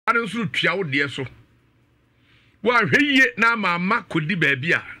no so tua wo de so wa hweye na mama kodi ba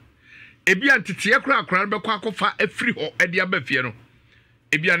bia ebi antete akra akra be kwa akofa afiri ho e de abafie no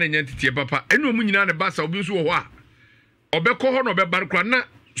ebi an nya antete papa eno mu nyina ne basa obi so wo ho a obekọ ho no bebar kra na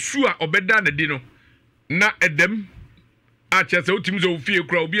su a obeda na di no na edem a chese otim zo fie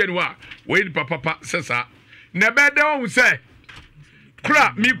kra obi eni wa we ni papa sesa na beda wo se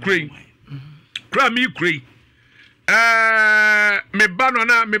kra mi krei me ba no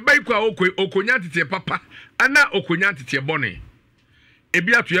na me ba ikwa okonya tete papa ana okonya tete bone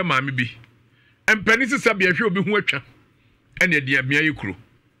ebi atoye maame bi empani sesa bia hwe obi hu atwa ene de amia yekuro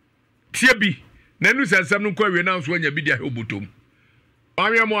tie bi na nu sensem no kwa we na so anya bi dia obotom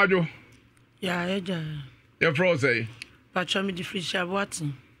anwe mo adwo ya eja ya fro say pacha me di free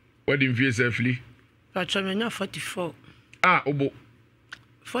shabwati what in fie safely pacha me nya 44 obo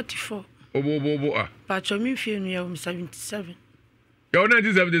 44 obo pacha me fie no ya 77 ya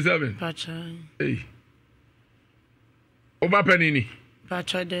 1977 pacha hey oba penini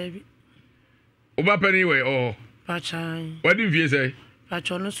pacha David oba penini we pacha what in fie say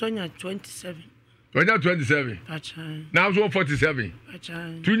pacha no so nya 27 when you 27 pacha now so 47 pacha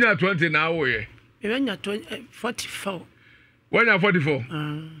tunya 20 now we nya 44 when you 44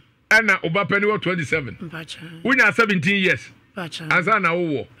 and oba penini 27 pacha when you 17 years pacha asa na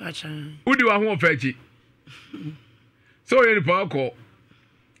wo pacha udi wa ho fachi so you pa ko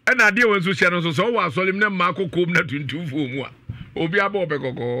and ade won so share no so wa asolim na ma kokom na tuntum fo mu a obi aba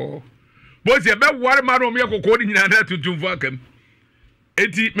obekoko bo se be ware ma no me kokko ni nyina na tuntum fo akam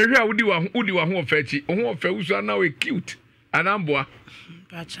eti mehwe a udi wa ho fachi ho fa usu na we cute anamboa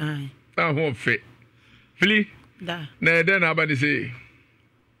pacha ho fa fili da na de na aba ni se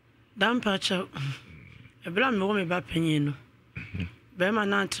dan pacha ebra me wo me ba panyin no be ma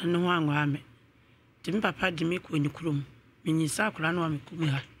na antre no ho anwa me ti mi papa di me ko ni kurom me nyisa akura no wa me kum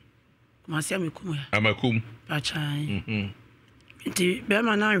ha kuma sia me kum ha amakum pacha ti be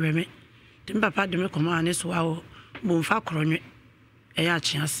ma na anwe me ti mi papa di me ko ma ne so wa wo bomfa koronwe e ya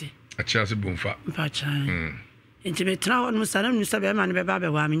achiase bomfa pacha nti me tra won musaram ni sabe ma ne be ba be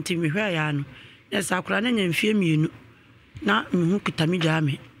wa me nti me hwa ya no ne sa akura na nya mfie mienu na me hu kitami ja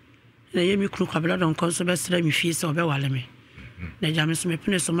me na ye mi kunu kwabela don konso be sra mi fie se obe wale me na ja me so me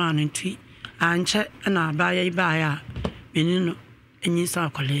pene so ma no ntui anche na ba ya iba ya menino enyi sa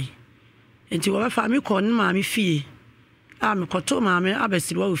akole enti wo ba fa mi ko ne ma mi fie me koto ma me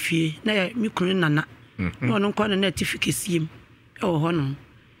abasiri wa fie na ya mi kunu nana no no ko na tifikesim e wo ho no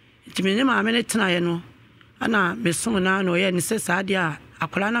enti me ne ma me ne tena ye no ana me so na no ye ne se sa dia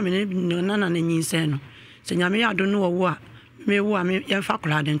akola na me ne nana na nyi se no se nyame ya do no wo a me wo a me yemfa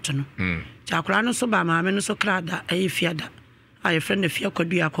kola de nto no ja kola no so ba ma me no so krada ayi fiada ayi friend fia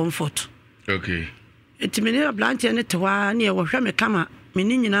kodua comfort okay eti me ne blanche ne tewa ne ye wo hwe me kama me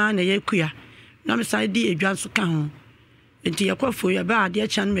ni nyina na ye kua na me sai di edwan so ka ho enti ye kwafo ye ba ade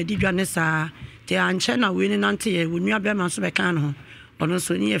acha no me di dwa ne sa te anche na we ni nante ye wo nua be ma so be ka no ono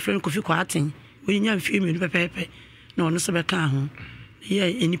so ni ye friend kofi kwa aten we nya mfie me pepepe na ono so be ka ho ye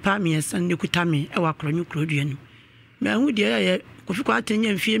enipa me ye san ne kuta me e wa kronyu krodua no me hu de ye kofi kwa aten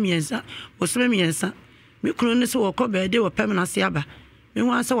nya mfie me yensa wo so me yensa me kunu ne so wo ko be de wo pem na se aba me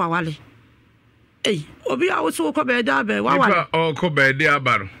hu anse wa wale obi a wo so ko be da be wa wale o ko be de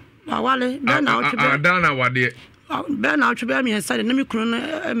aba no wa wale be na o tbe adana wade be na o tbe me yensa de me kunu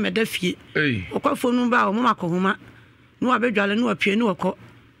no me da fie o ko fo nu ba o mo makohoma no abedwale no apie no ko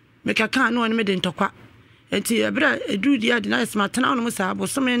me kaka no me de ntokwa enti ebra edu dia de na smart na no musa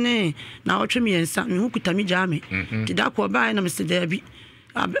abosome ne na o twe me yensa me hu kutami ja me ti da ko ba na me se da bi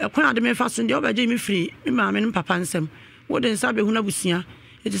ekwan ade me fa so de o ba je me free me ma me no papa nsem wo de nsa be hu na busia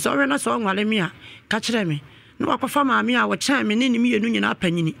eti so we na so nwale me a ka kire me no akofa ma me a wo kyan me ne ni me yenu nyina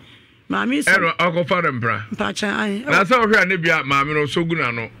apanyini ma me so ero akofa rempra pa kyan ai na so hwe ane bia ma me no so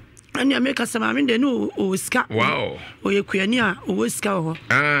guna no ani ameka sama me de no o ska wow o ye kuani a o ska ho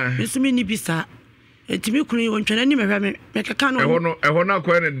me so me ni bisa eti me kunu wontwana ni mehwa me kaka no eho no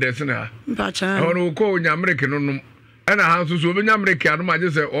akwa ne de sene ha pa kyan eho no ko nya America no num ana ha so so be nya America no ma je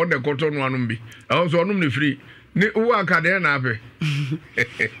se o de koto no anum bi eho so onum ne free ni wo aka de na ape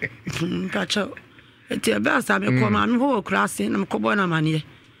kacho eti aba sa me ko ma me ho krase na me ko bo na mane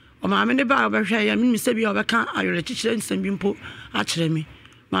o ma me ne ba obehwe ya me se bi obeka ayore chichire nsem bi mpo a kire me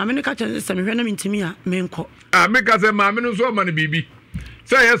ma me ne ka kire se me hwe na me ntimi a me nko me ka se ma me no so ma ne bibi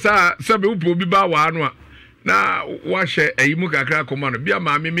se yesa se be upo bi ba wa no a na wa hye ayimu kakra koma no bia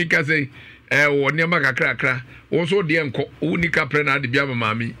ma me ka se wo ne ma kakra wo so de enko wo ni ka pre na de bia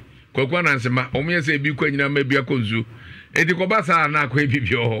ma me kwakwa na nsema omo se bi kwa nyina ma bia konzu edi ko ba sa na akwa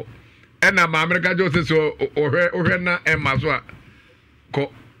bibi ho e na ma America jo se so ohwe na e ma so a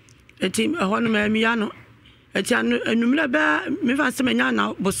ko eti ho no ma mi ya no eti anumre ba me fa se manya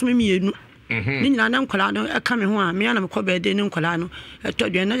na bosome mienu ni nyina na nkola no eka me ho a me ya na me ko ba de ni nkola no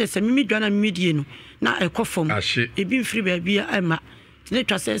etodwe na je se mi dwa na mi die no na ekofom ebi mfiri ba bia ema ne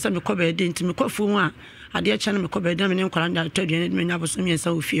twa se me ko ba de nti me kofom a ade echa na me ko ba de me ni nkola na etodwe na me nya bosome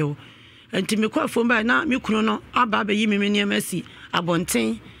ensa ofie o enti me kofom ba na me kunu no aba ba yi me ne amasi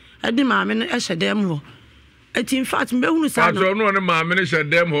abonten adi maame no ehedem ho eti in fact me hunu sa no no maame no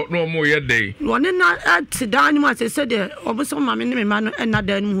ehedem ho no mo ye dey woni na at dan mu ase se de oboso maame ne me ma no na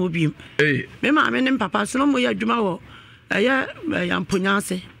dan mu ho biem me maame ne papa so no mo ye adwuma wo eye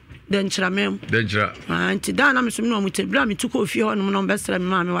yamponyase den chiramem anti dan na me so no mo tebra me tuko ofie ho no no besra me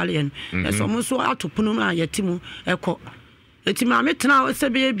maame wale yen eso mo so atopono mu ayetimu eko eti maame tena o se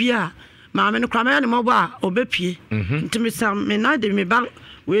be bia maame no krama ne mo ba obepie ntimi sam me na de me ba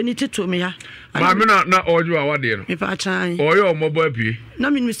we ni tito me ya maame na oju awade no me pa chan oyo mo ba pie na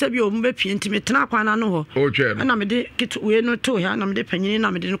me ni se bi o mo be pie ntimi tena kwana no ho o twe na me de kito we no to ya na me de panyini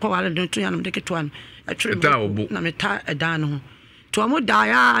na me de ko wale de to ya na me de kito an atwere na me ta edan no to mo da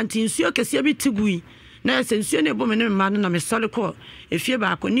ya anti nsuo kese bi tigui na ese nsuo ne bo me ne ma no na me sole ko efie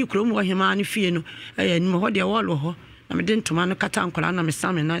ba ko ni kuro mu wo hema ne fie no ni mo ho de wo lo ho na me de ntoma no kata nkola na me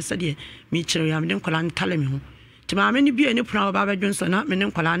same na se de mi kire ya me de nkola no tale me ho ti ma me ni bia ni puna ba ba dwonso na me ne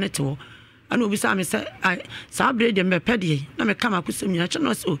nkola ne te wo ana obi sa me se sa bre de me pede na me kama kusem nya che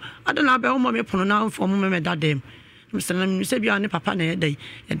no so adana ba wo mo me pono na mfo mo me dadem me se na me se bia ne papa na ye dai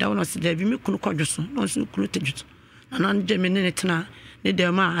e da wono se da bi me kunu kodwoso no so kunu tedwoso na de me ne tena ne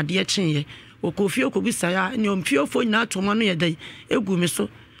de ma ade chenye okofie okobisa ya ne omfie ofo nyina to mo no ye dai egu me so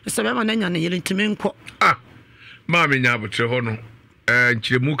se be ma na nya ne yele ntime nko ma me nya abotre ho no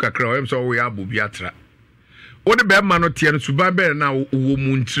nchiremu kakra o em so wo ya abobiatra wo de be ma no tie no suba be na wo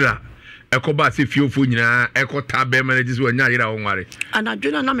mu ntira ekoba se fiofo nyina ekota be ma na jisi wo nya yira wo nware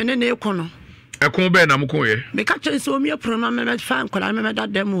anadwena na me ne ekon no ekon be na mko ye me ka chen so mi aproma me fa nkola me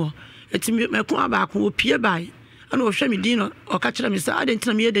dadem wo eti me ko aba ko opie bai ana wo hwe me din no o ka kire me sa ade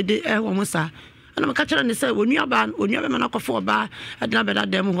ntina me ye dede wo mo sa ana me ka kire ne sa onua ba me na kofo ba adina be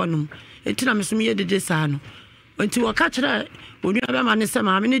dadem ho num entina me so me ye dede sa no enti wo ka kire onua ba ma ne se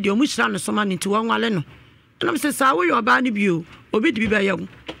ma me ne de o mu hira no so ma ne nti wo nwale no ana me se sa wo yo ba ne bio obi di bi ba ye wo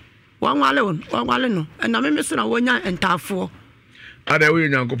nwale no na me so na wo nya entafo ada wo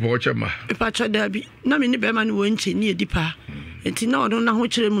nyankopɔ chema ipacha dabi na me ni be ma ne wo nche ni edipa enti na ono na ho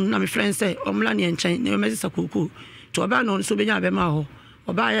kire mu na me friend say omla ne nchen ne me sisa kokoo to oba no so be nya be ma ho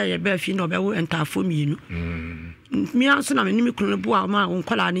oba ya ye be fi na oba wo entafo mienu mi anso na me ni me kunu bo a ma wo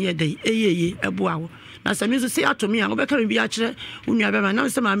nkola ne ye dai eyeye ebo a wo na se mi so se atomi a obeka me bi a kire unua be ma na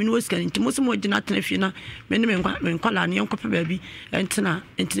se ma me no scan enti mo se mo gina tena fi na me ne me nkola ne enkopa ba bi entina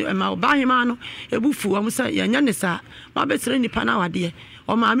enti ma oba hema no ebufu wa mo se ya nya ne sa ma be sere nipa na wade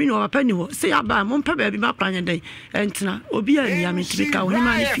o ma me no papa ni ho se ya ba mo mpa ba bi ma kwanya dai entina obi a ni am tibika wo ni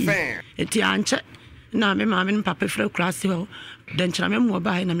ma ne fi enti anche na me ma me papa frɛ klase ho den kyerɛ me mo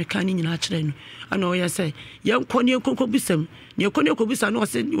ba na me kan ni nyina kyerɛ no ana o ya se ye nkɔ ne kokko bisam ne kokko ne kobisa no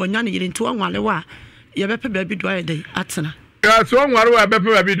se wonya ne yire nti wanwale wa ye bepe ba bi do aye dai atena ya so nware wa bepe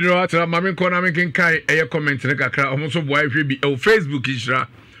ba bi do atena ma me nkɔ na me kenkai eye comment ne kakra o so boa hwe bi o Facebook ishra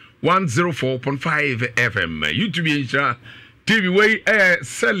 104.5 FM YouTube ishra TV way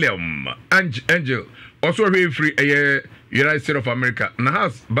Salem Angel also very free United States of America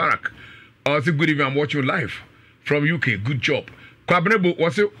Nahas Barak also good evening I'm watching live from UK good job Kwabnebo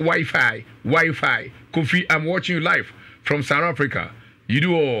was it Wi-Fi Kofi I'm watching you live from South Africa you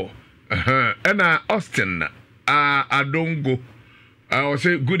do all and Austin Adongo I was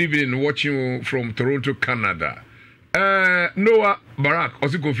say good evening watching you from Toronto Canada Noah Barak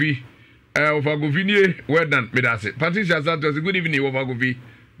also Kofi Ofagovini well done me that's it Patricia Santos good evening Ofagovi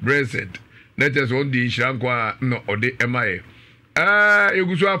blessed let us on the Shankwa no or the MIA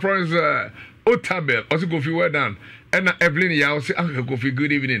Yuguswa friends Otabel also Kofi well done and Evelyn ya say Kofi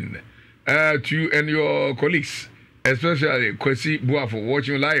good evening to you and your colleagues especially Kwesi Buafo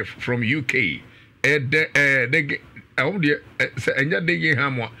watching live from UK they I hope the enya de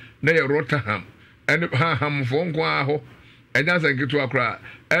ham na ye Rotterdam and ham phone kwa ho enya sanke to akra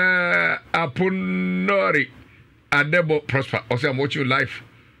Aponori Adebo Prosper also I'm watching live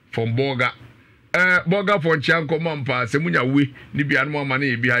from Boga Boga for Chanko Mampa Semunya we ni bia no mama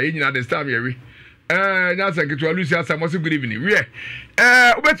bi ha nyina the star we nya sanke to Lucia Samosi good evening we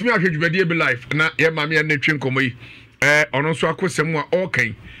obetumi ahwedwubade be live na ye mama ye netwe nkomo yi ono so akosem a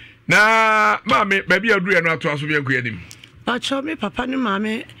okay na mama ba bia duru no ato aso bi enko yanim pacho me papa ni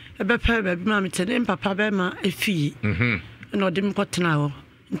mama ebepa ba bi mama tene papa be ma efi na odim kotena ho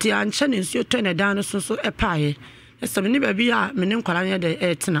nti anche ne nsuo to ne dan no so epaaye esem ni ba bi a me ne nkwara ne de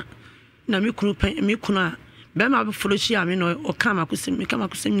etena na me kunu a be ma be folo hia me no o ka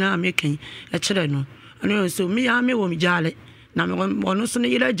makusem na me kan e kire no ano so me ya me wo me jale na me ono so ne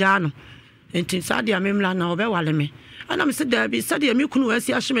yire ja no enti sade amemla na obe wale me ana me se da bi sade me kunu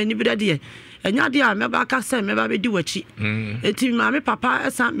asi ahye ni bi de enya de a me ba ka se me ba be di wachi enti ma me papa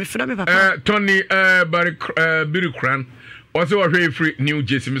esa me frɛ me papa Tony Biri Kran also wa free New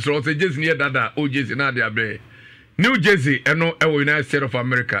Jersey me so Jersey near dada o Jersey na de abe New Jersey eno e United States of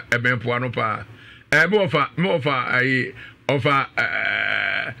America e ben po ano pa me offer ai offer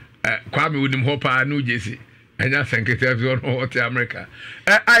Kwame Udim Hopa New Jersey enya secretary of America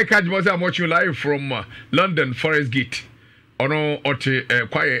I catch was I'm watching live from London Forest Gate ono ote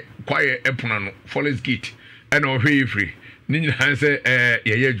quiet epunano Forest Gate and o free ni nyina say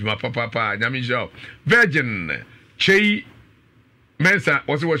ye adwuma papa nyame show Virgin Chei Mensa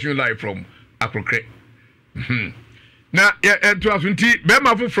was watching live from Akrokre na to asunti be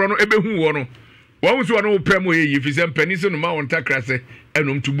ma foforo no ebehu wo no wo so no pem ye fi se mpani se no ma won takra se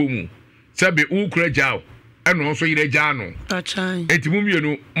enom tubo mu se be ukura jao eno so yire ja no achai etimu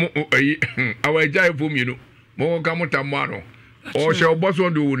mienu mo ayi awaja efo mienu mo ka motammo ano o she oboso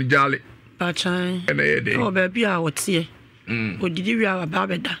ndo woni jale achai ena ye de o be bia wotie odidi wi aba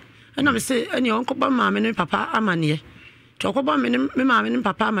beda ena me se eni onkoba maame ne papa amane to okoba me maame ne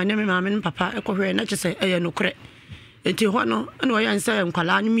papa amane me maame ne papa ekohwe na chese eye no kure enti ho no ena o yan se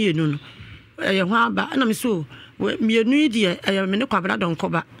nkwala ne mienu no eye ho aba ena me so mienu yi de eye me ne kwabra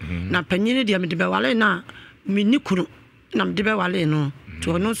donkoba na panyine de me de be wale na mini kunu na me de be wale no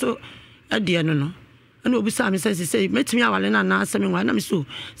to no so ade no ana obisa me say metimi awale na na asemi nwa na me so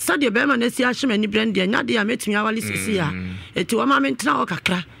sade be ma na si ahye ni brand de nya de ya metimi awale sisi ya eti o ma me ntena o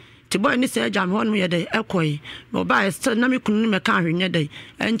kakra ti boy ni say jam ho no ye de ekoi me ba e na me kunu me ka ahwenye de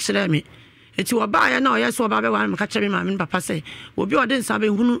enkyere me eti wo ba ya na o ye so ba be wa me ka kye me ma me papa say obi o de nsa be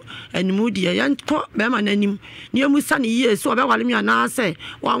hunu animu de ye nko be ma na anim ni emu sa ne ye so be wale me na say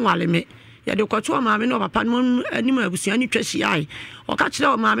wan wale me ya de kwato ma me no papa no anim abusua ni twahia ai o ka kire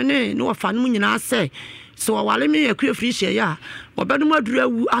o ma me ne no fa no nyina say so wale me yakue free share ya obedum aduru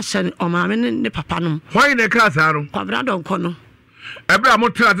awu ahye o ma me ne papa no why ne class aro kwabra don ko no ebra mo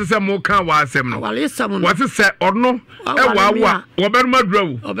tra te se mo kan wa asem no wale sam no what se ono e wa obedum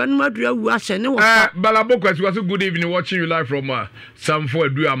aduru awu ahye ne wo balabo kwasi was good evening watching you live from Samfo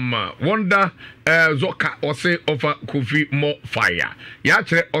Aduama wonder zoka ose offer coffee more fire ya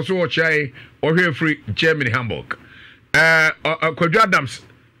kire oso wo chai ohwe free Germany Hamburg Kojo Adams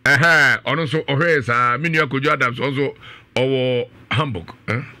ono so ohwe sa menu Kojo Adams also owo Hamburg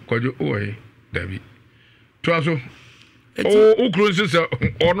Kojo oye David to aso ukronsi se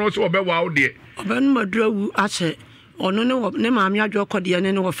ono so obewa ode obenu madurawu ache ono ne maami adwo kode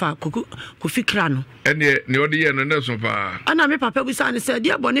ne wo fa kofi kra no ene ne ode ye no ne so pa ana me papa bi sa ne se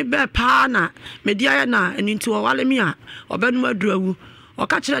dia bone be pa na me dia ya na eni nti wo wale mi a obenu madurawu o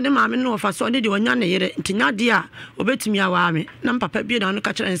ka kire ne maami no fa so ne de onya ne yere ntinya de a obetumi awa me na papa bi na no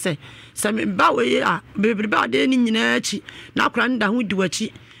ka kire nse se me ba we a bebre ba de ni nyina achi na akora nda ho di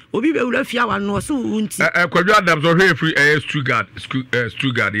wachi obi be wura fia wa no so unti Kojo Adams o he free Stuttgart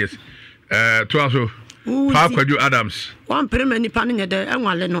yes to aso pa Kojo Adams one premeni pani ne de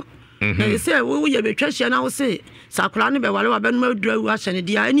enwale no na say wo ye betwa hia na wo say sakura ne be wale wa be no adura wu ahye ne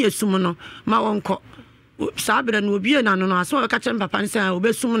dia eni esum no ma wonko sabere no obi na no aso ka kye papa ne say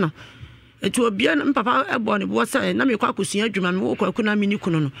obesum no etu obi na papa ebo ne bo say na me kwa kosua adwuma me wo kwa kuna mini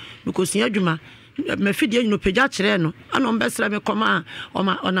kunu no me kosua adwuma me fidie no peja kire no ana mbesra me koma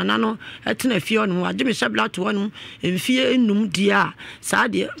onana no etena fie ono age me shabla to ono mfie enum dia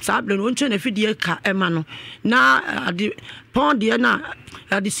saade saable no onche na fidie ka ema no na ade pon dia na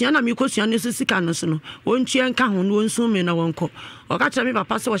ade sia na me kosua no sisika no so no onche nka ho no onsu me na wonko o ka kire me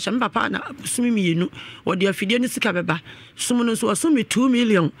papa se wo hye me papa na sumi mienu o de afidie no sika beba sum no so sumi 2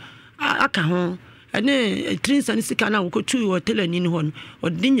 million aka ho ene trinsa ni sika na wo ko tu hotel ani ni ho no o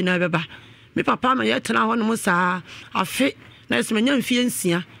de nyina beba me papa ma yetena ho no mo saa afi na esmenya mfie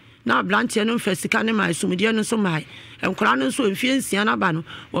nsia na blanche no mfa sika ne mai sumdie no so mai enkora no so mfie nsia na ba no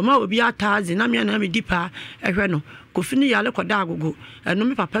wo ma obi atazi na me na me dipa ehwe no kofini yale koda agogo eno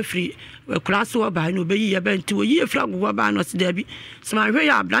me papa firi klase wo ba no obeyi ye ba nti wo yi efra agogo ba no se da bi sma hwe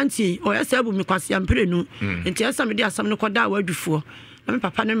ya blanche o yesa bu me kwase ampere nu nti yesa me di asam no koda awadwufo na me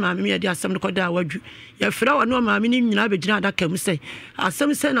papa ne maame me ye di asam no koda awadwu ya fra wo no maame ni nyina begina adaka mu sei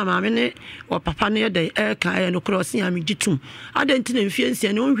asam sei na maame ne wo papa ne ye de ka ye no cross ya me gitum adanti na mfie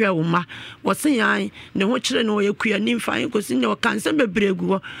nsia ne onhwe wo ma wo se yan ne ho kire no ye kua ni mfa ko si ne wo kanse bebregu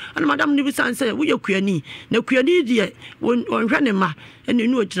wo ana madam ne bi san sei wo ye kua ni na kua ni die onhwe ne ma ene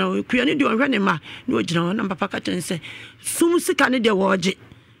nu ogina kua ni die onhwe ne ma ne ogina na papa ka ten sei sum sika ne de wo oje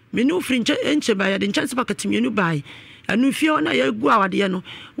menu fringe enche ba ya de chance packet mienu bai anu fie na ya gu awade no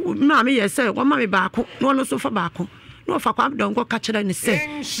ma me ye say wo ma me baako no no so fa baako no fa kwa don ko ka kire ne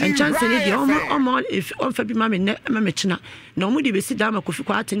say chance ne de omo if on fa bi ma me ne ma me kina na omo de besi da ma kofi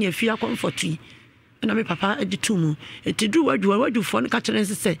kwa ate ne afia comfort yi na me papa edi tumu eti du wadu fo no ka kire ne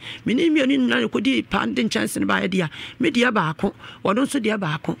say me ne mienu na ko di pa de chance ne ba ya dia me dia baako wono so dia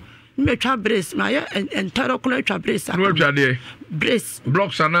baako me twa brace na ya entire kono twa brace no twa de brace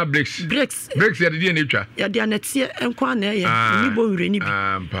blocks ana breaks ya de ne twa ya de anetie enko na ya ni bo wure ni bi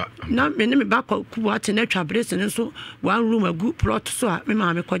na me ne me ba ku ate na twa brace ne so one room agu plot so a me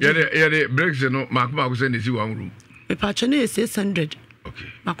ma me kwaje ya de breaks no makoma ko se ne si one room me pa che ne 600 okay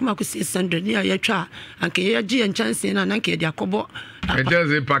makoma ko 600 ni ya twa anke ya gi en chance na nanke de akobo en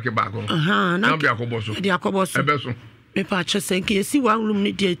chance pack back na bi akobo so de akobo so ebe so me pa che se nke si one room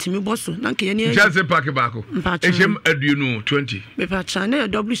ni de timi boso nanke ye ni chance pack back ehem aduonu 20 me pa cha na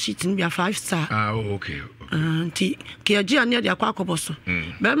double sheet ni bia 5 star okay anti ke agi ane de akwa akoboso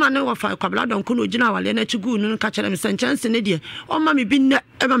be ma ne wo fa kwabla don ko no gina wale na chigu nu ka kire me se chance ne de o ma me bi ne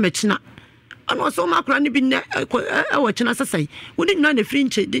e ma mechina ano so ma kura ne bi ne e wo china sasai woni na ne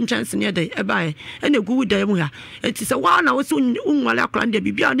frinche de chance ne de e ba e na gu da mu ha enti se wa na wo so unwale akura ne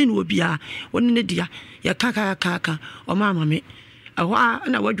bibia ne no bia woni ne dia ya kaka o ma me awa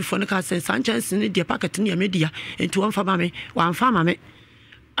na wadufo ne ka se san chance ne de packet ne ya media enti won fa ma me wan fa ma me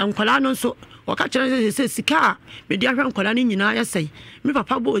ankwala no so waka kire se sika me dia hwe ankwala ne nyina ya sei me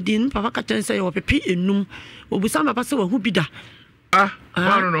papa bodin papa ka kire se wo pepi enum obusa papa se wo hu bida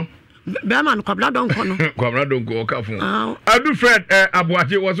no Beman kwabla don kono. Kwabla don ko okafu. Adu Fred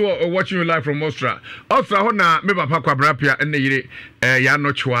Abuaje was watching you live from Austria. Austria ho na me papa kwabra pia ene yire ya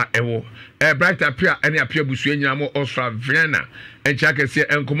no chwa ewo. Brighter pia ene apia busu nyina mo Austria Vienna. Encha kese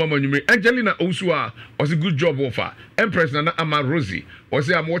enkoma manyumi. Angelina Osua was a good job offer. Empress Nana Ama Rosie was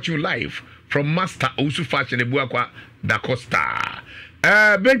I'm watching you live from Master Osu Fashion Ebuakwa Da Costa.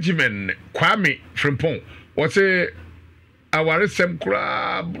 Benjamin Kwame Frimpong was our sem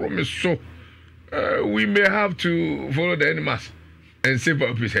kra promise so we may have to follow the animals and save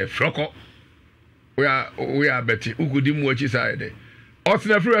up his head froko we are betting ukudim watch side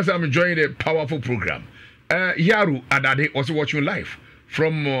also every I'm enjoying the powerful program Yaru Adade also watching live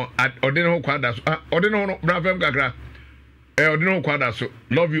from at Ordeno Quadas Ordeno Bravem Gagra Ordeno Quadas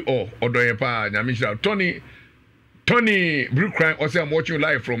love you all Odoyepa Nyamisha Tony Brookline also I'm watching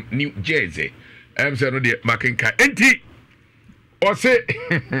live from New Jersey I'm saying no dear Makinka enti or say,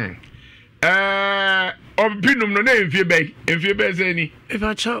 opinum no name if be say ni. If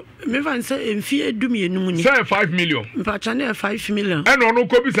I chop, me fan say in fear do me no money. Say 5 million. If I channel 5 million. And no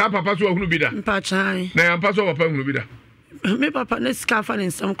ko bi sa papa so hunu bi da. Mpa chan. Na papa so papa hunu bi da. Me papa na sika fa ne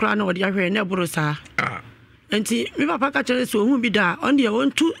nsam kra na odi ahwe na buru sa. Enti me papa ka chere so hunu bi da. On the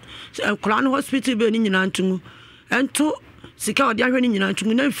won to kra no hospital be ni nyina ntumu. Ento sika odi ahwe ni nyina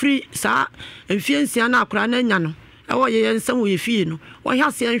ntumu na free sa enfie nsia na akra na nya no. Awo ye nsam wo ye fie no wo hia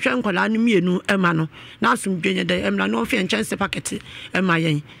se nhwe nkwala no mienu ema no na asomdwenye da emla no fe nchance packet ema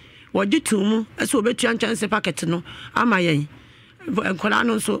yen wo gitumu ese obetu nchance packet no ama yen nkwala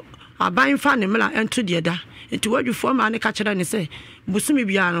no so aban fa ne mla ento de da enti wadwufo ma ne ka kire ne se busumi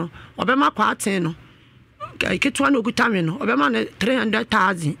bia no obema kwa aten no ketua no gutame no obema ne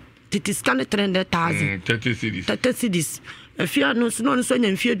 300,000 titi scan 300,000 30 cedis afia no so no so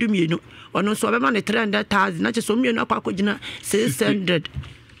nya mfia du mienu ono so obema ne 300,000 na che so mienu akwa kogina 600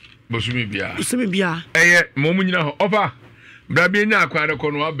 busumi bia momu nyina ho ofa bra bia nya akwa de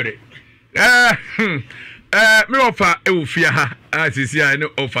kono abre me ofa ewufia ha asisi a ne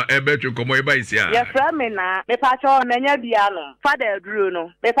ofa ebetwe komo eba isia ya fra me na me pa cho na nya bia no father duro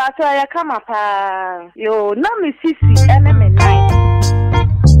no me pa cho ya kama pa yo na me sisi ene me nine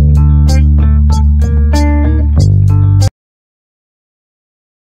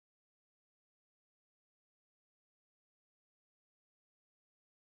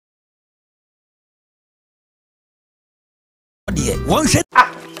one shit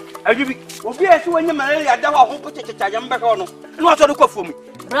ajubi obi esi wonye malaria da wa ho pochechecha yamba ka no no so do kwafo mi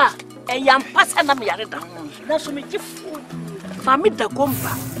bra yam pasa na me yare da na so me gifu fa mi da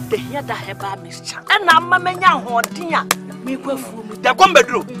gomba de hia da heba mischa na amma menya hoden a me kwafo mi da gomba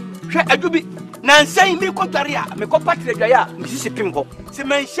duro hwe ajubi na nsan mi kwatare a me ko patre dwa ya mi sisi pim ho se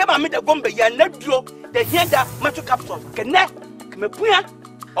man hia me da gomba ya na duro de hia da mato capsule kene me puya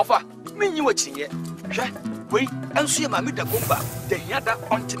ofa mi nyi wachiye hwe wei enso ye ma me da gomba the yada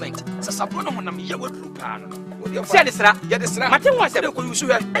ointment sasabo no honam ye wadru pa no se de sra ye de sra mate ho se de ko yusu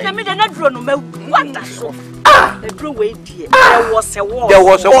he na me de na duro no ma wata so the duro we die there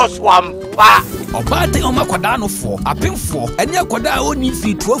was a wampa Obade oma kwada no fo apemfo ene kwada oni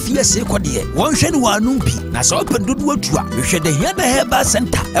fi 12 years ekode won hwe ni wanu bi na so pendodo atua hwe de hia da heba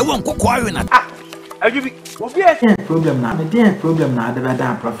center e won kokko awe na ajubi obi e problem na me dey problem na de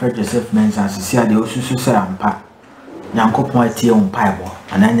beda prophet Joseph Mensah sisi ade osusu se ampa nyankopon atie on paibo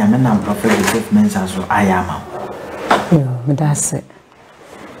ana nya me na prophet Joseph Mensah so ayama yo me dase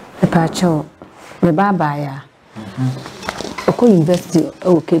e pa cho me baba ya Oko university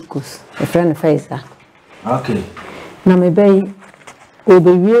Cape Coast a friend Faisa okay na me bay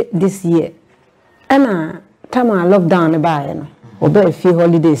we this year ana time lockdown ba ya no obe fi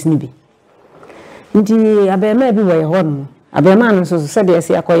holidays ni bi nti abema bi we ho no abema no so se de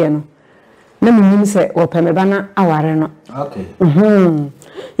ese akoye no na munim se opeme bana aware no okay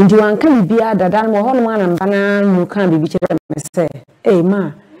nti wanka bibia dada no ho no ana bana no kan bibi kire me se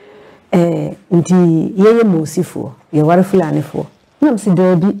ma nti yeye mosifo ye ware fulani fo nam si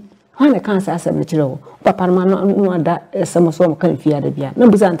debi wana kan sa asem ne kire wo papa no ada esem so mo kan fi ada bia na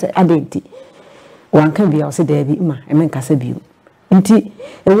busante adenti wanka bia o se debi ma emen kasa biu nti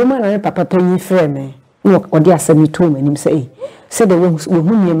ewoma na papa panyi frɛ me no odi asem to manim se se de wo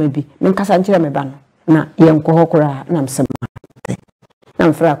hu niam bi men kasa nkire me ba no na ye nko hokora na msem na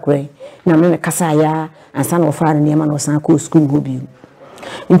mfra kure na me kasa ya ansa na ofara niam na osan ko school ho biu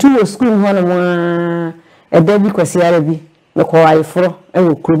nti wo school ho na mo eda bi kwasi ara bi me ko ayefro e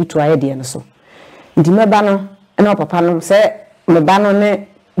wo kuro bi to aye de no so nti me ba no na papa no se me ba no ne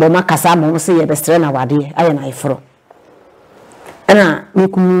bo makasa mo se ye bestre na wade aye na ayefro ana me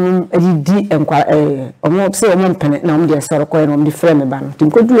kum edidi enkwa omo se omo mpene na omo de soro ko na omo de frɛ me ba no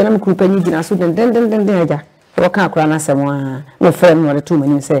tim ko du na me kum pani gina so den aja wo ka akora na asɛm a me frɛ me wore to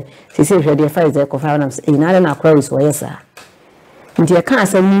mani se se hwɛ de fa ize ko fa na se na na akora wi so yesa nti e ka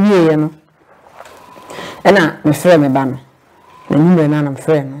asɛm ni wie no ana me frɛ me ba no na nyimre na na me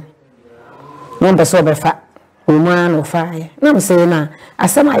frɛ no mo be so be fa o ma no fa na me se na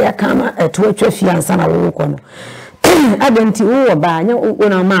asɛm a ya ka ma to atwa fi ansa na wo ko no adenti wo ba nya wo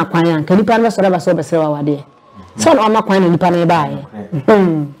na ma kwan ya nka nipa no so ba so be sere wa wade so na ma kwan na nipa no ba ye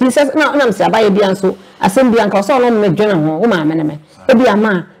jesus na me se abaye bia nso asɛm bia nka so no me dwena ho wo ma me e bia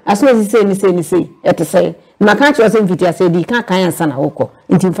ma aso ni se e te se na kan cho se mfiti ase di kan ansa na wo ko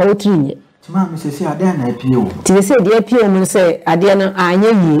nti mfa wo trinye tima me se ade na apie wo ti se de apie wo se ade na anya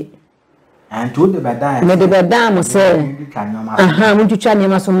yie anto de beda me de beda mo se mo twitwa ne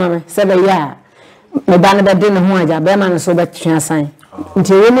ma so ma me se be ya me ba na be de ne ho aja be ma ne so be twa san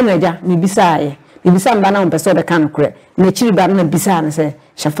nti we mu na aja me bisa mba na mpeso de kan kure na chiri ba na bisa na se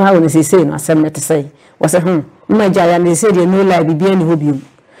shafa wo ne se no asem ne te se wo se ma aja ya ne se de no la bibia ne hobium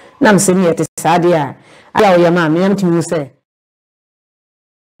na me se me te sa de a ya wo ya ma me am timi se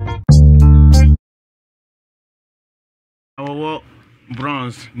awo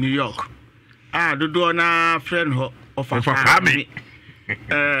Bronx New York dodo na friend ho ofa me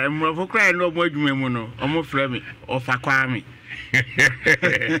mrofo cry no mo adwuma mu no omo frɛ me ofa kwa me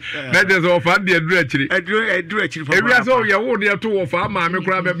na de so ofa de aduru akiri fa ewia so ye wo de to ofa ma me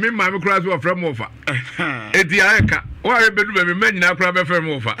kura be me ma me kura so frɛ me ofa eti ayeka wa be bedu be me manyina kura be frɛ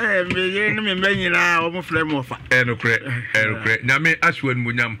me ofa me ye no me manyina omo frɛ me ofa no kure nyame aswan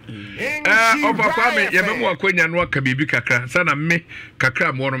munyam ofa kwa me ye be mo akonya no aka bibi kakra sana me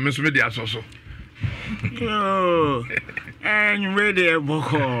kakra mo no me so me de asoso you ready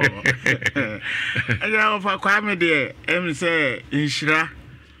boko ya ofa kwa me de em say inshira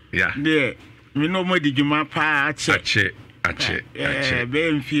de me no mo di djuma pa ache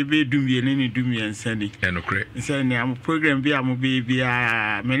be mfie be dumie ne dumie nsani enokre nsani am program bi am be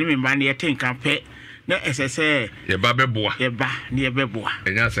bia me ne me ba ne yeten kan pe na esese ye ba beboa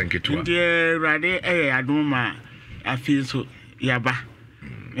enya sanketua de rade adom ma afi so yaba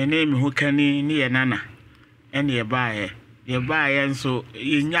me ne me hokani ne ye nana ene ye ba ye nso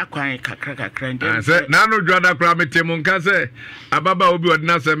yenya kwan kakra nde se na no dwada kra metemu nka se ababa obi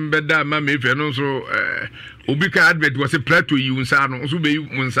odina se mbeda ma me fe no so obi ka advert was plato yi unsa no so be yi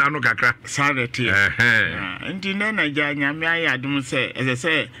unsa no kakra sanity ndi na ja nyame ayi adum se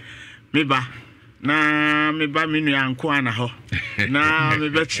ese me ba na me ba minu anko ana ho na me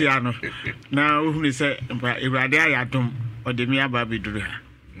ba chia no na ohunu se Ewurade ayi adum ode me aba beduru ha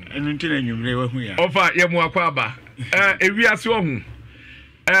enu ntina nwumre wa hu ya ofa ye mu akwa aba ewiase ohun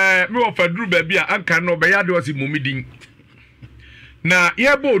me ofa duru ba bia anka no be ya de osi momidin na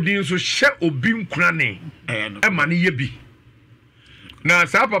ye ba odin so hye obi nkura ne ma ne ye bi na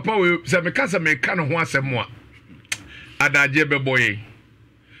sa papa we se me ka no ho asem a adaje beboye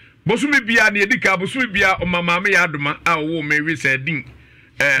bosumi bia na edika bosumi bia o mama me ya adoma a wo me wi se din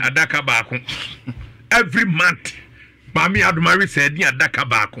adaka baako every month mama adoma wi se din adaka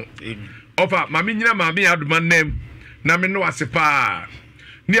baako ofa mama nyina mama adoma nem na me no asepa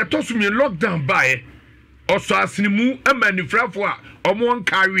ne etosu me lockdown bae oso asinimu amanifrafo a omo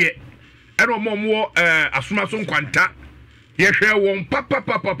nkawe eno omo asoma so nkwanta ye hwe won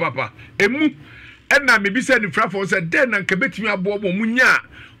papa emu ena me bi se nifrafo se den na nka betimi abo omo munya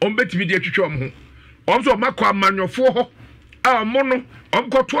on betimi de atwetwe om ho om so makọ amanyofo ho a omo no om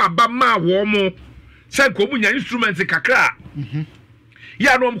koto aba ma wo mo se ko munya instrument kakra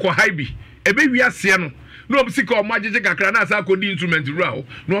ya no om ko haibi ebe wi ase no no om sika om agege kakra na asa ko di instrument ru aho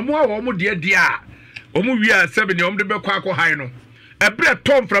no om wa om de a om wi a 7 ne om de be kwa akọ hai no ebre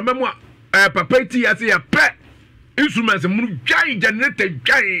tom from memu papa ti ase ya pe instruments mu dwai generator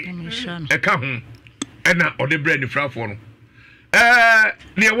dwai e ka ho ena ode bre ni frafo no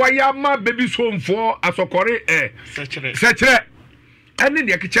ne waya ma baby somfo asokore sechere ene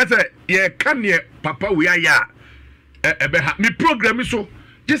ne kichese ye ka ne papa we aya ebe ha mi program so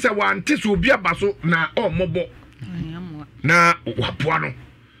jese wa ntese obi abaso na omobo na wapoa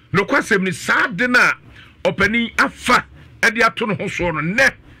no kwasem ni saade na opani afa ede ato no ho so no ne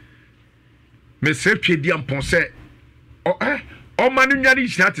me se twedi amponse o manu nyari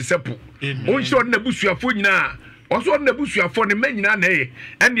hina te sepo o nso na busuafo nyina oso na busuafo ne manyina na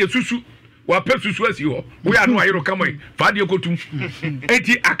ene susu wa pe susu asi ho wo ya no ayero kamai fa de kotum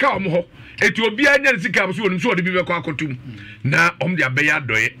eti aka om ho eti obi anya sika so onso de bi be kwa akotum na om de abeya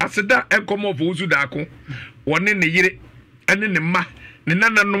doye aseda enkomo fo usu da ko woni ne yire ene ne ma ne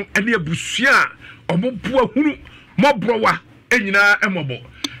nananom ene abusua omobua hunu mobrowa enyina emobo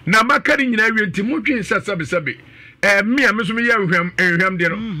na makari nyina wienti modwen sasabe me a me so me ya hwam de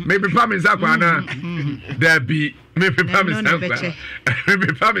no me be pa me zakwa na da bi me be pa me zakwa me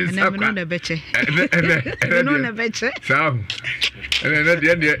be pa me zakwa no beche no na beche so na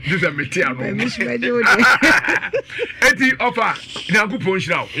de this a meti ano eti offer na kupon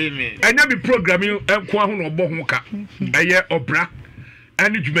shirawo enya bi programming ko aho no obo ho ka eye obra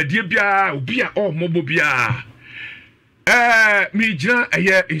ani dwumadie bia obi a mobo bia mi jina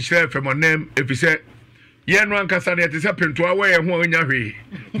eye insure femonem efise ye no ankasa na yete se pentoa we ho onya hwe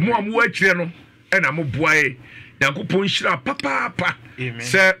mo amu akire no na mo boae yakopon hira papa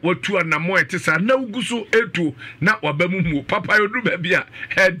se watu anamo etesa na uguso etu na wabamumu papa yodu ba bia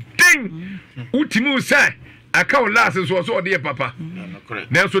ding utimu se aka o last so de papa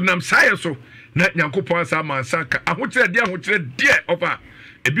na so nam saye so na yakopon sa mansaka ahokire de ofa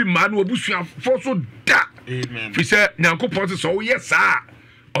ebi ma no obusua foso da fi se yakopon so wo yesa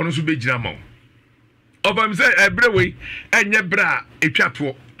ono so bejina ma ofa mi se ebrewe enye bra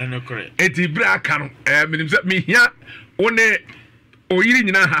etwato eti bra aka no minim se mi hia one oyiri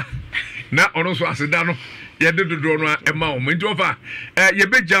nyina ha na ono so aseda no ye de dodo no ema o menti ofa ye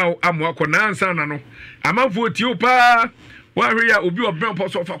bejaw amo akona ansa na no amanfo tio pa wa hwe ya obi obren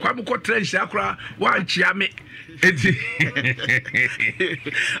poso ofa kwa mo ko trench akra wa nchia me eti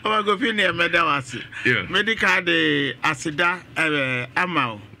o go fini e meda wase medical de aseda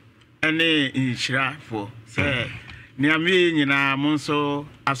amao ene inshira fo se ni ami nyina monso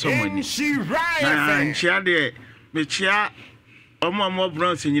asomoni na nchia de mechia omo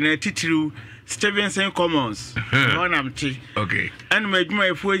bronze nyina titiru Stevenson Commons onamti okay and medjuma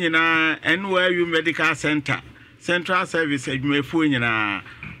efu nyina NYU Medical Center Central Service edjuma efu nyina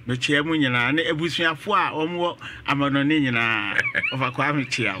mechia mu nyina na ebusuafo a omo amanoni nyina ofa kwa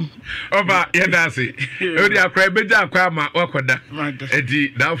mechia oba yedase odi akra beja akwa ma wakoda edi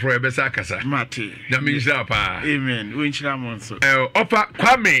dafro ebesa akasa mate na minjira pa amen winchira monso ofa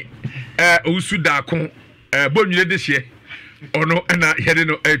kwame usuda ko bonwire de hye ono na yede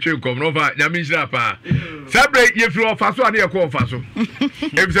no etwe kom no fa nya minjira pa sabre ye firi ofa so ane ye ko ofa so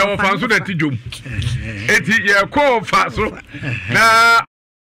ebise ofa so na tidwom eti ye ko ofa so na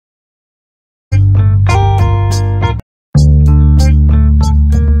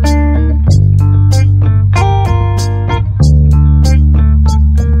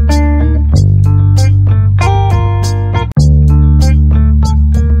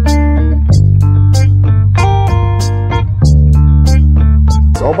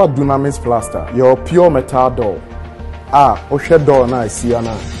Over Dunamis plaster, your pure metal door. Oshe door na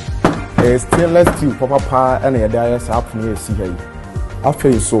siana. Stainless steel papa and a dias up near CA.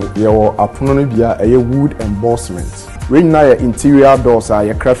 After so, your apunonibia a wood embossment. When na interior doors are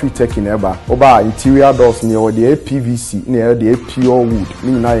your crafty taking ever. Oba interior doors near the PVC near the pure wood.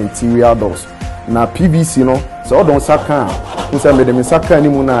 Mean na interior doors. Na PVC no, so don't saka. Who say me the saka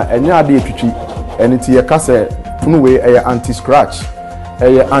anymore and ya de pichi. And it's your case. pono we anti scratch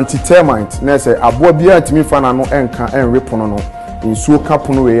anti termite na say abo bia ntimi fa na no enka enwe pono no nsuo ka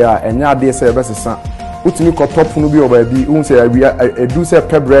pono we enya ade say ebesesa utimi ko top pono bi oba bi un say edu say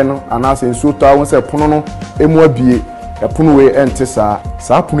pebre no anase nsuo to awon say pono no emu abie pono we ente sa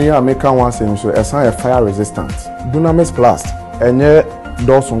pono ya meka wan say so esan fire resistant Dunamis Plus enye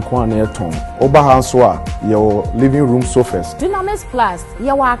Dawson Kwan Airton. Oba Hanswa, your living room sofas. Dunamis Plus,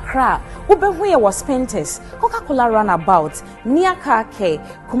 your Accra, Ubehuya was painters, Coca-Cola runabout, near Car Care,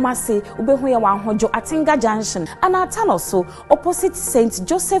 Kumasi, Ubehuya Wanhojo, Atinga Junction, and Atanoso, opposite St.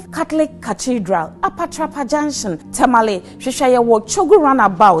 Joseph Catholic Cathedral, Apatrapa Junction, Tamale, Shishaya Walk, Chogu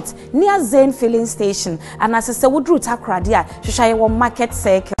runabout, near Zane Filling Station, and as a Woodru Takradia, Shishaya Market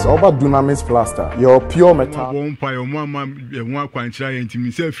Circle. Oba Dunamis Plaster, your pure metal. Me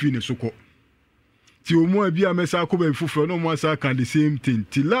say free ne soko ti omo bia mesa ko ba fufuro no mo asa kan the same thing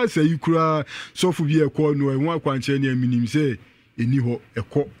ti last you kura sofu bi ekọ no enwa kwanche ne minim say eni ho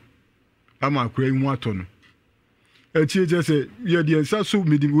ekọ ama kura enwa to no echi je say ye de ensa so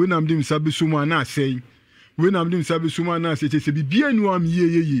me we nam dim sabe suma na asey we nam dim sabe suma na asey se bibia nu am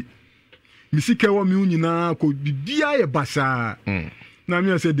ye mi sika wo mi nyina ko bibia ye basa na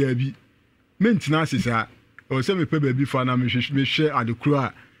me say da bi mentina asesa o se me pe baby fa na me share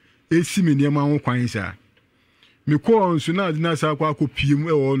adekura esi me niam ho kwan sa me ko onsu na adina sa kwa kopiem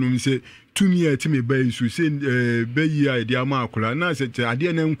e wo no me se tumi ati me ba isu se bayi a de ama akura na se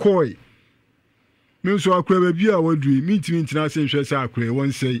ade ne nkoi me so akura baby a wadui me ntimi ntina se nhwe sa akura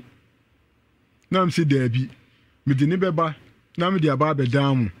won sei na me se da bi me de ne beba na me de aba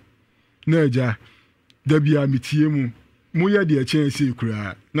bedan mu na eja da bi a metie mu Muya de chance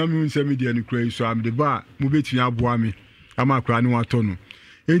kura na mi unse me de ni kura so am de ba mu betumi aboa me ama kura ni wato no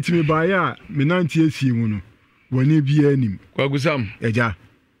enti me ba ya me nantie asie mu no woni bia anim kwagusam eja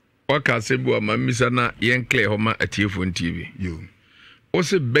waka sebu ama misa na yen clear homa atiefo TV yo o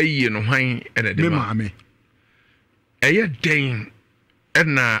se bayi no hwan ene de ma me eye den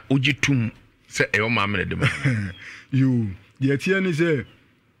ena ogitum se e o ma me de ma yo de tie ni se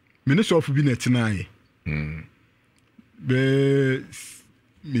me ne sofu bi na tinae be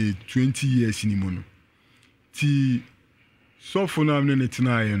me 20 years ni mono ti so for na me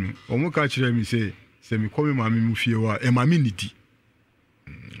netina ye no omo ka kire mi se me come ma me mu fie wa e ma me nidi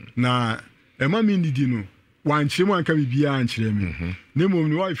na e ma me nidi no wan kire mu anka bibia an kire mi ne mom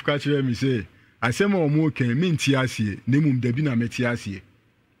ni wife ka kire mi se asema omo kan me nti asie ne mom da bi na me ti asie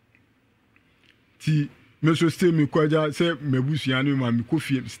ti me so stay mi kwaja se mebusia no ma me ko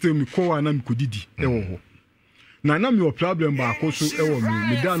fie stay mi ko wa na me ko didi e wo ho na me o problem ba ko so e wo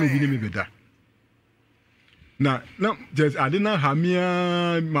me da no bi ne me beda na just adina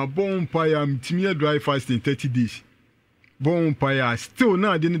hamia ma bompa ya mtimia dry fasting 30 days bompa ya still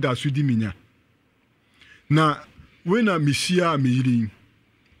na adini da sudi minya na when I misia me yiri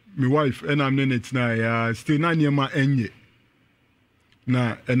my wife and I'm net na ya still na niema enye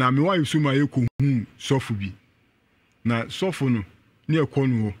na my wife so ma yeko hu sofu bi na sofu no ne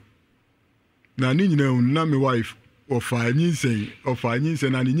ekono na ni nyina na my wife ofa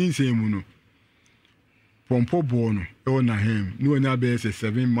nyinsen na ni nyinsen mu no pompo bono e na hem ni onya be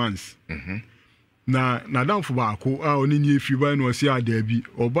 7 months na danfo ba ko a oni ni efi ba na osi ada bi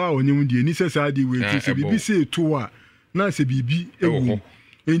oba onyim de ni sesa ade we ti se bibi se to a na se bibi ewu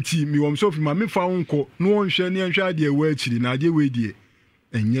enti mi wom so fi ma me fa wonko no onhwe ne nhwe ade we akiri na ade we die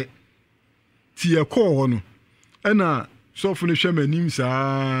enye ti e ko ho no e na sofu ne hwe manim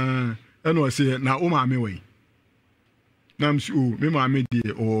saa e na o se na o ma me we na msi o me ma me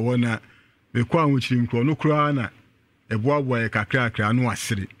die o wona me kwa nwuchiri nkro no kura na eboaboa ye kakra no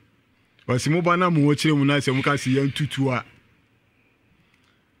asere osimo ba na mu wochire mu na se mu ka se yan tutu a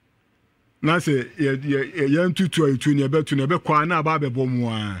na se yan tutu a itu ne betu ne be kwa na ba bebo mu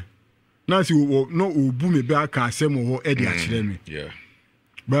a na se no obu me be aka asem ho e de a kire me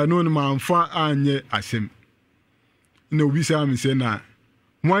ba no ma mfa anye asem na obi sa me se na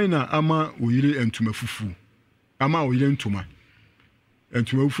mwan na ama oyire entuma fufu ama oyire ntuma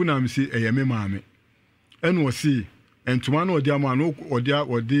entuma fufu na me se eyeme maame eno o se entuma na odi ama no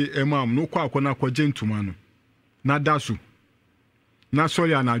odi emam no kwa akona kwaje ntuma no na daso na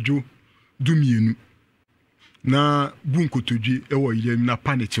sori anajo dumienu na bunkotodwe ewo yire na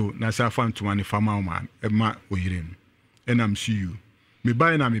panicho na safa ntuma ne fama o ma ema oyire no enam see you me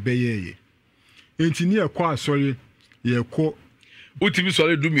bai na me beyeye enti ni ekwa asori ye ko utimi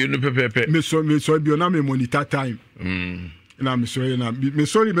sori dumienu pepepe me so bi na me monitor time na me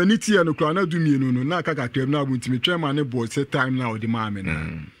sorry me niti ya no kra na dumienu no na kaka krem na abunti me twema ne boy set time na odi ma me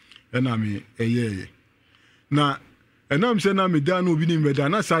na na me eyeye na and I'm saying I'm a dan will be in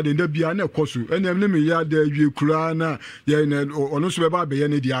Medana side and there be an ekosu and I'm naming ya de you crana or no sweba be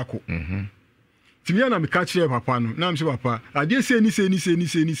any diaco. Timiana me catch here papa no na mse papa ade say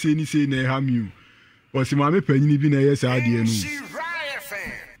ni na ham you o si mame panyin bi na yes ade anu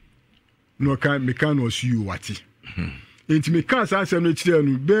no kan me kan was you wati enti me kan sa asem no kire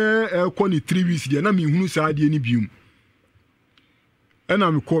no be e ko ni 3 weeks dia na me hunu sa ade ni bium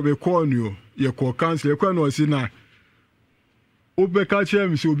ena me ko no ye ko cancel ko no si na obe catch here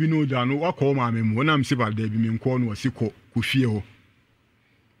me se obi no da no wa ko mame mu na mse ba da bi me ko no si ko fie ho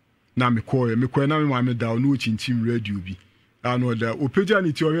na me koye na me ma me da no chinchim radio bi ano da opeja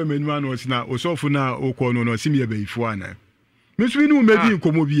ni ti ohwe manu ano si na osofo na okọ no si me be ifu ana me so ni umedi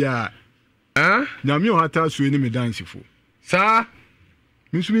nkomo bia na me o hata so ni me dance fo sa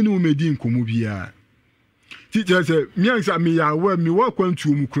me so ni umedi nkomo bia ti je me ansa me ya wa me wa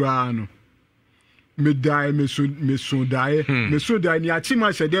kwantu mu kura no me dai me so dai ni achi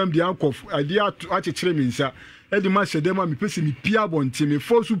ma shedem dia ankof ade achechire me nsa edi ma shedem me pese me pia bonti me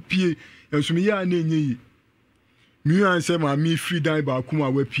force pie enso me ya na enyi mi anse ma mi free dan ba kuma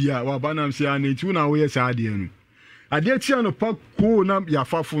wa pia wa banam se ana ti na wo ye sa ade anu ade ti ano pa ko na ya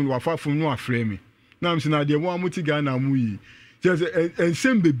fafun no afre me na mse na ade wo amuti ga na mu yi just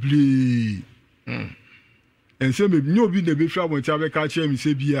ensem bebre ensem be nyo bi na be fra bonti abeka che mi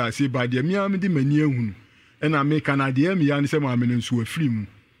se bia se ba de mi am de mani ehunu na me kanade mi ya ne se ma me nso afri mu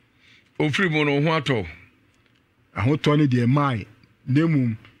ofri mu no ho ato ahoto ne de mai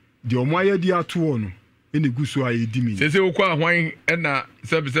nemum de omoaye di ato no ene guso aye di mi sese wo kwa hwan na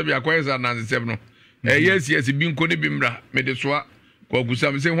sebi akwai na sebe no yes bi nko ne bi mra me de soa kwa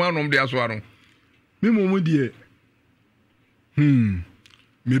gusa me se hwan nom de aso aro me momu de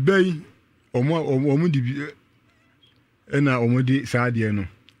me bai omo di bi ena omo di saade no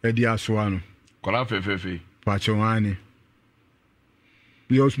e di aso ano kola fefefe pa chonane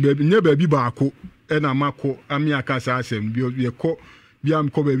bios baby nye baby baako ena mako ami akasa asem bi ko biam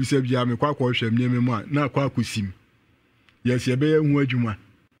ko baby se bia me kwa hwem ne memu a na kwa kosim yes ye be hu adwuma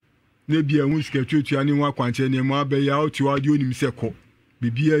na bia hu sikatwetu ani ho akwanche ne mu abe ya otu ade onim se ko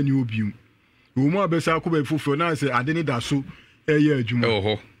bibia ni obium wo mu abesa ko ba fufuro na se ade ne da so eye adwuma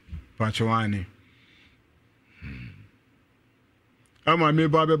oho pachoane ama me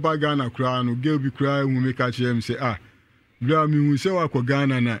ba be ba Ghana kura no girl bi kura hu me ka chem se bra mi hu se wa ko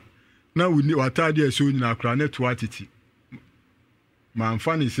Ghana na wuni watade eso nyina kura na to atiti ma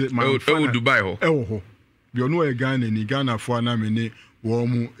mfani se ma mfani Dubai ho ho bi onu e Ghana fo na me ne wo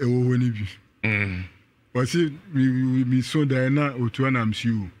mu ewo ho ni bi wasi mi so da na otu na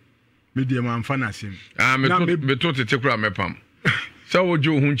msiu me de ma mfana sem me to tete kura mepam sa wo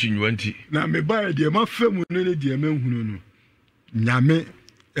jo hu nchinwa nti na me ba de ma fam ne de ma hunu no nyame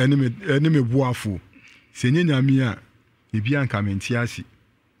ene me boafo senye nyame a bibia nka menti asi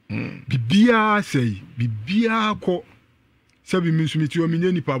bibia sei bibia ko sabi mi sumiti o mi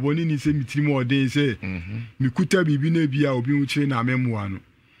ne nipa boni ni se mitiri mo ode se mi kuta bibi na bia obi hu kire na memoa no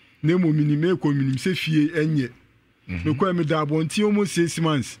na mo mini me ko mini se fie enye no ko mi da bonti o mo 6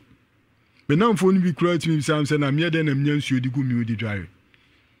 months me na mfo ni bi kura timi sam se na me de na mnya nsuo di gu mi odi dware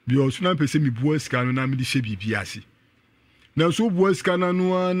bi o suna pese mi buo ska no na mi di she bibi asi na so buo ska na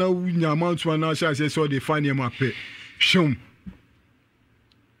no na wunya amantu na sha se so de fane ma pe shum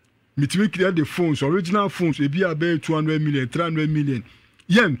mitimi create the phones original phones e bi about 200 million 300 million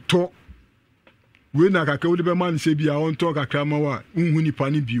yen to we na kaka wo de be man se bi a on to kakra ma wa unhu ni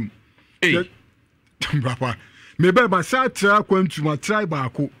pani bium papa me be ba sa tra kwantu ma try ba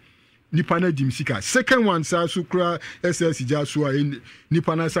ko nipa na dim sika second one sa so kra ss ja so a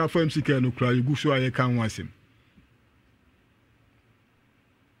nipa na sa fam sika no kra yugu so a kan wasem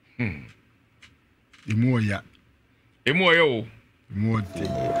emo ya o mode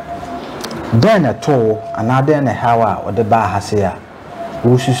dena to another na hawa o de ba hase a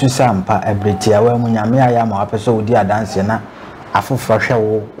wo susu sampa ebreti a wa mu nyame aya ma apeso odi adanse na afofro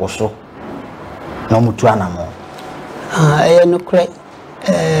hwe wo so na mutu anamo eye no kre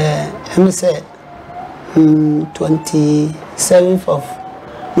em say 27th of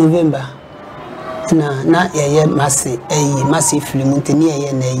November na ye massive film ntini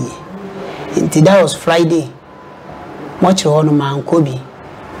ye na ye nti that was Friday much ono man kobi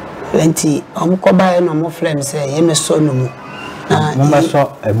enti omkoba no mo flem say ye me so no mu na mo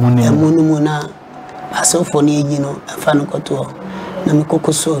so emunu mu na asofo ni eji no afa no koto na me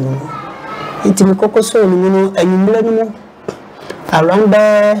kokoso no mu enti me kokoso no mu no anwumle no mu around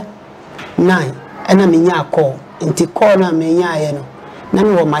 9 ana me nya call enti call na me nya aye no na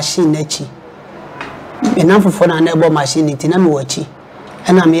me wo machine na chi me na fofo na na ebo machine enti na me wo chi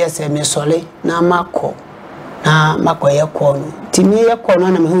ana me yese me sole na makọ na makoye ko no timi ye ko no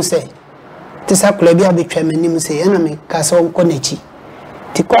na me hu se ti sakula bi abetwa manim se na me ka so nko nachi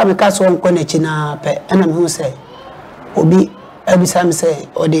ti kwa me ka so nko nachi na pe na me hu se obi abisam se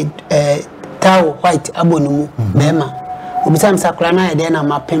odi taw white abonimu bema obisam sakula na ye de na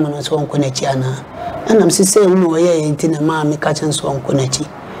mapem no so nko nachi ana na me se no ye enti na ma me ka chen so nko nachi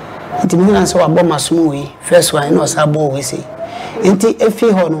enti me na so abo masom we first one no sa bo we se enti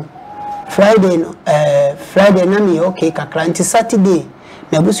efi ho no Friday na me okay kakra nti Saturday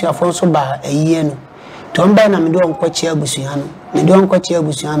me abusuafo so ba ayie no to mba na me do nkwachi abusua no me do nkwachi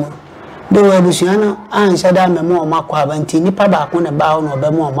abusua no do abusua no anhya da me mo makwa aba nti nipa ba ko ne ba no be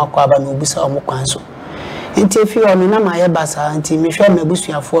mo makwa aba no obusa o mokwan so nti efi ono na ma ye basa nti me hwe me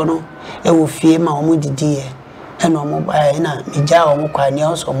abusuafo no e wo fie ma o mo didie e no mo ba na me ja o mokwan ne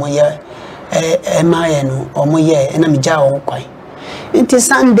o so mo ye ma ye no o mo ye na me ja o mokwan nti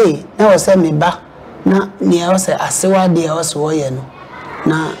Sunday na wo se me ba na ne o se asewa de o so ye no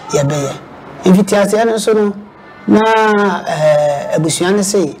na yebeye invitiation no so no na abusuane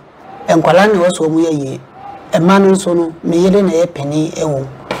sei enkwala ne wo so mu ye ema no so no me yire na ye pani ewo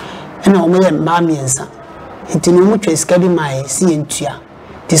na o mo ye ma miensa nti no mu twa skadi mai si entua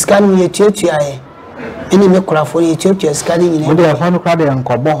diskani mu ye tuatua ye ene me kurafo ye tuatua skadi nyine mo de afa no kwa de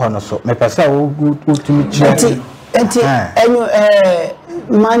nkobo ho no so me pesa wo tumi chia enti enyu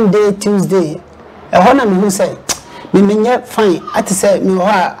Monday Tuesday hona me hu say me menye fine ati say me ho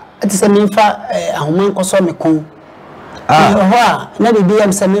ati say me fa ahoma nkoso me kon ho na bibi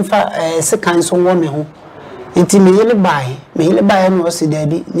am say me fa sekan so wo me ho enti me yele bai no o si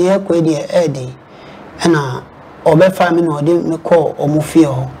dabi ne yakọ de edi na obefa me no de me call omufie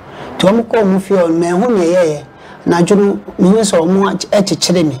ho to omukọ omufie ho me hu ne yeye na dwunu me hu so omu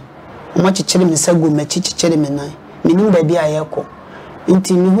achichire me omu me sagu me chichire me nan me nim ba bi ayekọ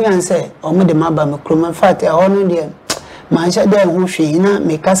nti me hu yan say omu de maba me kroma fat ho no de ma ncha de hu hwe na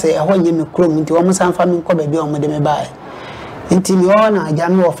me ka say ho nye me krom nti omu sanfa me nkọ ba bi omu de me bae nti me ho na aja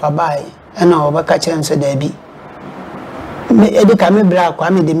me ofa bae na obaka chere so da bi me edika me bra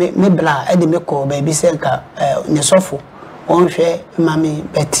kwa me de me bra e de me ko ba bi se nka ne sofo on hwe ma me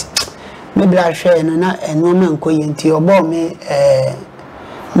bet me bra hwe no na eno me nko ye nti obo me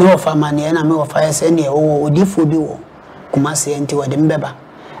me ofa mane na me ofa ye se ne wo odifo bi wo kuma se nti wo de mbeba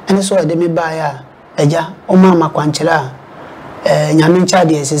ene so de me ba ya eja o ma makwanchira nyame ncha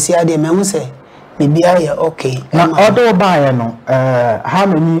de esesi ade me hu se me bia ye okay na odo ba ya no how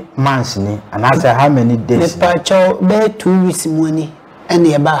many months ni and I say how many days me pa cho be 2 weeks money ene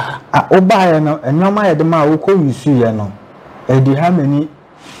ye ba ha o ba ya no enoma ye de ma wo ko wisu ye no di how many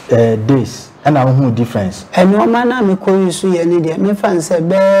days and I who difference enoma na me ko wisu ye ni de me fan say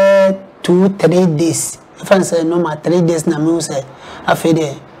be 2-3 days fan say no ma 3 days na me say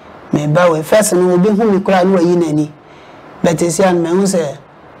afede me ba we first no obi hu me kura no yi nani but esi me hu say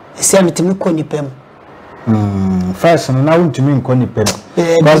esi amitimi ko ni pem first no na untimi nko ni pem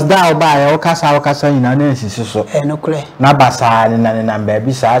because that oba ya okasa nyina na ensisi so no kure na basa ni na ba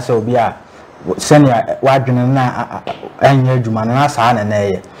bi sa se obi a senior wadwene na anya adwuma na sa na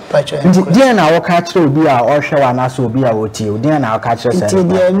ye nti dia na woka kire obi a ohwe wa na so obi a otie dia na woka kire se nti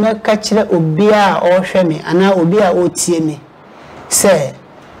dia me ka kire obi a ohwe me ana obi a otie me se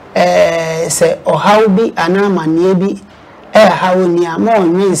se ohaw bi ana manie bi hawo ni ama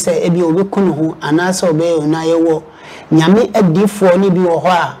onwen se ebi obi kunu ho ana se obe ona yewo nyame adifo ni bi wo ho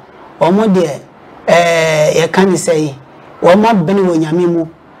a omo de ye kan sei wo ma bene wo nyame mu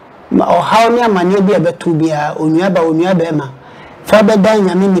ohaw ni amane bi abetu bia onua ba ma fa be dan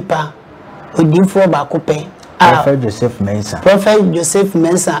nyame nipa odifo ba ko pe Prophet Joseph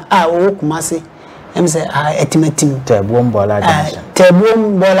Mensa wo kumase em se etimatim Tebuom Bola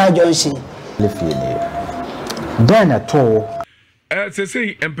Junction lefie then at all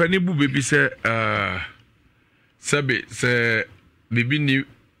say empany bu baby say sabe say bibi ni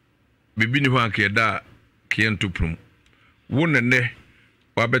ho akeda kiento prum wonne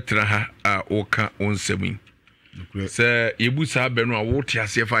wabetra ha a oka onsemi say yebu sa be no a wote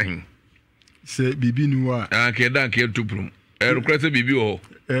ase fa hin say bibi ni wa akeda kiento prum nukra say bibi ho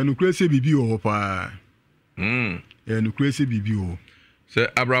nukra say bibi ho pa nukra say bibi ho say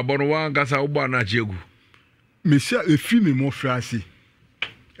abrabo no wa gasa uba na jegu Mesia efi me mo frase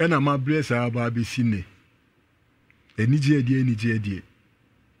ena ma bresa aba be sine enije adie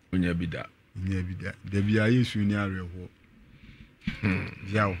onya bida de bia Yesu ni areho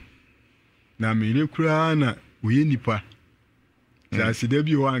yawo na me ne kura na oye nipa za side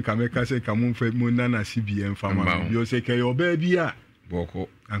bi wa nka meka se ka mo fa mo na sibi enfama bi o se ke yo ba bia boko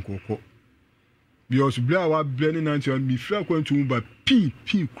ankoko bi o su bla wa bre ni na nti mi fra kwantu ba pi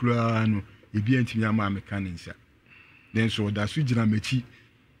kura no ebi antimi ama mekaninsa then so da so gina mechi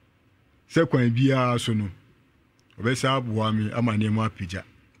se kwan bia so no obesa aboa me ama ne mu apija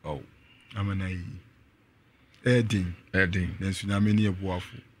amana yi edin then so na me ne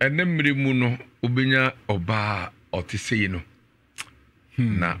eboafo enemri mu no obenya oba otise no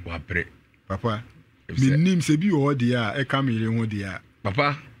na wabre papa minim se bi o de a e ka me ho de a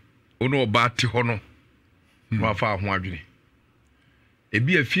papa ono oba te ho no no afa ho adwene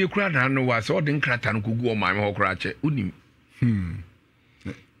ebi afie kura na no wa se odin krata no kugu o ma me ho kura che unim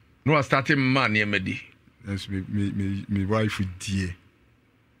no starting man ye medi yes me wife die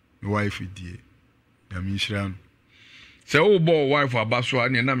ya mi shran se wo bo wife abaso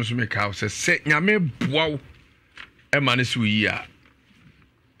ani na me so me ka se nyame boawo e ma ne so yi a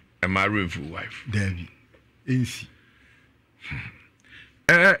e ma refu wife David ensi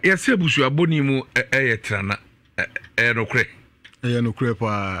yesi abusu aboni mu yetrana nokre nokre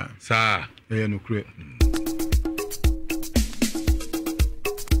pa sa nokre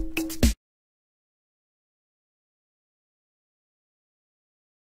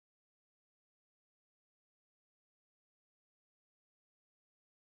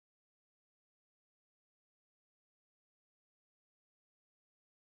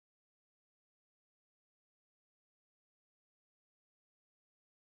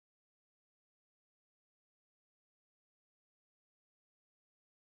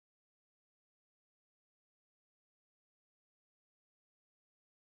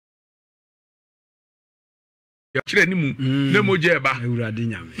chire ni mu na moje ba awurade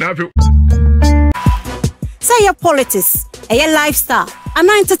nyame na afi say your politics your lifestyle and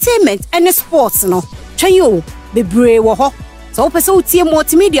entertainment and sports no twen yo bebre wo ho so pese utie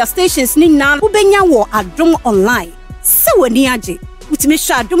multimedia stations ni na wo benya wo Adom online se wani age utime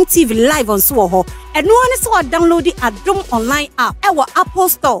hwa Adom TV live on so ho eno ane so download the Adom online app e wo Apple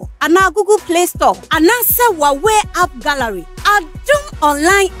Store and Google Play Store and se wa way app gallery Adom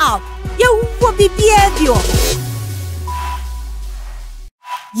online app ye wo bibia.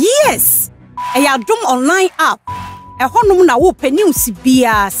 Yes, Adom online app. E honum na wo pe news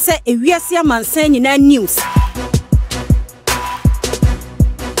bia se ewiase amansan nyina news.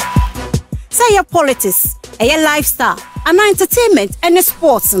 Say your politics, your lifestyle, and entertainment and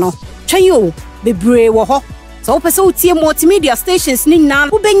sports no. Twen yo bebre wo ho. So pese utie multimedia stations ni na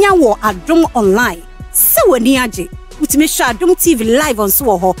wo benya wo Adom online. Se wani age utime hwa Adom TV live on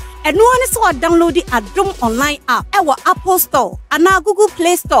so ho. And no one is so download the Adom online app. Ewa Apple Store and Google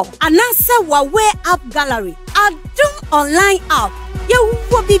Play Store and say wa way app gallery. Adom online app. You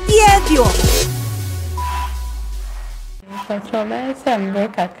will be behavior. From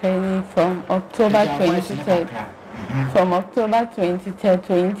October 23rd. From October 23rd,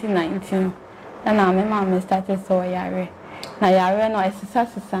 2019. And I'm mama started so yare. Na yare no esisa.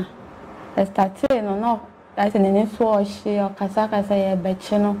 I started no. That's an initial she or Kasaka say a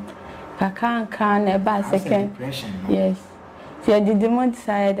betcheno. Kakan can a bad second. Yes. So I did the month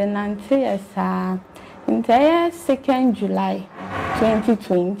side and until yes, entire 2nd July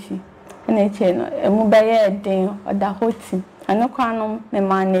 2020. And it's a mobile day or the whole team. And no canum, my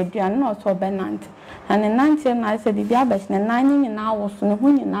man, and not so benant. And in 19, I said, the Biabas, and 9 hours, and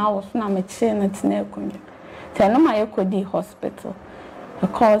 1 hours, and I'm a chain at Snake. Tell them I could the hospital.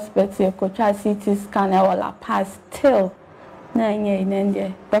 Because but you could try CT scan all pass till 9 years in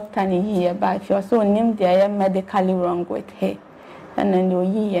the doctor year but you also named the medically wrong with her and then you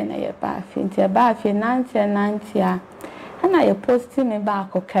year and a bath into a bath in 90 and I posted me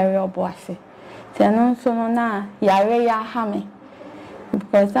back or carry a bossy. Tell no so na yare ya hammy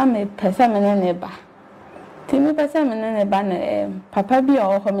because I'm a person in a bar. Timmy person in a banner, Papa be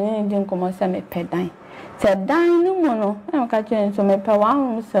all hominin didn't come or send me pedine. Said dying no mono, I'm catching so my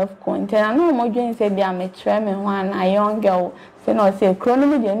power self coin. I know more dreams say be a matrem one a young girl, say no say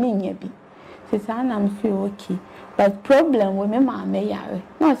chronology and be. Says I'm so okay. But problem with me, ma may yare.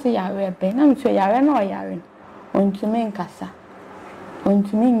 No say yare ben, I'm so yare no yare. On to me casa. On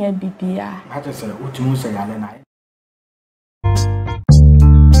to me a bibia. I just say, what you say, Alena.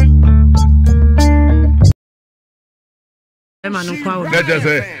 That just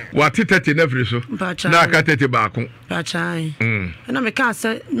say what it never so. Na ka tete baako. Pachai. Na me ka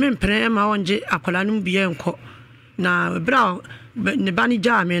say me mpre ma onje akwala no bia enko. Na bra ne bani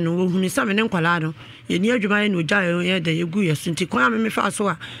ja me no wo hunu sa me ne nkwala no. Ye ni adwuma ye no ja ye de yegu ye sunti kwa me fa so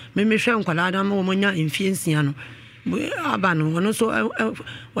a me hwe nkwala no ma wo nya mfie nsia no. Aba no wono so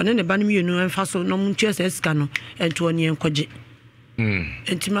wone ne bani mienu enfa so no muntua se sika no ento oni enkoje.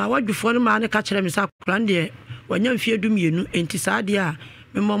 Entima wadwufo no ma ne ka kire me sa kwala de wanya mfie dumienu enti saade a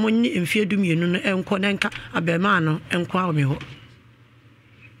me momo nyi mfie dumienu no enko nenka abema no enko a me ho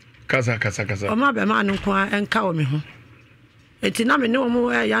kasa Oma be ma no ko enka wo me ho. Eti na me ne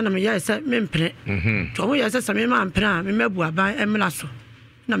omo ya na me ya se me mpre. To omo ya se me ma mpre a me mabu aban emla so.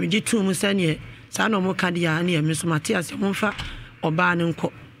 Na me gitu mu se ne sa na omo ka dia na me so Matias mo mfa oba ne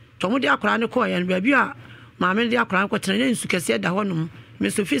nko. To omo de akora ne ko ya no ba bi a ma me de akora ko tena ne nsu kese da ho no me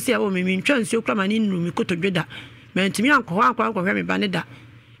so fi se wo me ntwa nsu kra ma ne nnu mi kotodweda. Me ntimi anko ho akora ko hwe me ba ne da.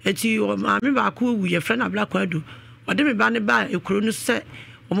 Eti ma me ba ko wu ye fra na bla kwadu. Ode me ba ne ba ekuro no se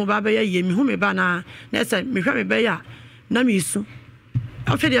omo ba be ye mi hu me ba na se me hwe me ba ya na me su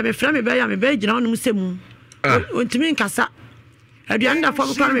afede me fra me ba ya me ba gina onum semu ontimi nkasa aduan da fo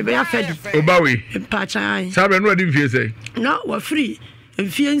kwa me ba ya fedi obawe pa chan sabe no adi mfie sei no wa free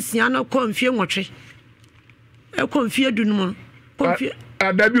mfie nsia no ko mfie nwotwe e ko mfie dunum ko mfie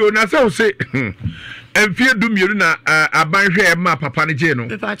adabi ona se o se mfie du mieru na aban hwe ma papa ne je no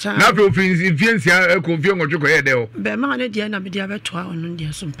na fe ofin mfie nsia ko mfie nwotwe ko ye de o be ma ne de na be dia beto a onu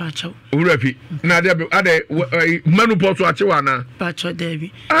de so mpa chaw urafi na ade manu poto achewa na pa chaw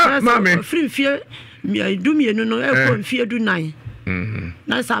debi mame free mfie du mienu no e ko mfie du nan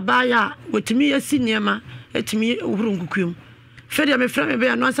na sabaya wotimi asi niema etimi ohuru ngukuum fede me fra me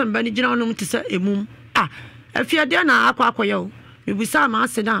be no asam ba ni gina onum te sa emum afia de na akwakoye o mebusa ma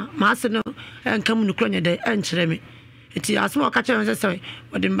ase no enkam nukro nye de enkyere me eti asem o ka kire me se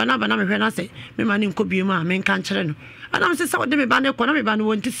wode mba na me hwe na se me ma ni nkobie mu a me nka nkyere no anam se wode me ba ne ko na me ba ne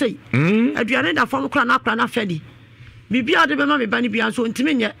wonti sei aduane da fam kra na fedi bibia de be ma me ba ne bia so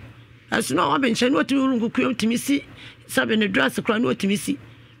ntimi nye aso no wa be nkyere no otimi ohuru ngukuum timi si sabe ne dress kra no otimi si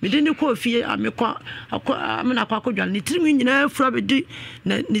me de ne ko fie amekwa amena kwa kodwa ne tirimi nyina afura be di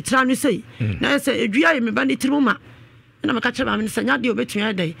na ne tira no sei na se edua ye me ba ne tirimu ma na me ka kire ba me sanya de obetumi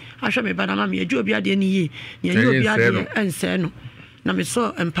adai ahwe me ba na ma me edua obi ade ne yi ne edua obi ade ense no na me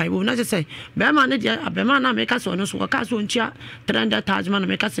so empaibo na se be ma ne dia abema na me ka so no so ka so ntia 300,000 na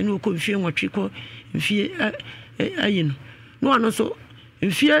me ka se ne ko mfie nwotwe ko mfie ayi no no so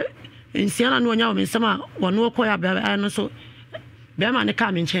mfie nsiana no nya o me nsema wono ko ya be no so be ma ne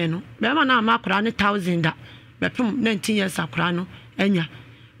ka me nchen no be ma na ma akora ne 1000 da be pem 19 years akora no anya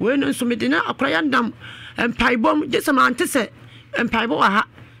we no so me de na akora ya ndam empaibom de se ma ante se empaibo wa ha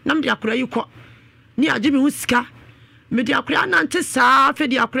na me de akora yi ko ni age me hu sika me de akora na ante sa fe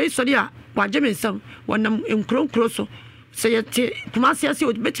de akora so de a waje me nsam wonam enkronkro so se yete kuma se ase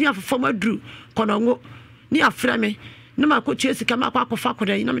o betimi afofom aduru konongo ni afra me na ma ko chesi kama kwa fa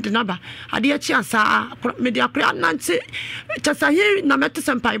kodai na me de naba ade achi asa me de akora nante tasahi na mete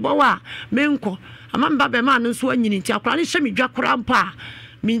sempaibo wa menko amamba be ma no so anyini nti akora ne hye me dwa kora mpa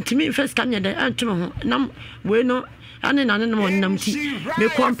mintimi first kan yede antum ho nam we no ane na ne no nam ti me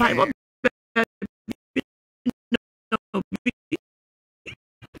ko mpaibo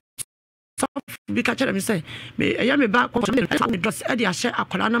bi ka chere me say me eya me ba ko me dress e de ahye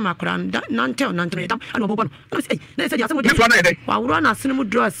akora na makora nante o nante dam ana obo no na say na say de asem de wa wuro na asene mu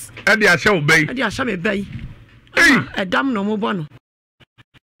dress e de ahye obey e de ahye me bai e dam no mo bo no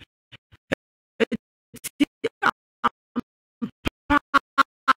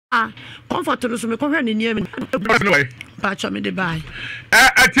comfort no so me ko hwe ne niam pa me de bai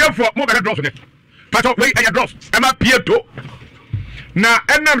atiefo mo be dress ne pa we e dress e ma pieto na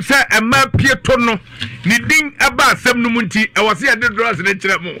enam se e ma pieto no ni din aba asem no munti e wo se e de dress ne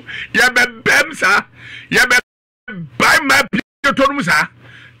kire mo ya be bem sa ya be bai ma pieto no sa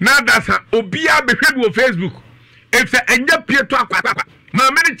na da sa obia be hwe do Facebook e se enya pieto akwa ma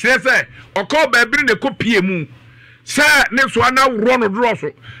me ne kire se o ko ba bi ne ko pie mu se ne so na woro no dress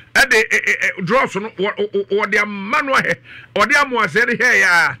e de dress no o de amano he o de amoasere he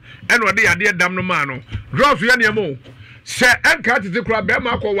ya e no de yade dam no ma no dress ya ne mo se enka tete kura be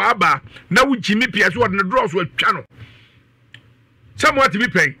ma ko wa ba na wujimi pie so de dress atwa no se mo ati bi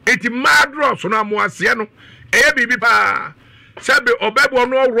pen eti ma dress no amoase no eye bibi pa se be obebo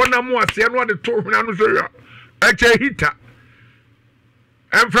no woro na amoase no de to huna no so ya e che hita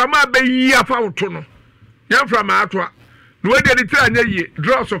enframa be yi afa woto no ya frama atwa no we de tira nya yi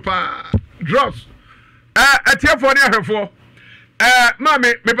dross pa dross atiefo ne ahwefo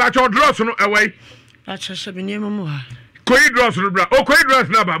mame me pa cho dross no awai a chese be niam mu ha koi dross no bra o koi dross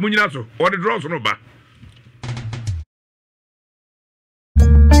na ba munyina so o de dross no ba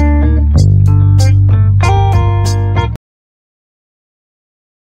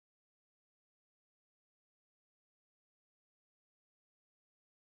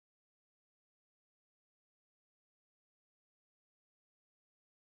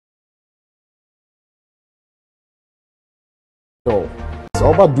door. It's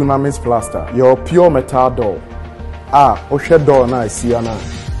over Dunamis plaster. Your pure metal door. Oshe door na see na.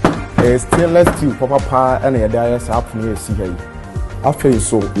 Stainless steel papa and a dias up near see here. afei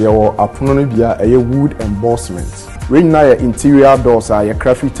so yɛwɔ apono no bia ɛyɛ wood embossment we na yɛ interior doors a yɛ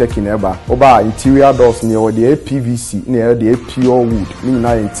craft tech in eba oba interior doors ne yɛwɔ de PVC ne yɛwɔ de pure wood ne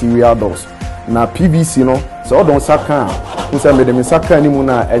na interior doors na PVC no sɛ ɔdɔn saka a nsa mede me saka ni mu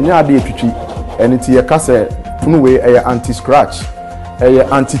na ɛnya ade etwitwi ɛne ti yɛ kasa pono we ɛyɛ anti scratch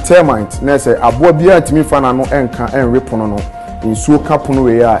ɛyɛ anti termite na sɛ aboa bia ntimi fa na no ɛnka ɛnwe pono no nsuo ka pono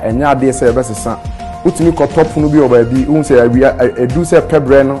we a ɛnya ade sɛ ɛbɛsesa utimi kɔtɔ pono bi oba bi hu sɛ awia edu sɛ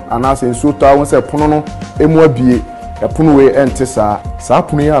pebre no anase nsuo tɔ hu sɛ pono no emu abie ɛpono we ɛnte saa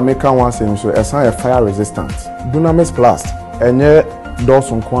pono yi a meka ho asɛm so ɛsan yɛ fire resistant Dunamis Plast ɛnyɛ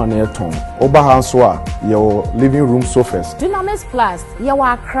doors nko na ɛtɔn oba ha nso a yɛwɔ living room sofas Dunamis Plast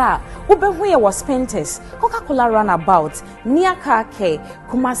yɛwɔ Accra ubehu yɛwɔ Spintex Coca-Cola runabout near car care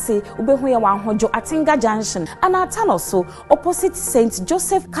Kumasi ubehu yɛwɔ Ahojo Atinga Junction anatano so opposite St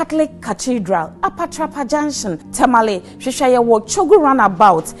Joseph Catholic Cathedral Apatrapa Junction Tamale hwehwɛ yɛwɔ Chogu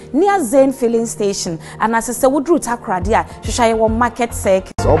runabout near Zen filling station anasese wudru takradia hwehwɛ yɛwɔ market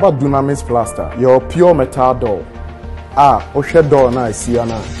circle oba Dunamis Plaster your pure metal door ohwe door na asia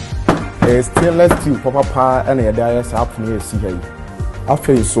na stainless steel papa na yɛde ayɛ saa apono esi ha yi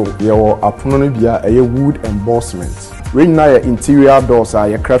afei so yɛwɔ apono no bia ɛyɛ wood embossment we na yɛ interior doors a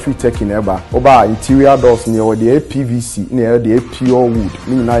yɛ craft tech in eba oba interior doors ne yɛwɔ de PVC ne yɛwɔ de pure wood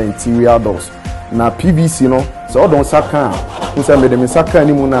ne na interior doors na PVC no sɛ ɔdɔn saka a nsa mede me saka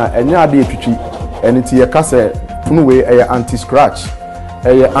ni mu na ɛnya ade etwitwi ɛne ti yɛ kasa pono we ɛyɛ anti scratch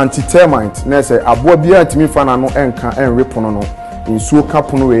ɛyɛ anti termite na sɛ aboa bia ntimi fa na no ɛnka ɛnwe pono no nsuo ka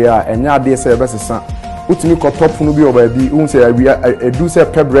pono we a ɛnya ade sɛ ɛbɛsesa utimi kɔtɔ pono bi oba bi hu sɛ awia edu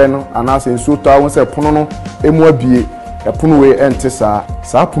sɛ pebre no anase nsuo tɔ hu sɛ pono no emu abie ɛpono we ɛnte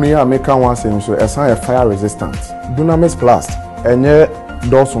saa pono yi a meka ho asɛm so ɛsan yɛ fire resistant Dunamis Plast ɛnyɛ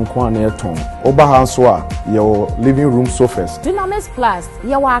doors nko na ɛtɔn oba ha nso a yɛwɔ living room sofas Dunamis Plast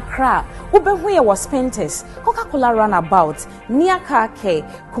yɛwɔ Accra ubehu yɛwɔ Spintex Coca-Cola runabout near car care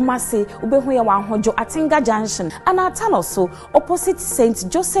Kumasi ubehu yɛwɔ Ahojo Atinga Junction anatano so opposite St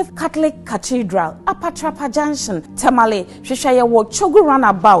Joseph Catholic Cathedral Apatrapa Junction Tamale hwehwɛ yɛwɔ Chogu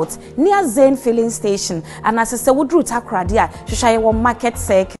runabout near Zen filling station anasese wudru takradia hwehwɛ yɛwɔ market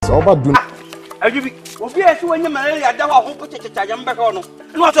circle oba dun ajubi obi esi wonye malaria da ho pochechecha yam beka no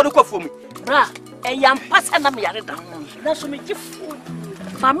no aso de kwafom bra eyam pasa na me yare da na so me gifu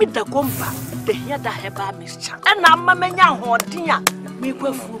mami da gomba de hia da heba mischa na amma menya hoden a me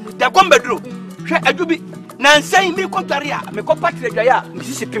kwafu mu da gomba duro hwe ajubi na nsan mi kotware a me kopatre dwaye a me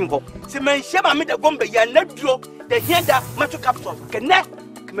sisi pim ho se manhye ma me da gomba ya na duro de hia da mato capsule kene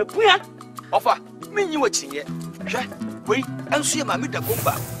me puya ofa menyi wachiye hwe wei enso ye ma me da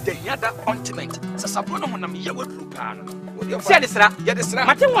gomba de hia da ointment sasabo no honam ye waduru pa no se de sra ye de sra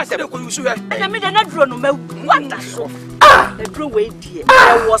mate ho se de ko yusu he na me de na duro no ma wanda so the duro we die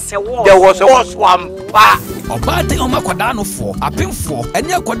there was a swamp Obate omakwada no fo apemfo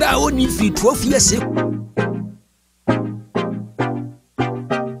ene akwada oni fi 12 years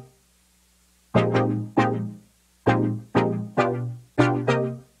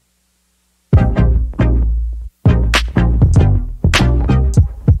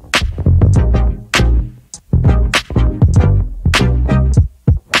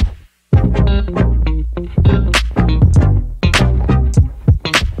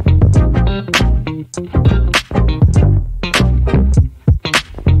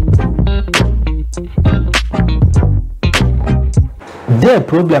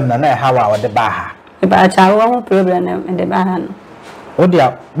problem na na hawa wa de baha ba cha wo problem na de baha no o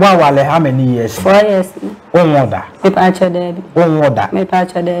dia wa wale how many years 4 years o woda me pa cha de bi o woda me pa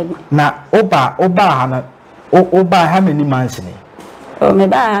cha de bi na oba ha na oba how many months ni o me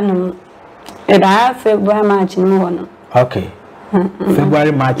ba no me ba February March ni mo no okay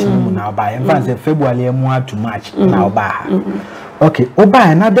February March ni mo na oba en fa say February emu to March na oba ha okay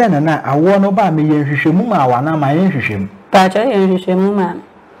oba na den na awo no ba me yenhwehwe mu ma wa na ma yenhwehwe pa cha yenhwehwe mu ma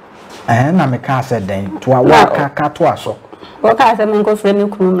na me ka say den to awa ka to aso o ka say me ko frɛ me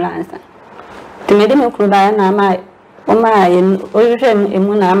kunu mransa te me de me kunu ba na ma o ma yen o hwehwe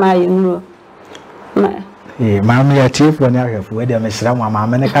emu na ma yen ro ma maame ya chief woni ahwefo we de me hira mu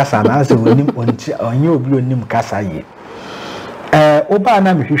maame ne kasa na ase woni onye obi onim kasa ye oba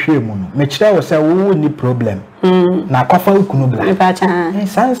na me hwehwe mu no me kire wo say wo ni problem na kwafa ukunu bla me pa cha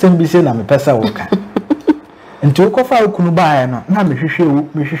sansem bi se na me pesa wo ka nti kwafa ukunu ba ya no na me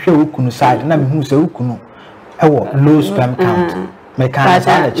hwehwe ukunu side na me hu say ukunu ewo low sperm count me ka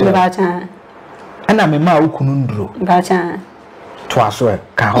sa me pa cha ana me ma ukunu nduro pa cha to aso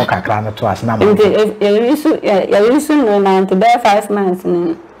ka ho kakra na to aso na ma ya yisu no na to be 5 months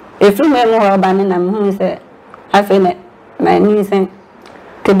ni if you me mo ba ni na me hu say afi ne My new thing.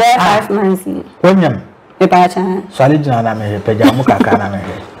 To bear 5 months. When you Epacha. so I didn't know Pejamuka Kana.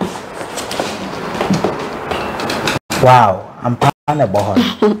 Wow, I'm pan about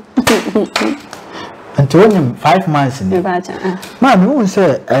and to him 5 months in the man who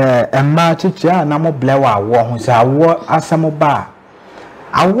say a match na mo blewa war who say I war as some bar.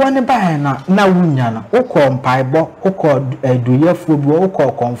 I want to buy na wunyana o call mpaibo o call do ye food o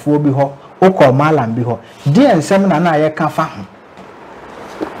call confo bi ho o call malam bi ho dear nsem na ye ka fa ho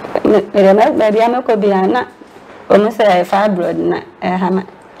baby amako bi ana o mo say fibroid na hama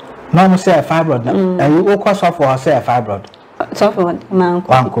no mo say fibroid na you o call so for say fibroid so for man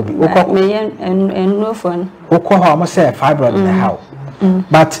ko bi o call me en no phone o call ho mo say fibroid na how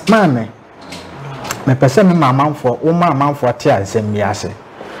but mama me pese me mamanfo wo mamanfo te ansem bi ase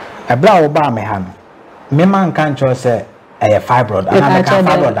ebra wo ba me ha no me man kan cho say e fibroid ana me kan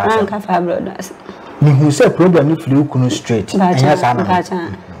fibroid ase an kan fibroid ase me hu say problem ni flu kunu straight enya sa na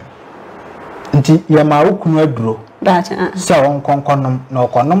nti ye ma wo kunu aduro bacha se won konkonom na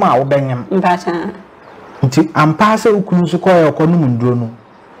okonom a wo benyem bacha nti ampa se wo kunu so ko ye okonom nduro no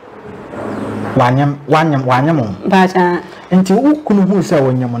wanyam bacha nti wo kunu hu se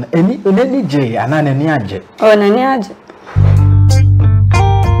wonyam no eni je ana na ni age o na ni age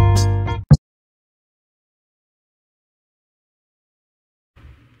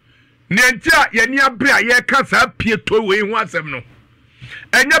Nentia ye ni abre aye ka sa pieto we hu asem no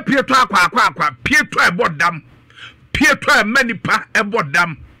enya pieto akwa pieto ebodam pieto emanipa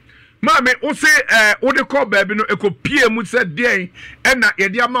ebodam maame wo se wo de call baabi no ekopie mu se den ena ye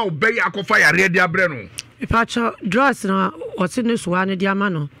de ama wo bɛyi akofa yare de abre no ipacho drugs na wose ne so ane de ama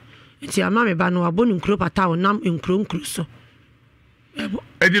no nti ama me ba no abonu nkro pata wo nam nkro so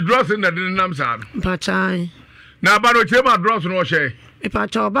edi drugs na de nam sa no mpachai na ba no chema drugs no hye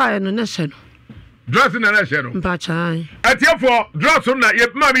ipacho ba no ne hye no drugs na na hye no mpachai atiefo drugs na ye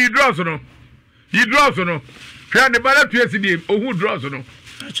ma me drugs no yi drugs no hwe ne ba na tuesi ohu drugs no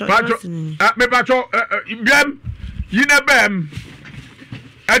pacho me pacho biam yina bam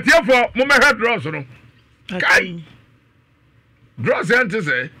atiefo mo me hwe drugs no kai drugs ante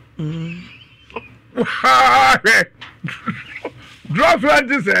say drugs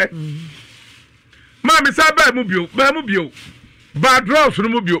ante say mami sa ba mu bio ba drugs no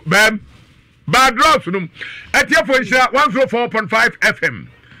mu bio bam ba drugs no atiefo nhyira 104.5 FM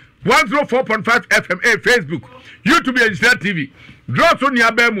 104.5 FM Facebook YouTube and TV drugs on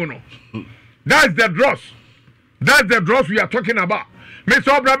your bam no that's the drugs we are talking about me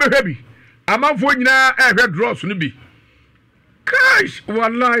so bra be heavy amanfo nyina ehwe drugs no bi gosh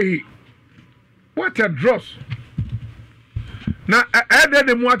wallahi what a drugs na ede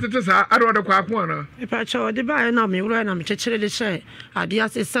de mu atete sa ade de kwa ako ana ipacho de ba na me wura na me chekere de she ade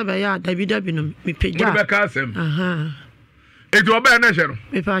ase sebe ya dabi no me pega wo be ka asem ejo ba na she no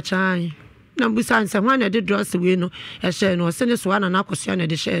ipacho ai na busa nse hwan na de drugs we no e she no se ne so ana na akosia na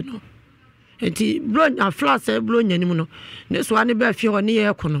de she no enti bron a flash e bron nyanim no ne so ane ba fie ho ne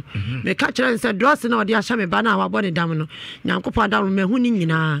ye ko no me ka kire nse drugs na ode ahya me ba na wabɔ ne dam no nyankopɔ dam me hu ni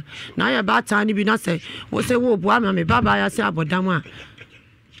nyina na ya ba ta ne bi na se wo se wo bu ama me baba ya se abɔdam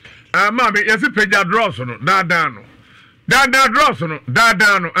a ma me yesi peja drugs no da no drugs no da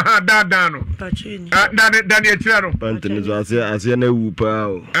no da no pachini da ne kire no pantene so ase na wu pa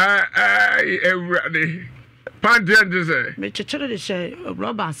o ewrade pantene se me chechere de she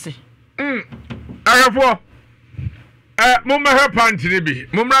rubber ase ayafo mumma ha pantene bi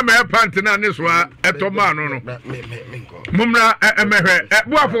mumra me pantene ane so etoma no mumra emehwe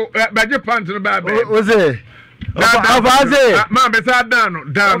buafo baje pantene ba be o se afaze ma be sa dan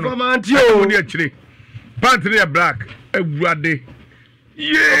no manti o ni akire pantene ya black ewurade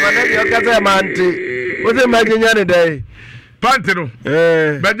ye o ka se manti o se magenya ne dai pantene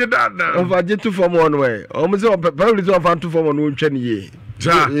baje dan o fa je tu form one way o mo se probably so fa tu form one ntwa ne ye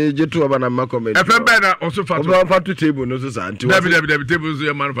je tu aba na makomed FM na also fa to fa to table no so sa anti david table so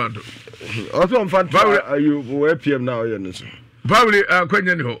ya man fa to also fa you we PM now you no so probably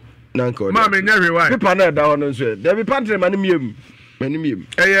kwanya ni ho nanko ma me nya hwe why paper na da ho no so david pantry ma ne miem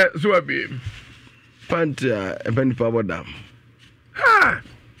so abi pantry e pani pa bodam ha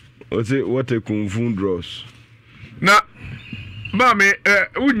o say what a kung fu draws na ma me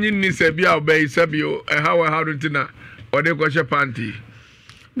unyi ni se bia obey se bio how do tina ode ko she panty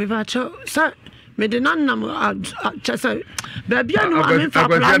me ba cho sa me de nanam chasa ba bia no amen fa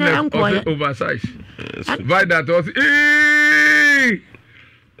plan enko oversize by that was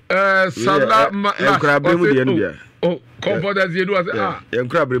salama comfort as you do as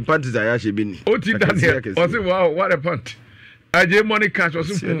yankra bre panties ayashe bi ni oti daniel was wow what a pant Aje money cash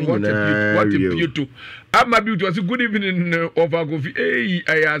was what a beauty. Ama beauty was good evening of Agofi. Hey,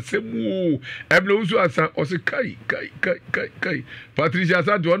 I asemu. Eblo asa o se kai. Patricia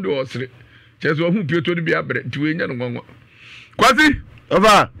sa do osre. Cheso hu pieto ni bia bre ti enya no nwanwa. Kwasi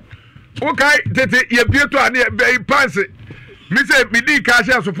over. Okay, tete ye pieto ane be panse. Me say me di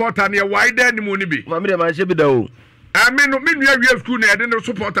cash supporter ne wide ani mu ni bi. Ma me de man she bi da o. Me no me nua wi school na e de no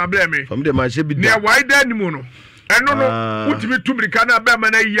supporter ble me. Ma me de man she bi da. Ne wide ani mu no. Eno no utimi tumrika na be ma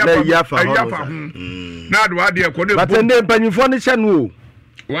na yafa na do ade ko ne but ende mpanyifo ne hye no o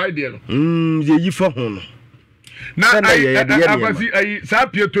wide no ye yifa ho no na abasi ai sa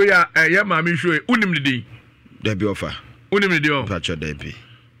pieto ya ye ma me hwe unim ne din da bi ofa unim ne din o pacho da bi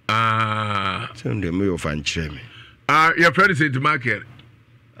sunde me ofa nchire me your friend Saint Market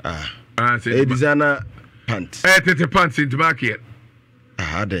Saint designer pants tete pants Saint Market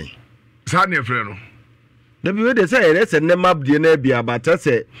den sa ne friend no da bi we de say ele se ne mabde na bia bata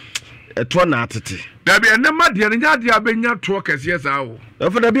se eto na atete da bi ne made ne nya de abenya to kese sa wo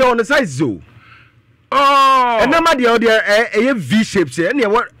for da bi on size zo ene made o de eye v shape se ne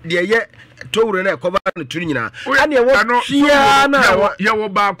wo de eye towro na cover na turu nyina ane wo tia na ya wo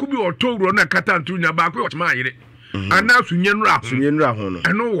ba ku bi o towro na kata turu nya ba ku o chama yire ana sunyenura ho no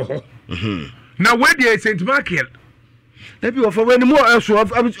eno wo ho na we de Saint Market Maybe of when more so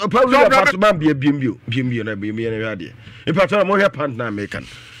probably apartment be BMB na ade. In fact mo here pant na American.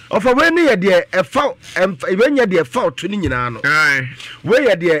 Of when ye de e fa even ye de fa to ni nyina no. We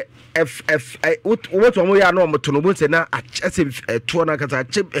ye de what mo ya no mo to no bo se na achese to na kata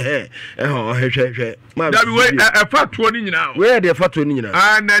che hwehwe. Da bi we e fa to ni nyina. We ye de fa to ni nyina.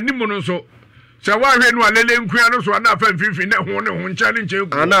 Na ni mo no so se wa hwe no alele nkua no so na fa mfifi na ho ne ho challenge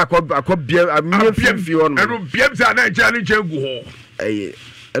egu ana akobia amie mfifi on eno biem sa na challenge egu ho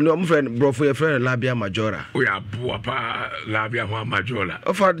eno mo friend brofo your friend labia majora o ya bo pa labia ho majora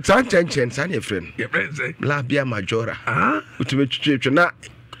of san san your friend your friend say labia majora utume twetwe na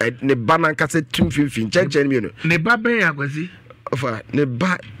ne bana nkase tumfifi chen mi no ne ba ben akwasi of ne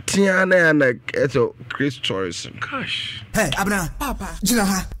ba tiana na eto Chris tourism gosh hey abna papa jina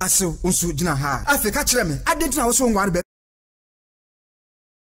ha aso unsu jina ha afika kire me adentina wo so ngware be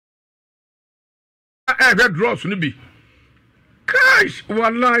dross ni bi gosh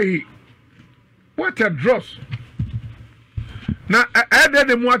wallahi what a dross na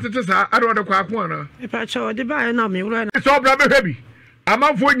de mu atete sa ado de kwa ako ana ipa cho de ba na me wura na so bra be hwe bi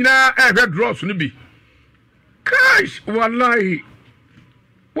amanfo nyina dross ni bi gosh wallahi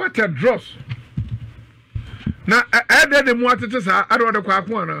what a dross na de mu atete sa ado de kwa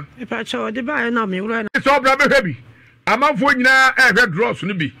ako ana ipa cho de ba na me wura na so bra be hwe bi amanfo nyina dross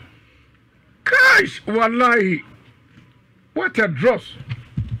ni bi gosh wallahi what a dross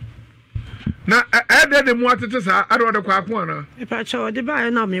na de mu atete sa ado de kwa ako ana ipa cho de ba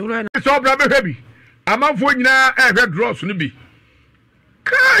na me wura na so bra be hwe bi amanfo nyina dross ni bi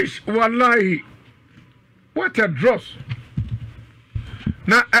gosh wallahi what a dross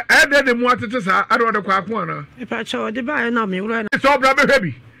na de mu atete sa ado de kwa ako ana ipa cho de ba na me wura na so bra be hwe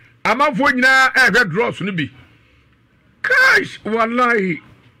bi amanfo nyina dross ni bi gosh wallahi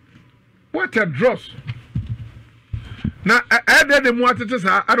what a dross na de mu atete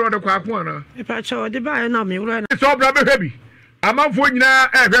sa ado de kwa ako ana ipa cho de ba na me wura na so bra be hwe bi amanfo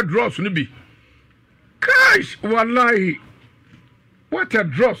nyina dross ni bi gosh wallahi what a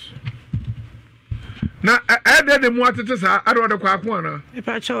dross na de mu atete sa ado de kwa ako ana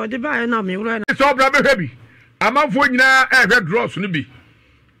ipa cho de ba na me wura na so bra be hwe bi amanfo nyina dross ni bi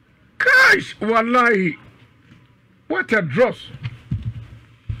gosh wallahi what a dross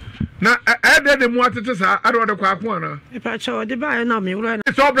na de mu atete sa ado de kwa ako ana ipa cho de ba na me wura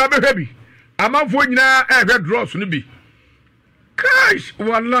na so bra be hwe bi amanfo nyina dross ni bi gosh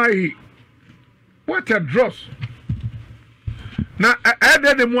wallahi what a dross na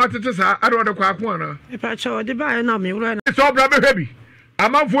de mu atete sa ado de kwa ako ana ipa cho de ba na me wura na so bra be hwe bi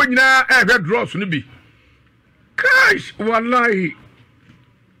amanfo nyina dross ni bi gosh wallahi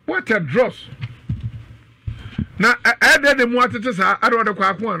what a dross na de mu atete sa ado de kwa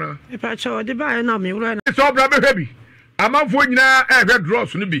ako ana ipa cho de ba na me wura na so bra be hwe bi amanfo nyina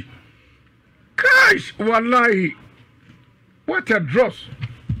dross ni bi gosh wallahi what a dross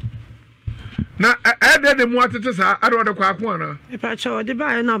na de mu atete sa ado de kwa ako ana ipa cho de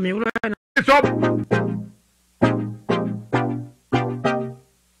ba na me wura na so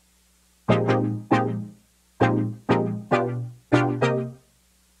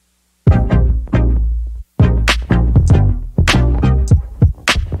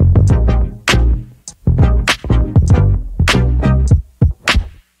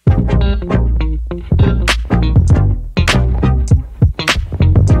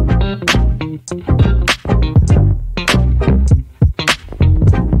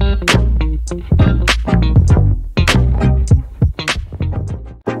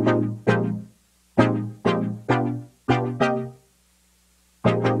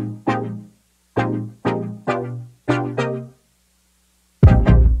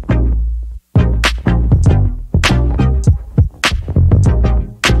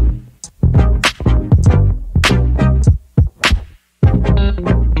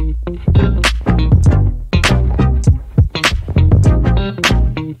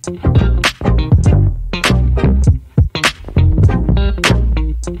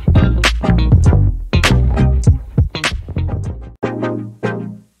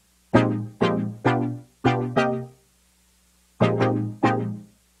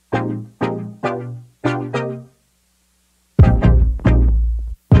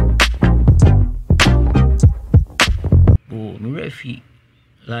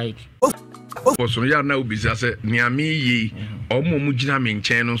like so ya na obisa say niame yi omo mu gina me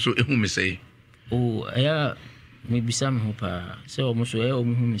nchen no so ehu me say oh ya me bisa me ho pa say omo so ya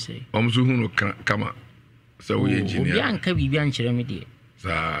omo hu me say omo so hu no kama say we engineer obi anka bibi ankere me de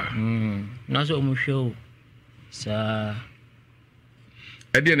sa na so omo hwe sa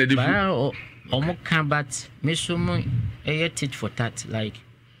ade na difu omo kan but me so mo tit for tat like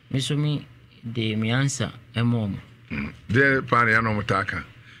me so me de me answer emom de pa na no mutaka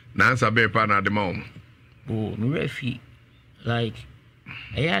na answer be pa na de mom oh me refi like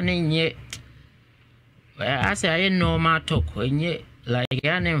ya na nye I say I normal talk enye like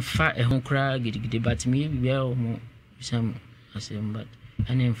ya na mfa ehun kra gidigidi but me bia omo some asem but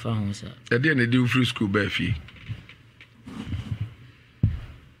ana mfa ho sa ade na di free school ba fi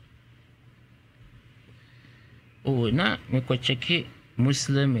oh na me ko check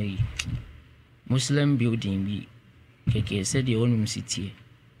Muslim building bi keke said the onum city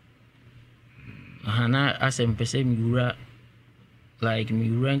ahana asem pese mi wura like mi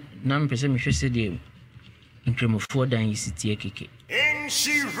rank na pese mi hwe said the incremofo dan city keke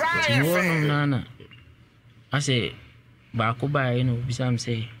nana ase ba ko ba you know bisam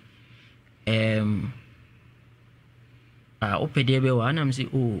say opede be wa na me say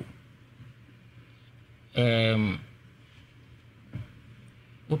oh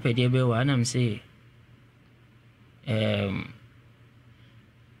opede be wa na me say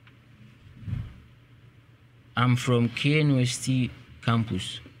I'm from KNUST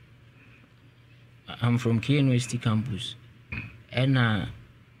campus. And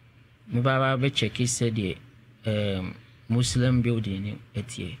me baba be check it said the Muslim building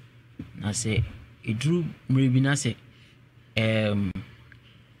etie. Na say it drew maybe na say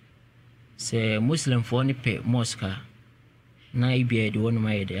Muslim for ni pe mosque na ibia de wonu ma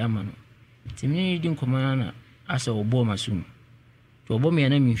de amano. Timi din komana asa obo masum. To obo me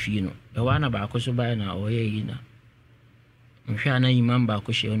na mi fi no. E wa na ba akoso ba na oye yi na. Nhwa na imam ba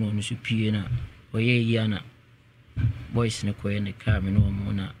akoshe no no su pie na oye yi ana. Boys ne koye ne ka me no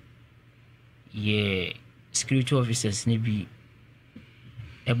mo na. Ye security officers ne bi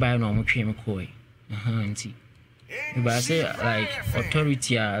e ba no mo twe me koye. Nti. Me ba say like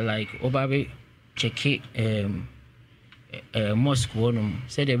authority like obabe check it mosque wonum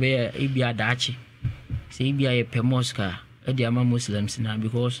said e be e bia dachi say e bia e pe mosque e dia ma Muslims na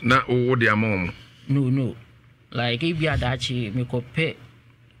because na wo dia mom no like e bia dachi me ko pe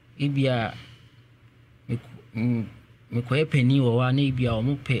e bia me ko e peni wo wa na e bia o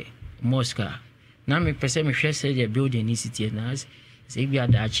mo pe mosque na me pese me hwe say the building ni city na say e bia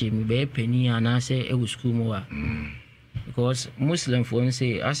dachi me be peni ana say e wo school mo wa because Muslim for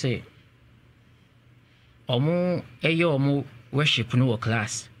say I say omo eye omo worship no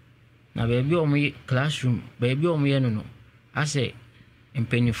class na baby omo classroom baby omo ye no I say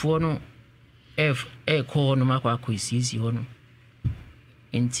empenifo no call no makwa kwesisi ho no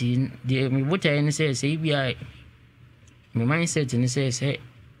enti de me bota ene say bia me mindset ni say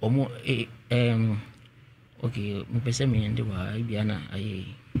omo okay me pese me ende wa bia na aye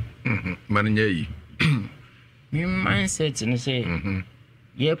man nyai me mindset ni say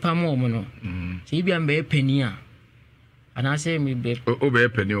ye pamo mo no say bia mbe peni a ana say me be o be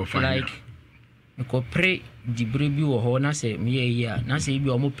peni o fine like me ko pre di brebi wo ho na say me ye a na say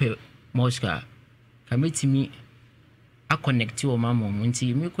bia o mo pe mosca kametimi a connect wo mama mo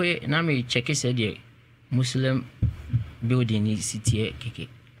nti me ko na me check say the Muslim building ni city keke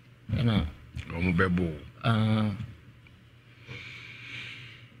na o mo bebo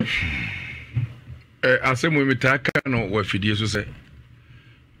asemu mi taka no wa fidie so say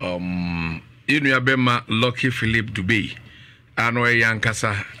inu abema Lucky Philip Dubey ano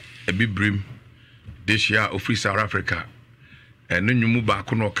yankasa ebibrim deshia of South Africa and nyumu ba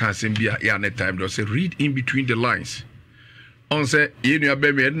ko no ka sem bia ya na time do say read in between the lines on say inu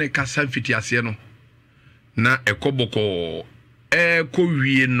abema ne kasa fiti ase no na ekoboko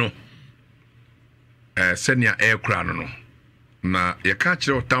wie no senia ekra no na ye ka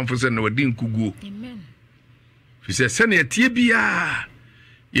kire otamfo se na wadi nkuguo amen fi se senia tie bia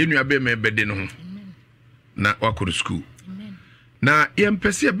yenu abema bede no na wakoro school amen na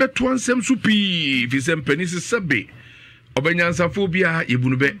yempese beto ansem so pi fi se mpanisi sebe obanyansafo bia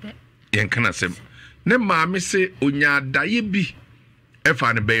yebunu be yenkana sem ne maame se onya daye bi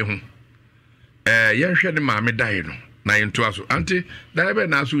efa ne be ho yenhwe ne maame daye no na yento aso anti daye be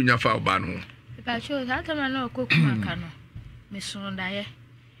na aso onya fa oba no pa cho hata mana okokuma kano mesondaye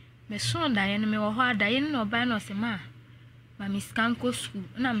no me wo ho adaye no oba no se ma miskanko school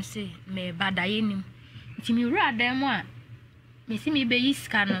na me se me badaye nim nti mi wura adam a me si me be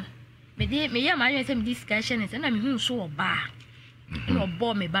yiska no me ya ma yɛ se me discussion se na me hu so oba no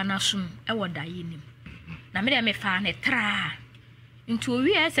bo me ba na sum e wo daye nim na me de me fa ne tra into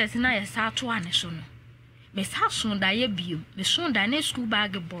wi SS na ye sa to ane so no me sa so daye bio me so da na school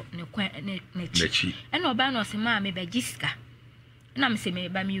bag bo ne chi e no ba no se ma me ba giska na me se me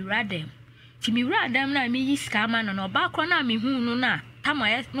ba mi radem ti mi radem na me yiska ma no ba kro na me hu no na tama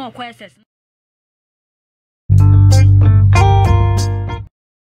ye no kwa SS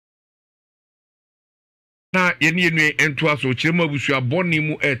na yeni yenu ento aso chirema busu aboni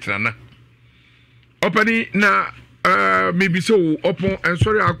mu etrana opani na maybe so opon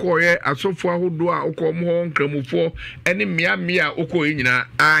ensori akoye asofo ahodo a okom ho nkramufo ene mia okoye nyina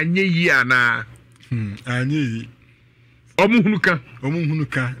anye yi ana anye yi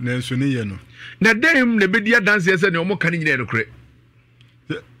omuhunuka na enso ne ye no na dem na bedi adanse ese ne omoka ne nyina enokre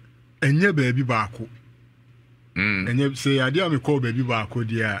enye baabi baako enye se ade am call baabi baako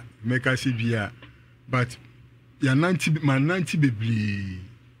dia meka se bia but ya 90 bebli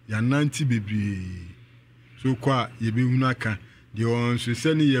so kwa ye be hunu aka de on so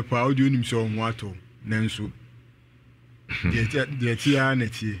se ne ye pa audio nim so ho ato nanso de tia na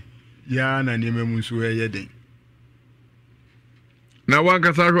tie ya na ne memu so ye den na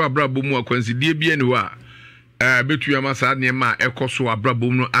wankasa hwa abrabo mu akwansidie bia ni wa betu ya masa ne ma ekoso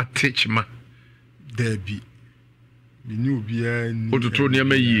abrabo mu atechma dabi mini obia ni ototo ne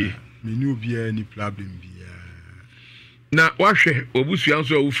ma yie mini obia ni problem bia na wahwe obusua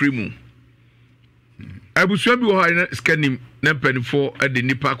nso awufri mu abusua bi wo ha na scanim na penifo de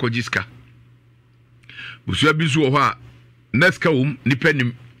nipa akogiska busua bi so wo ha na skawum nipa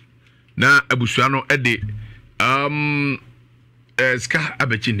nim na abusua no de ska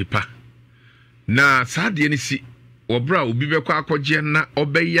abachi nipa na saade ni si obra obi bekọ akọje na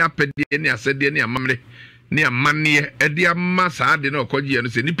obeya pede ni asede ni amamre ni amanne de amma saade na okọje no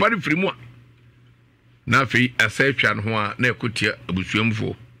se nipa refiri mu a na fi asatwa no ho a na ekotia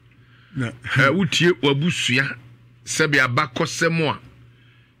abusuamfo na wutie wabusua sebi abakosem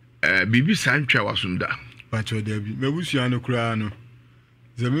a bibi santwa wasunda pacho dabi mabusua no kura no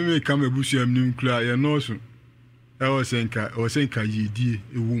zememe ka mabusua mnim kura ye no so e osenka yidie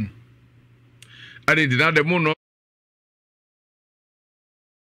ewum ade dina de mo no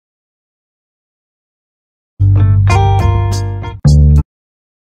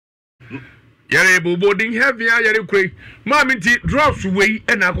yare boboding heavy yare kwe mami nti drops wey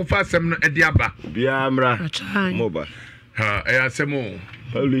na akofa asem no ede aba bia mra moba ha asemo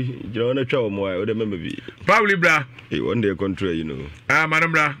Pauli jona twa mo ay o de mama bi Pauli bra one day control you know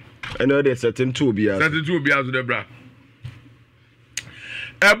madam bra eno de certain two bia so de bra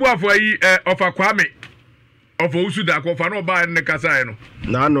ebuafo yi ofa kwame ofa usu da ko fa no ba ne kasa no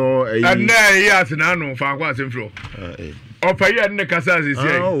na no na yes na no fa kwa asemfro ofa yi ne kasa sisi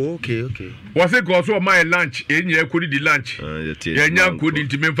okay was it go so my lunch enye akodi di lunch ya nya kodi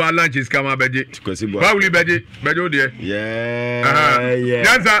ntime fa lunch is kama beje Pauli beje ode yeah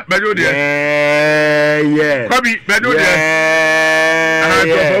Nyanza beje ode Kobi beje ode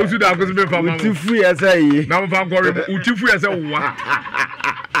usu da ko se fa mama utifu ya sai na mfa nkore utifu ya sai wa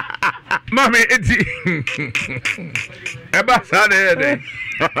mami eti eba sa de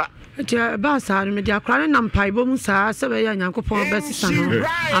eti eba sa me dia kra na mpaibo mu sa se be ya nyankopon be sisa no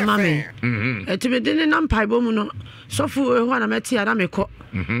amame eti me de na mpaibo mu no sofu ho na meti ya na meko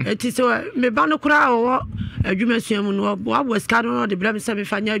eti so me ba no kra wo adwuma suamu no wo ska no de bra me se me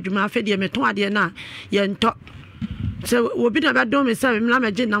fanya adwuma afede me ton ade na ye nto so obi na ba do me se me na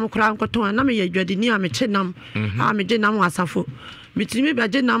me je nam kra nkoton na me ye dwadini a me che nam a me je nam asafo mitimi ba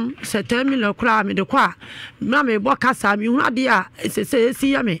je nam setemi lo kra me de kwa na me bo kasa me hu ade a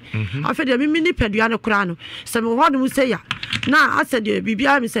esi ya me afede me ni pedua no kra no se me ho no mu se ya na asede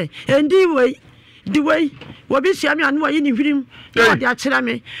bibia me se endi wei di wei wobi sia me anu ayi ni hwirim na de akira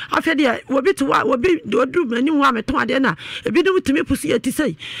me afede wobi to wobi odu mani hu a me ton ade na ebi dum timi pusi eti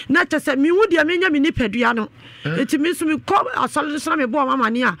sei na tese me hu de me nya me ni pedua no eti me so me ko asale sra me bo mama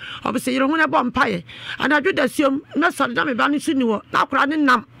ni a obese yiro hu na bo mpaye anadwo da siom na sare da me ba ni suni wo na akura ne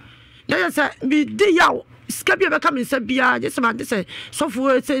nam na yesa bi di yawo skabi be ka me se bia je se ma de se sofu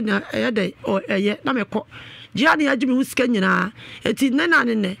se na de o eye na me ko jia ne agimi hu ska nyina eti ne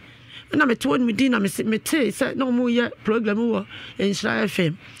na me to me din na me te se no mu ye program wo Insha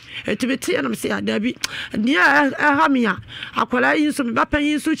FM eti me te na me se adabi ni ha me a akwala yin so me ba pan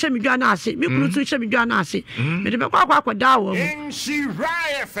yin so che me dwa na ase me kunu so che me dwa na ase me de be kwa da wo Insha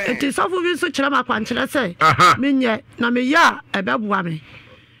FM eti sofu bi so kira ma kwankyere se me nye na me ya ebeboa me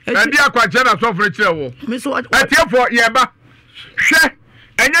edi akwankyere na sofu kire wo me so etiefo ye ba hwe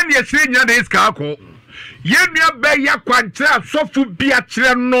enya ne yesire nya na iska akọ yenua be ya kwankyere sofu bia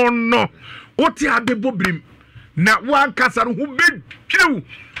kire no oti abebobrim na wan kasa no ho bedwew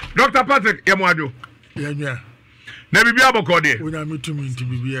Dr. Patrick Yamuado yanya na bibia aboko de una mitumi nti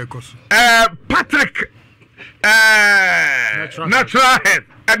bibia ekoso Patrick natural health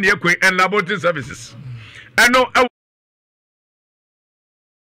and ekwe and laboratory services no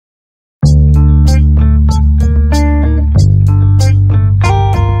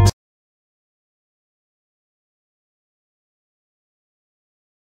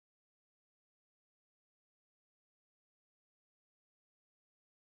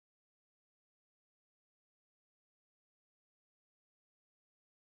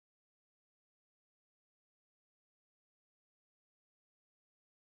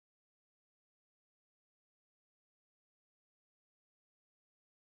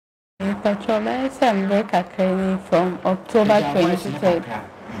from October 23rd.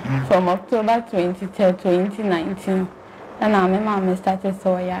 From October 23rd, 2019. And I'm mama started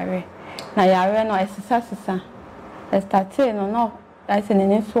so yare. Na yare no esisa. I started no I said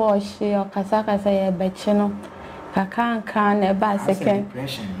in so she or kasaka say a betchino. Kakan can a bad second.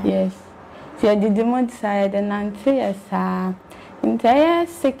 Yes. So I did the month side and until yes, entire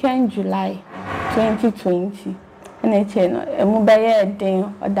 2nd July 2020. And it's a mobile day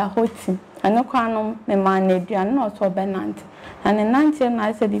or the whole team. And no quanum, the man, Adrian, not so benant. And in 19,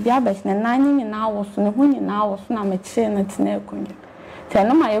 I said, the Abbas, and 9 hours, and when hours, and I'm a chain at Snake.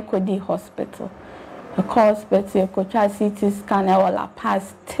 Tell my Eco hospital. A hospital, could try CT scan, all a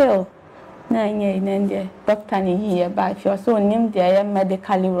pass till 9 years, and the doctor in a year, but if you're so named, they are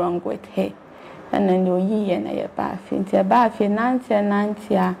medically wrong with her. And then you're ye and a bath into a bath in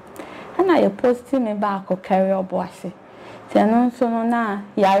 90. And I posted me back or carry a bossy. Then so na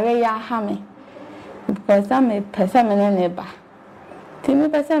yare ya hammy because I'm a person neighbor. Timmy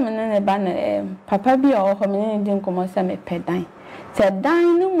person neighbor, Papa be or hominin didn't come as a pedine. Said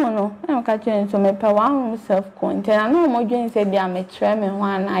dine no mono, I'm catching to me per one self coin. Tell I know more Jane said, I'm a tremor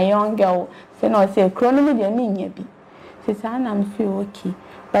one, a young girl, say no, say chrono, dear mean ye be. Says I'm feel okay.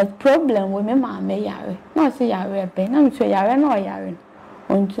 But problem with me, mamma yare. No, say yare, Ben, I'm sure yare no yare.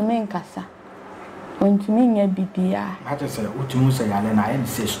 On to me in casa. On to me a BPR. I just say, what you say, I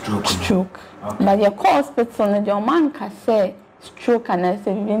say stroke. Stroke. But your hospital, your man can say stroke, and I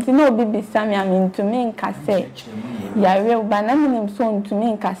say, no baby, Sammy, I mean to me in casa. Ya real banana so to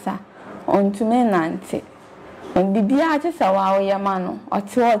me in casa. On to me, Nancy. And BPR just a wow, your man, or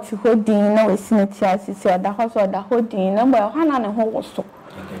two or two holding no vicinity as you said, the house or the holding number, one and a whole so.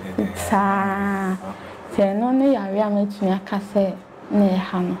 Say, no, I am to me a casa. Near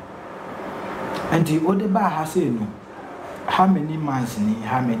Hannah. And the other bar has said no. How many months,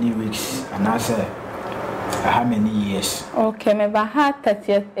 how many weeks, and I say how many years? Okay, my had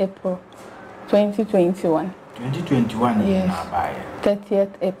 30th April 2021. 2021, yes. 30th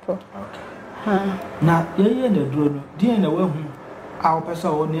April. Okay. Now, you're in the drone, dear in the way our person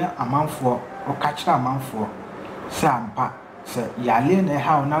only a month for or catch a month for Sampa. Say, Yalene,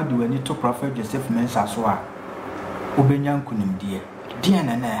 how now do we need to Prophet Joseph Mensaswa? Obenyan kunim dear. Dear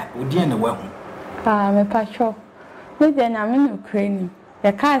Nana, dear the way. Me patrol. Me then I'm in Ukraine.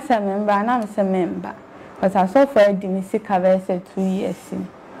 The car say member and I'm a member. But I saw for a domestic avese 2 years.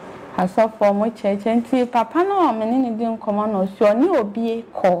 I saw for my church and see Papa no I'm in the command or so ni obi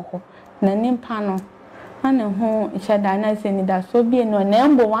call. Nanim pano. And who shall I say that so be no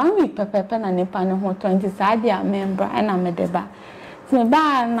number 1 week pepper and a pan who 20 side member and I'm a deba. Me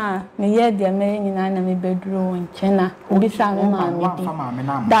ba na me ye de me nyina na me bedru nchena obi sa me ma me di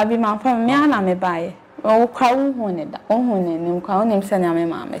da bi ma fa me ana me bae o kwa hu ne da o hu ne nim kwa onim se na me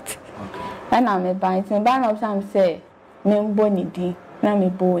ma met na me bae me ba na obsam se me mbo ni di na me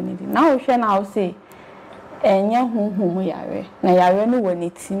bo ni di na o hwe na o se enye hu mu yare na yare no woni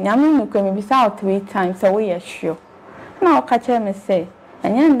ti nya me kwa me bi sa 3 times so we sure na o ka che me se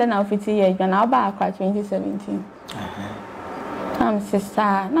enye nda na ofiti ye gba na ba akwa 2017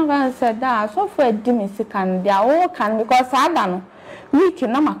 sister, no one said that. So for a dimmy can be all can because I don't know. We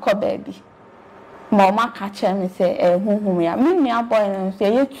can not my baby. Mamma catch me say, whom we are. Me, boy, and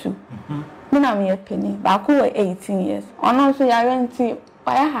say you too. Me, I'm a penny, but who 18 years. On also, I went to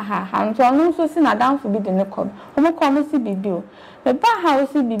and so I'm also seen a down for the nickel. Who come see be bill. The bar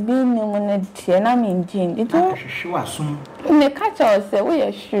house be being no one and I mean, Jane. It was sure soon. In the catcher say, we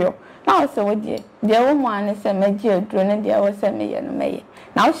are sure. Now, so dear, the old man is a major drone, there was a mayor and mayor.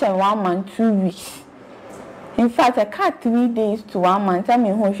 Now, shall 1 month, 2 weeks. In fact, I cut 3 days to 1 month. I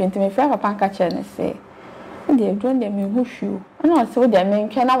mean, who should me for a pancatcher and say, and they drone them in who shoe. And also, their men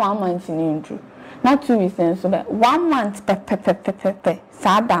cannot 1 month in Andrew. Not 2 weeks, and so that 1 month,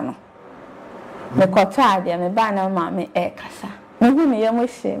 Sadano. The cotard, and the banner mammy, cassa. Me, you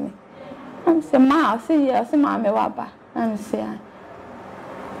must say me. I'm saying, Ma, see, yes, Mammy Wabba. I'm saying,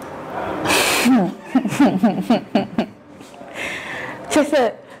 she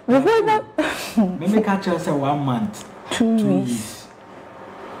said, before that, maybe catch us 1 month, 2 weeks.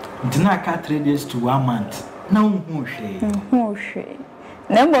 Did not cut 3 days to 1 month. No, who she.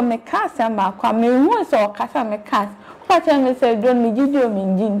 Never me cast and back. I mean, once or cast and me cast. What I say, don't me give you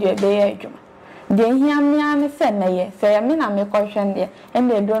in ginger, the then hear me, I say, nay, say, I mean, I make caution there, and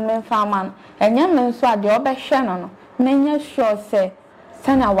they don't mean farmer, and young men swat the other shannon. Many sure say,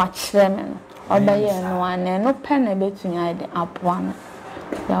 send a watch them, or by one, and no penny between the up one.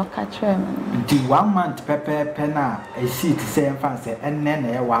 They'll catch them. 1 month, pepper, penna, a seat, say, fancy, and then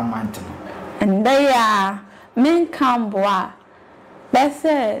 1 month. And they are men come boy. Let's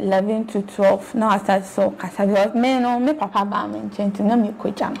say 11 to 12. Now I start so because men on me papa bam change to me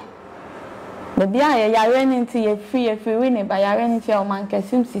quick. Baby, I ran into your free winning by I ran into your man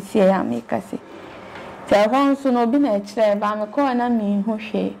casim to see I make a see. Tell one soon no be a chair by me corner me who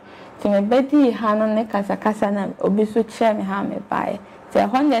she. To me Betty Hanon Necas a casana obisu chair me ha me buy. Tell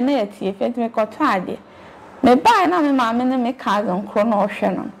one the net if it me got tidy. Me buy now me mamma and me cousin chrono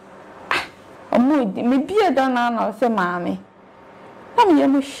shannon. Oh, moody, me be a donor, say, Mammy. I'm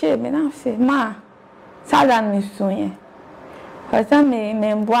your shame, and I say, Ma, Southern Miss Soon. Because I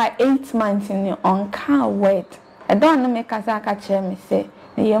may boy 8 months in your own car wait. I don't make a sack chair, me say,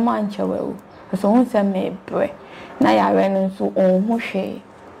 the young man will. Because once I may break. Now I ran into own who she.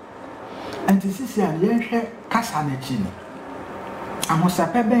 And this is a young Cassanachino. I must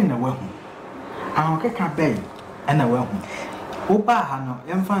have a bay in a well. I will get a bay and a well. Oba hano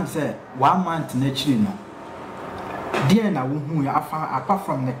emfa say 1 month naturally no dear na wo hu apart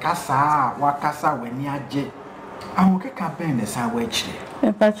from the casa wa casa weni age ahun keka ben the san wa chire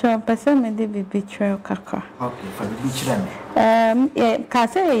me pacho person me dey be trail kaka okay for the chire me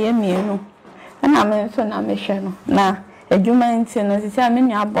casa ye mienu na me so na me hwe no na adwuma nti no sisi me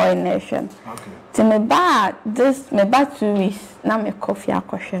nua boy nation okay ti me ba 2 weeks na me coffee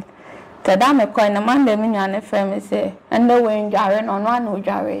akohwe Tada me coin a man, the minion firm say, and the wind jarring on one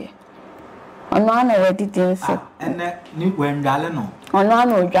jarry. On one already did so. And that new when Galano. On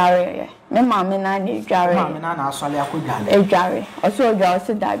one jarry. Me mamma and I need jarry. Mamma and I saw a jarry. Also,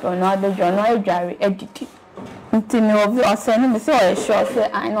 just that or not the journal jarry edited. Until me of sending me so a short say,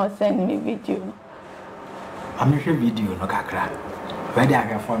 I not send me video. I'm sure video no cacra. Ready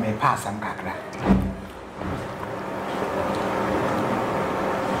I for me pass some cacra.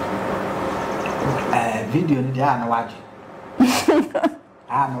 Video ni dia na waji.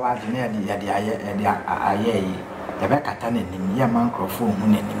 Na waji na dia ya be kata na nim ya microphone hu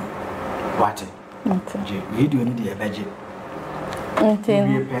na nim. Wate. Okay. Video ni dia beje. Okay.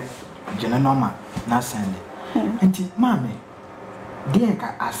 Wie pe jena normal na send. Enti mame dia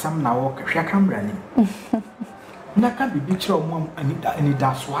ka asam na wo hwe camera ni. Na ka bibi kire omo ani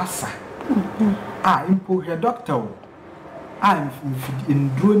da so asa. Impo he doctor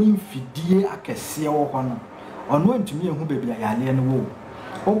in droning fidie akese wo hono ono ntumi ehu bebia yale ne wo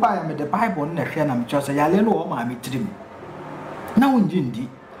wo ba ya me the bible na hwe na me chose yale no wo ma me tirim na wonji ndi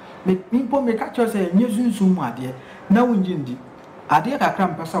me mpo me ka chose nyesunsun mu ade na wonji ndi ade kakra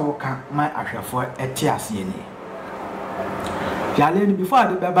mpesa wo ka ma ahwefo eti ase ni yale ni before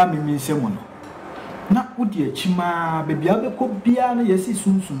ade beba me nsemu no na wodi achima bebia be ko bia na yesi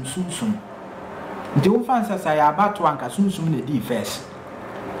sunsun nti wo fansa sa ya abato anka sunsum na di first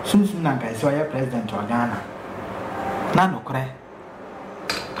sunsum na nka so ya president wa Ghana na nokre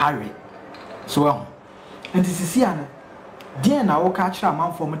Harry so nti sisi ana die na wo ka kira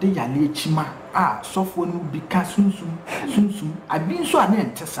manfo mo de yale echima sofo no bi ka sunsum abi nso ana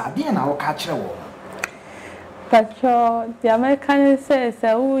ntesa die na wo ka kira wo Pacho, the American says,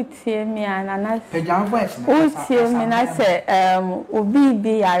 "Uti me anana." Uti me na say,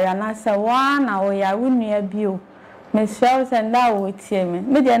 "Ubi ayana say one na oya wunu bio." Me shows and that uti me.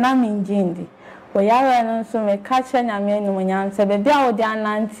 Me dey na minjindi. Oya no so me catch na me no nyam say baby a wo dey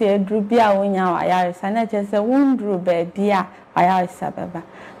ananti edru bia wo nya wa yare say na je say wundru baby a ayare sababa.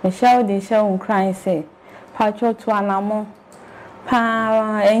 Me show dey show cries say, "Pacho to anamo."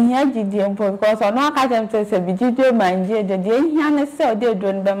 And here did you because or no catch them to say video manje the here na say dey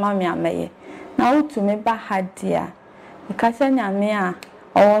do be ma me amaye na utu me ba hadia because nya me a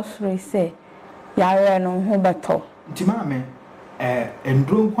owo say yare no ho beto nti ma me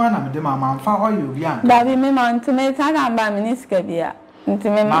endro nkwa na me de ma manfa oyo bi anka dabi me ma nti me ta ga ba me ni sika bia nti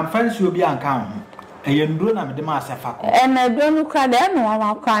me manfa nsi obi anka ho endro na me de ma asefa ko endro no kwa de no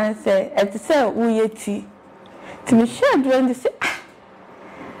wa kwa say et say uyeti ti me share do and say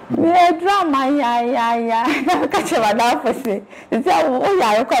Me drama ya. Catch my dad for say. It's a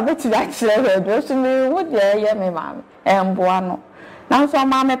ya ko be to that chere do so me wo de ye me ma. Emboa no. Now so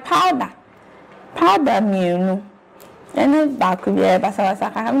ma me powder mienu. Any back be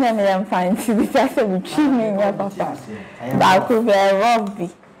basa ka me me find to be just a chimney ya papa. Back be rugby.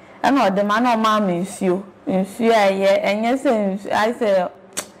 And all the man o ma me nsuo aye enye se I say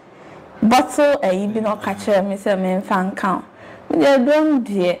bottle bi no ka kire me say me fan kan. Me don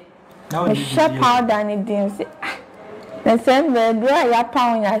die. Me share powder ni dim say. Na say me do ya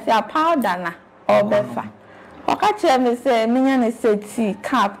pound ya say powder na obefa. Oka kire me say me nya ne say tea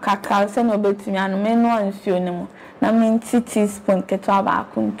cup kakao say no betumi anu me no nsuo ni mu. Na me teaspoon keto ba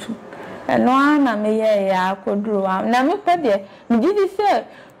akuntu. Eno ana me ye ya akoduru am. Na me pe de me gidi say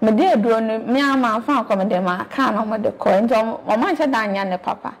me dey do no me ama fa ko me dey ma ka no me dey ko nto o ma nche da anya ne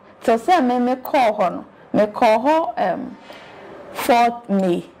papa so say me call ho no me call ho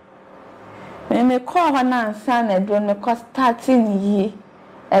 4th May me call ho na nsa na do no ko starting yi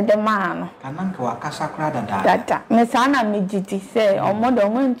e de ma no kananka wa kasa kra dada me sa na me gidi say o mo do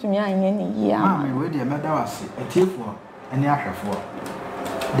mo ntumi anya ne yi ama me we dey me da wase etiefo ene ahwefo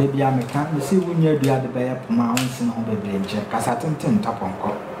de bia me kan me se wunya dua de be poma onsi no bebre nche kasa tenten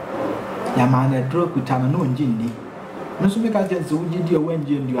taponko ya ma na dro kuta no nji ndi no so me ka je se wuji di o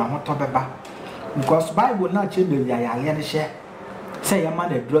wanje ndi ahoto beba because bible na che me ya ya le ne hye say ya ma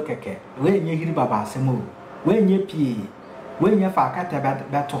na dro keke we nye hiri baba asemo we nye pie we nye fa kata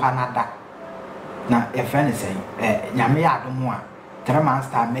be to hanada na e friend say nyame ya adomo a 3 months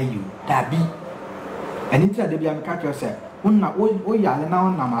ta mayu dabi ani tira de bia me ka tro say unna o yale na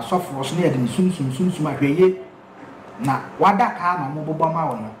on na masofo so na yede sunsun ahweye na wada ka na mo bobo ma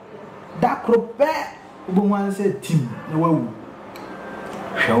wono da krope obo wan se tim na wawu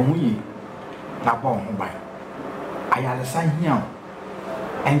hwawuyi na ba ho ban ayale san hia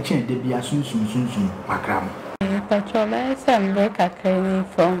enche de bia sunsun makram Patrol Sembe Kakani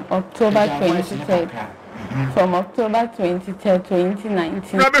from October 23rd. From October 23rd,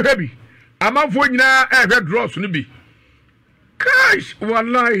 2019. Rabe heavy. Amanfo nyina ehwe dross no bi. Gosh,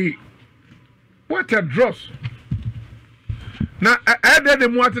 wallahi. What a dross. Na ede de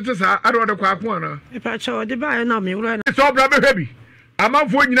mu atete sa ado de kwa ko ana. E pa cho de ba na me wura na. So rabe heavy.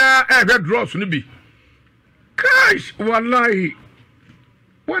 Amanfo nyina ehwe dross no bi. Gosh, wallahi.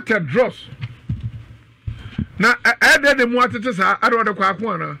 What a dross. Na ede de mu atete sa ado de kwa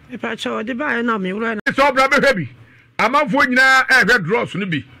ko ana. E pa cho de ba na me wura na. So rabe heavy. Amanfo nyina ehwe dross no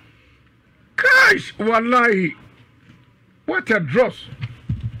bi. Gosh, wallahi. What a dross.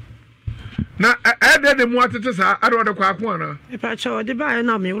 Na ede de mu atete sa ado de kwa ko ana. E pa cho de ba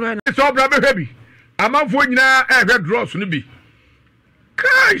na me wura na. So rabe heavy. Amanfo nyina ehwe dross no bi.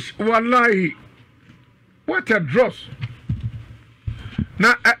 Gosh, wallahi. What a dross.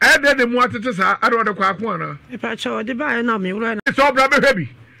 Na ede de mu atete sa ado de kwa ko ana. E pa cho de ba na me wura na. So rabe heavy.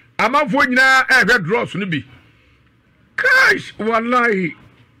 Amanfo nyina ehwe dross no bi. Gosh, wallahi.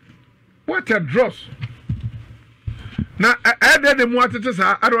 What a dross. Na ede de mu atete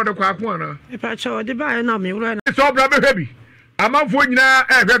sa ado de kwa ko ana. E pa cho de ba na me wura na. So rabe heavy. Amanfo nyina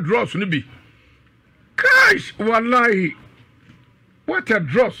ehwe dross no bi. Gosh, wallahi. What a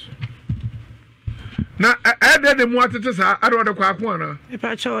dross. Na ede de mu atete sa ado de kwa ko ana. E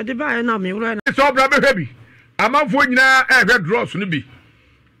pa cho de ba na me wura na. So rabe heavy. Amanfo nyina ehwe dross no bi.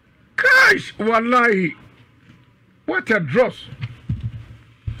 Gosh, wallahi. What a dross.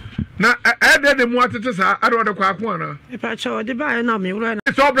 Na ede de mu atete sa ado de kwa ko ana. E pa cho de ba na me wura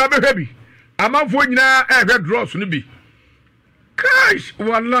na. So rabe heavy. Amanfo nyina ehwe dross no bi. Gosh,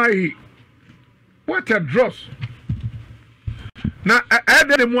 wallahi. What a dross. Na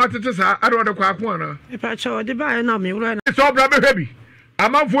ede de mu atete sa ado de kwa ko ana. E pa cho de ba na me wura na. So rabe heavy.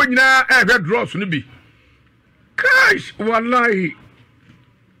 Amanfo nyina ehwe dross no bi. Gosh, wallahi.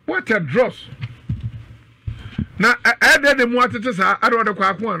 What a dross. Na ede de mu atete sa ado de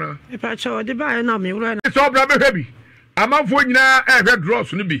kwa ko ana. E pa cho de ba na me wura na. So rabe heavy. Amanfo nyina ehwe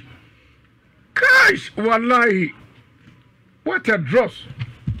dross no bi. Gosh, wallahi. What a dross.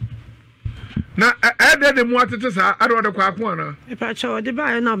 Na ede de mu atete sa ado de kwa ko ana. E pa cho de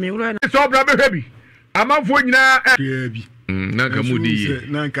ba na me wura na. So rabe heavy. Amanfo nyina bi. Na ka mudi.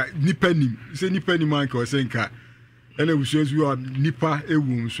 Na ka nipa nim. Se nipa nim anka o senka. Ena busuazu wa nipa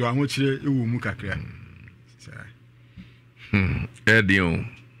ewu so ahokyere ewu mu kakra. Edion.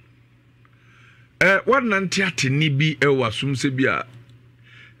 Wanante ateni bi ewasum se bi a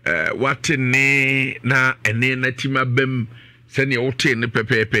watene na ene na tima bem se ne wote ne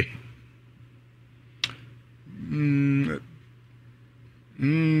pepepe. I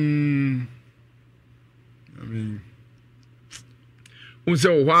mean unse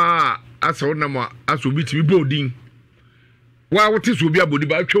wa asa wonam asa obi timi bodin wa wote so obi abodi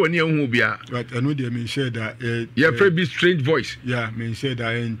ba twa wani ehu bia but I know they mean share that yeah very big strange voice mean share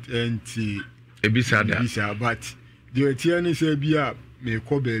that and ebisada but the tiani say bia me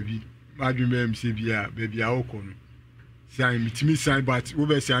ko baby adwuma say bia baby awoko no sign mitimi sign but we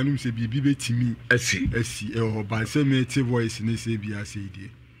be say anum say bibi betimi asi e ba say me te voice ni say bia say die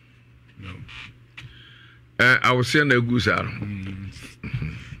no I was saying a goose out.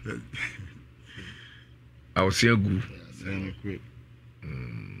 I was saying good.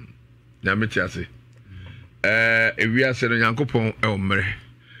 Namitiasi. We are saying Yankopon Elmer.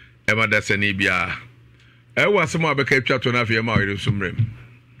 Emma Dassanibia. I was some other capture to have your married in some room.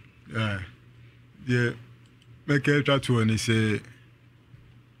 Yeah, make a chat to and say,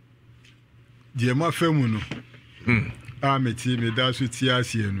 dear, my family. I'm a team that's with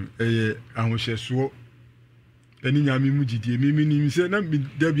Tiasian. I was just so. Eni nyame mu gidie nim se na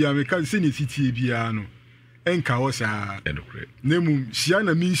da bia me kan se ne fitie bia no enka wo saa nemu hia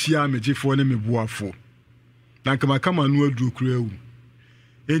na mi hia megefo ne meboafo na kama no aduro kura wu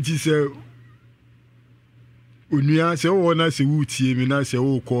enti se onua se wo na se wutie mi na se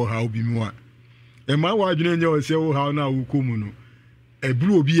wo ko ha obi mu a e ma wa adwene nya wo se wo ha na wo ko mu no e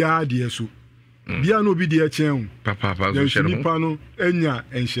buru obi a de so bia no obi de chen papa so hye no nipa no enya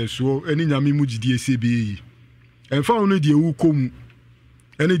enhyeso eni nyame mu gidie se be yi enfa onu de ewu komu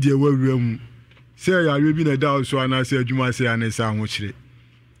ene de ewawura mu se ya rebi na da so ana se adwuma se anesa ho kire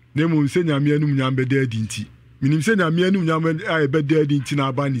nemu se nyame anum nyam be da adinti minim se nyame anum nyam a be da adinti na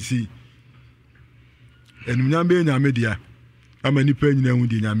aba ni se enum nyam be nyame dia ama nipa nyina hu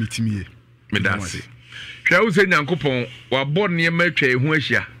de nyame timie medase hwa wo se nyankopon wa bɔ ne ma twa ehu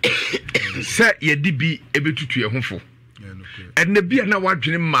ahia se ye di bi ebetutu ehufo enne bia na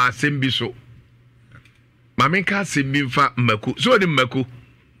wadwene ma asem bi so Mami ka se mfa mako so ni mako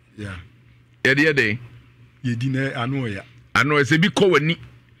yede yedi na anoya se bi ko wani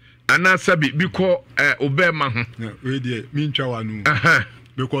ana sabi bi ko obema ho we de mi ntwa wanu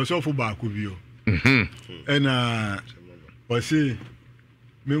because of ba ko bi o ena wasi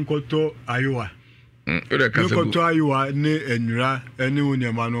mi nkoto ayowa nkoto ayowa ne enwura ene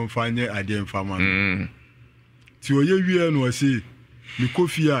woni ma no mfanye ade mfama no ti oye wie no wasi mi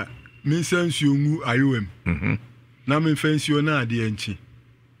kofia min sense yongu ayowem na min fancy na ade enchi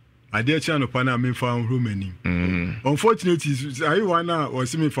ade echi anopa na min fa romani unfortunately ayowa na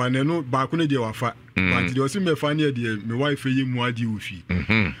osi mi fa ne no ba ko ne de wafa but de osi me fa ne de me wife yi mu ade ofi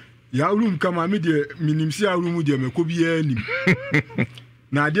ya room kama me de minimsi a room de me ko bia anim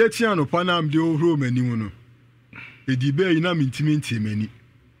na ade echi anopa na am de romani mu no edi be yi na mintimi ntimani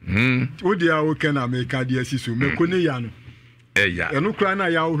wo de a wo kana me ka de asiso me ko ne ya no eno kra na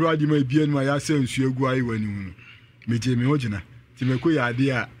ya ohuru adima ebie no ya se nsu egu ayi wani hu meje me hojina ti meko ya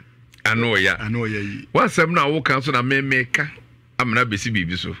ade a anoya yi wasem na wo kan so na memeka amna besi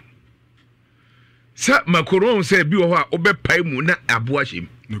bibi so sa makoron se bi wo ho a obepai mu na aboa hyem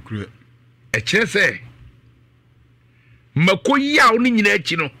no kra kire se makoya wo ni nyina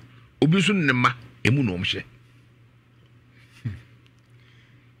achi no obi so ne ma emu no omhye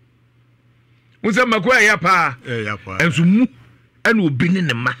Musa makoya ya pa enso mu ena obi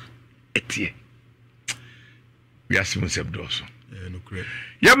ne ma etie wiase musem doso no kre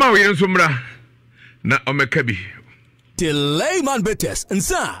ya ma wo yenso mra na omeka bi delay man betes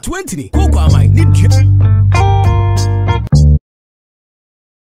nsa 20 koko amai ni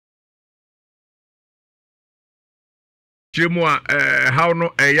Chemo how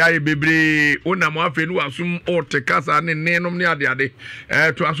no yai bebre una mo afi no asum otekasa ne nenom ne ade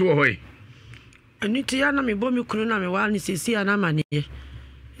to aso wo hoy Aniti ya na me bo mi kunu na me wa ni sisi ya na mane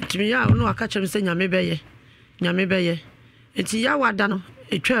ntimi ya no aka chem se nyame beye enti ya wada no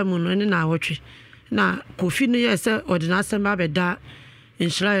etwa mu no ne na awotwe na kofi no ye se ordinance ba beda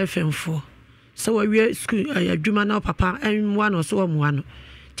inshira FMfo so wa wie school adwuma na papa enwa no so wa mu ano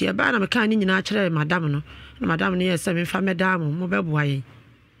ti e ba na me kan ni nyina kire madam no na madam ne ye se me fa medam mo beboa yen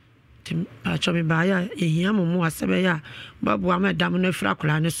tim a chomi ba ya ehia mo asebe ya babu amadam no afira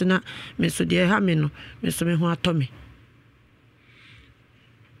kola ne so na me so de ha me no me so me ho atomi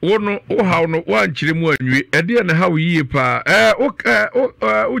wono o haw no wan kire mu anwi ede na haw yie pa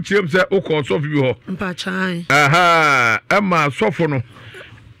o kirem se o ko so fi bi ho mpa chan ama sofo no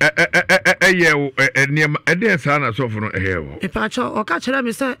ye enema ede sa na sofo no ehewo mpa cho o ka kire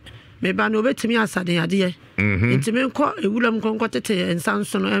me se me ba no betimi asade ade ntimi nko ewulam nko tete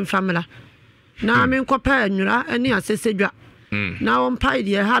ensanso no enfamela na me nko pa anwura ani asesedwa na won pai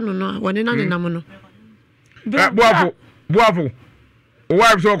de ha no no woni na nenam no boafo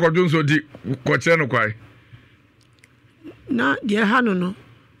wife so ko junso di ko kire no kwai na deɛ ha no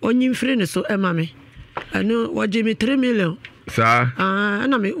onyi mfiri ne so ɛma me ɛno wɔgye me 3 million saa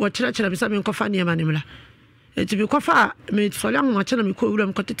ɛna me wɔkyerɛkyerɛ me sɛ menkɔfa nneɛma ne mmra ɛnti mekɔfa a mesɔre ahomakyɛ na mekɔ wura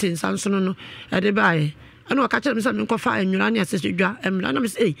mekɔtete nsa nso no ɛde baeɛ ɛna wɔka kyerɛ me sɛ menkɔfa anwura ne asɛsɛ dwa mmra na me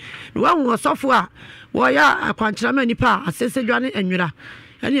sɛ na wahu ɔsɔfo a wɔyɛ akwankyerɛ ma nnipa a asɛsɛ dwa ne anwura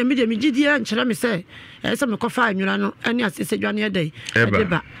ɛne medeɛ megyidiɛ nkyerɛ me sɛ ɛyɛ sɛ mekɔfa anwura no ɛne asɛsɛ dwa ne ɛdɛn ɛde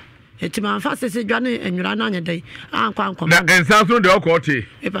ba ɛti mamfa asɛsɛ dwa ne anwura no anyɛ dɛn ankɔ ankɔma na ɛnsa so deɛ ɔkɔ te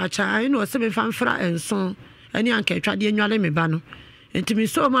ɛbakyaa ɛne ɔsɛ mefa mfra ɛnso ɛne anka atwadeɛ nwale me ba no nti me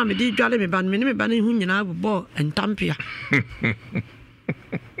so ma me di dwale me ba no me ne me ba no hu nyinaa bobɔ ntampia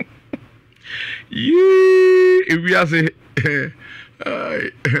ewiase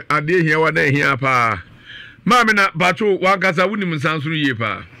adeɛ hia wa na hia pa maame na bacho wankasa wonim nsansoro yie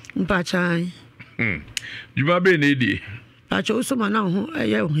pa mpachan dwuma be na edie bacho usoma na ho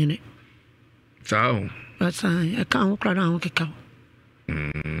ɛyɛ ohene saa ho basan ɛka ho kra na ho keka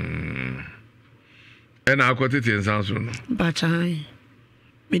ɛna akɔtete nsansoro no mpachan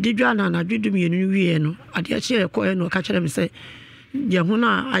me di dwa na dwudum yenu wie no adeɛ kye ɛkɔ no ka kyerɛ me sɛ ye ho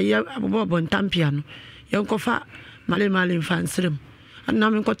na ayɛ abobɔ ntampia no yɛnkɔfa male mfa nsrem na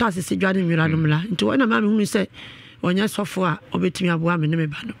me nkɔtɔ asese dwa ne nwura no mla nti wɔna ma me hunu sɛ ɔnyɛ sɔfo a obetumi aboa me ne me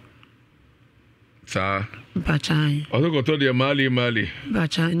ba no saa mpachan ɔso kɔtɔ deɛ male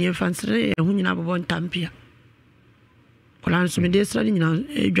mpachan ne mfa nsrem ɛho nyina abobɔ ntampia kola nso me de sra ne nyina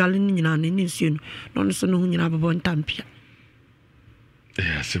dwale ne nyina ne nsuo no no so no ho nyina abobɔ ntampia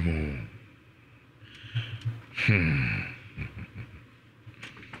asemo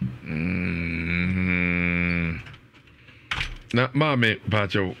na maame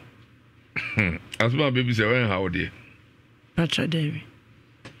bacho asma baby say when how dey bacho dey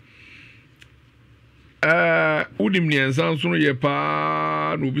udim ni ensanso ye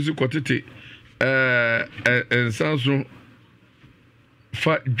pa no bi si kotete ensanso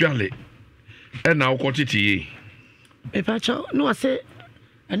fa dwale e na okotete ye e bacho no ase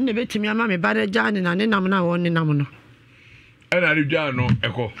ane ne betimi ama me bare jane na ne nam na wo ne nam no e na ri dwa no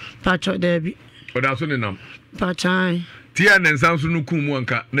eko bacho dey bi oda so ne nam bachan tia ne nsanso no kumu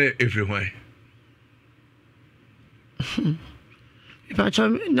anka na efiri hwan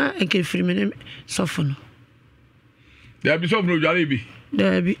bachan na enke firi me sofo no da bi sofo no dwale bi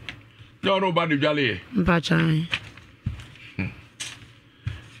da bi no no ba de dwale ye bachan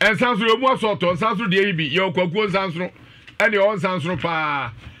nsanso yo mu asoto nsanso de bi ye okwakuo nsanso ene on nsanso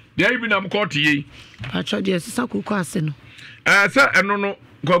pa de bi na mkɔte ye bachan de sisa kuku ase no sa eno no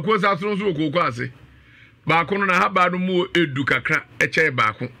kwakuo nsanso so kuku ase baako no na haba no mu edu kakra ekyɛ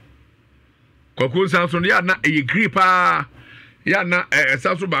baako kwakuo nsanso no ya na eye green pa ya na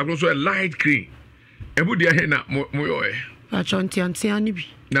nsanso baako so light green ebu de he na mo yo bachan tiantia ni bi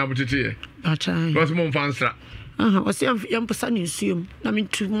na butete ye bachan was mo fansra ɔsɛ yɛmpɔsa ne nsuom na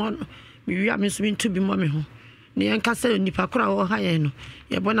mentu mɔ no mewia me so mentu bi mmɔ me ho ne yɛnka sɛ nnipa koro a wɔha yɛn no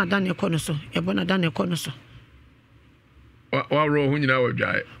yɛbɔ na da ne ɛkɔ no so yɛbɔ na da ne ɛkɔ no so waworɔ ho nyinaa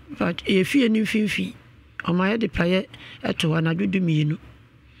wɔdwae but yɛfie ne mfimfi ɔma yɛde prayɛ ɛto hɔ na dwodu mmienu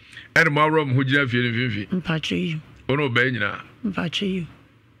ɛne maworɔ mo ho gyina fie ne mfimfi mpatwɛ yi ɔne ɔbɛɛ nyinaa mpatwɛ yi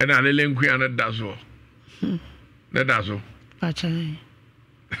ɛne alele nkua no da so ne da so mpatwɛ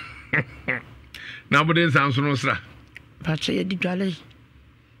na bode nsanso no sra mpatwɛ yɛde dwale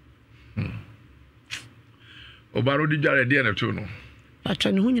yi ɔbaro di dwale deɛ na to no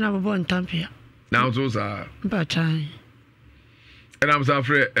mpatwɛ ne ho nyina bɔbɔ ntampea na nso saa mpatwɛ ɛna m sa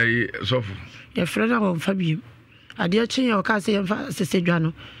frɛ ɛyi sɔfo yɛfrɛ no a wɔmfa biem adeɛ kye yɛ ɔka sɛ yɛmfa asese dwa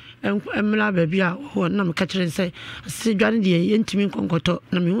no mmra baabi a wɔwɔ na meka kyerɛ sɛ asese dwa no deɛ yɛntumi nkɔnkɔtɔ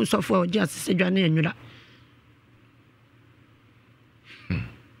na mehu sɔfo a ɔgye asese dwa no anwura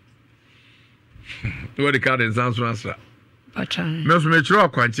what the card and sounds answer bachan me so me kyerɛ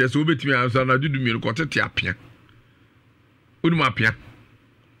akwankyɛ sɛ wobɛtumi ansa na dudu mienu kɔtete apia wonum apia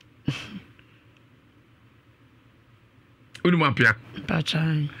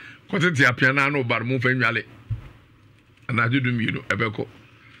bachan kɔtete apia na no bar mu fa nwale ana dudu mienu ɛbɛkɔ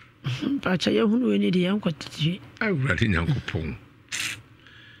bachan yɛ hunu wani de yankɔtete awurade nyankopɔn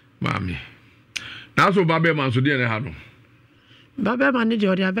maami na so babe man so de ne ha no babe man de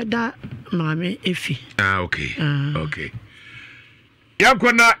ɔde abɛda maame efi okay okay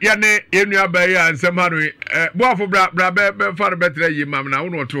yakona yane yenua bayi ansem ha no boafo bra be far betre yi mam na wo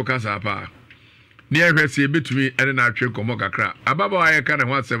no to kasa pa ne ehwese betumi ene na atwe komo kakra ababa wa ye ka ne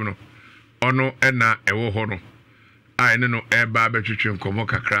ho asem no ono ena ewo ho no a ene no eba betwetwe komo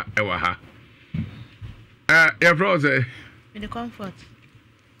kakra ewa ha froze with the comfort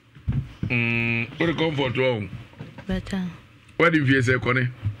with the comfort oh better what if you say kone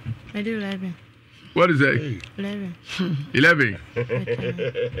I do 11 What is it? 11. 11.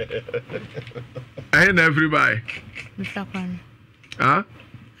 I ain't everybody. Huh?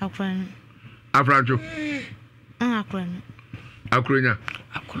 Afrancho. Akronya.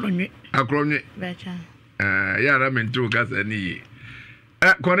 Becha. Yeah, I mean two gas any.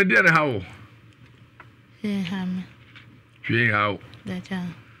 Kone dia na how? Ham. Hwe how? Becha.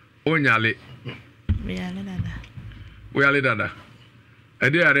 Onyale. Biale dada. We ale dada.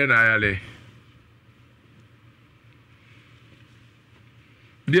 Ade are na ayale.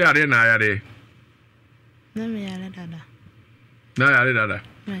 Di are na ayale. Na me yale dada. Na ayale dada.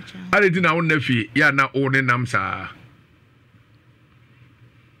 Becha. Ade ti na won na fi ya na o ne nam sa.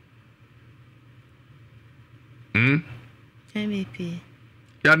 MVP.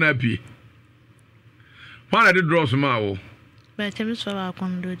 Ya na pi. Why did draw some out? But I'm so I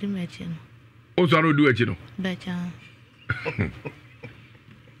can do the matching. Also, I don't do it, you know. Becha.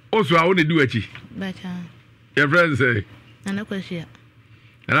 Also, I only do it. Becha. Your friends say. And I was here.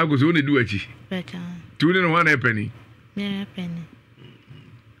 And I was only do it. Becha. 2 penny. Yeah, penny.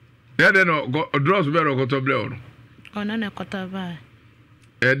 There then draws better got to blow. Oh, no, I got a buy.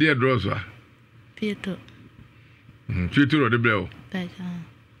 A dear draws. Pieto. Pieto the blow. Becha.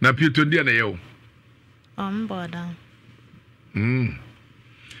 Na Pieto dear na yo. Board down. And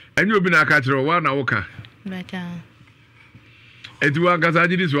you've been a catcher one hour. Becha. And you are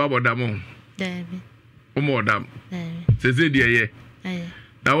Gazaji this about Damon. Debbie. Oh, more damn. Debbie. Says it, dear.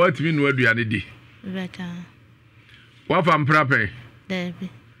 Now, what mean what do you need? Becha. What I'm proper? Debbie.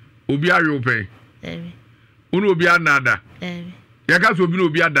 Ubia you pay. Debbie. Uno be another. Debbie. Yagas will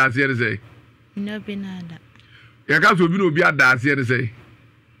be a dance here, say. No, be nada. Yagas will be a dance here, say.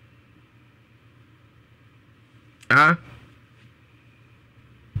 Huh?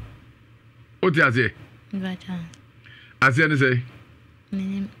 What do you say? Becha. I say,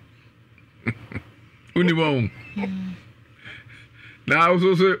 Unimon. Now,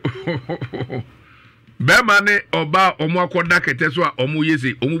 so say, Bemane oba omo akoda keteso a omo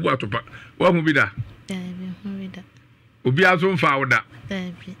yesi omo bu atopa wa hu bi da obi aso mfa woda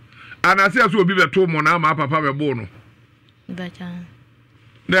ana se aso obi beto mo na ma papa be bo no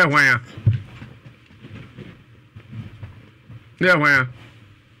na ehwan ya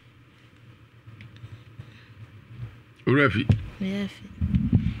Urefi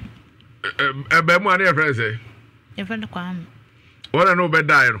ebe mu ani e friend say e friend kwam wona no be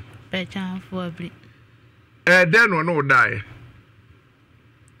die no be chan for abri then no die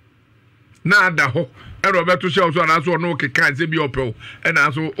na ada ho e ro beto she so na so no keka se bi opel e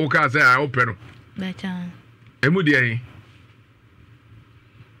na so o ka say I open no be chan e mu die yin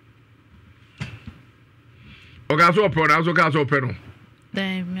o ga so opel na so ka so opel no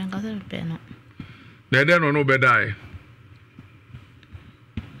then me ga so pe no then no be die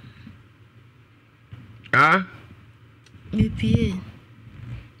ah upie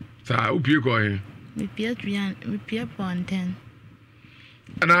sa upie ko hin upie ponten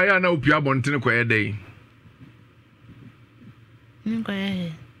ana ya na upie abonten ko e dey nko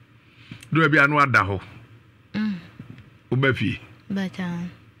ye do bia no ada ho o ba fi ba cha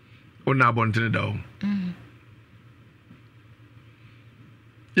o na abonten da ho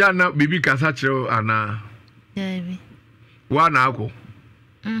ya na bibi kasa kire ana ya wa na ako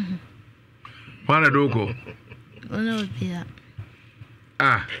Wana doko. Ono bia.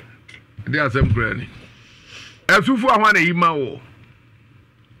 Ah. Dia sem krani. Esufu ahwa na yima wo.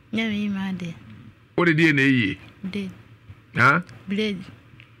 Nya mi ma de. O de die na yi. De. Ha? Blade.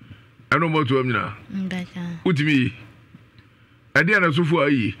 Ano mo to amina. Ndacha. Utimi. Ade na sufu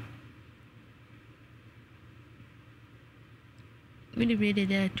ayi. Mi de blade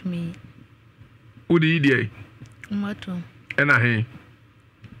de to me. Udi die. Moto. Ena he.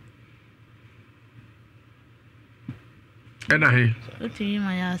 Ena he. Utimi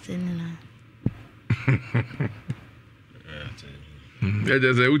ma ya senina. Ya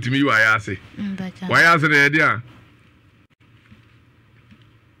je say utimi wa ya ase. Ndacha. Wa ya ase na ede a.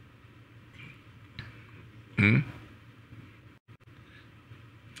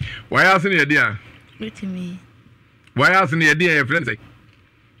 Wa ya ase na ede a. Utimi. Wa ya ase na ede a your friend say.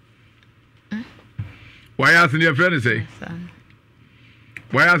 Wa ya ase na your friend say.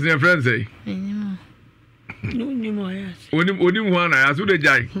 Wa ya ase na your friend say. Onim ho ana ya so de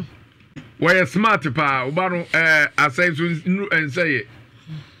jai. Why smart pa obano asai so enseye.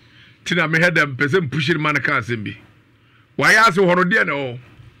 Tina me head them person pushing man ka sembi. Why ask horo de na o?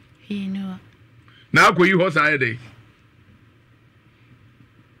 He know. Na ko yi ho sa dey.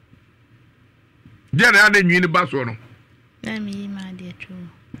 De na na nwi ni ba so no. Na mi ma de tu.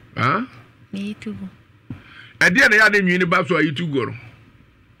 Ah? Mi tu. E de na ya na nwi ni ba so ayi tu go no.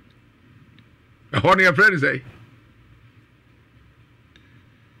 Honey, a friend say.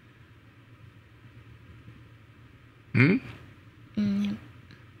 Good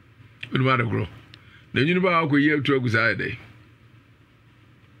matter, grow. Then you know how you to a good day.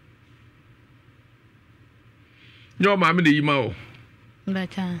 No, mammy, the email.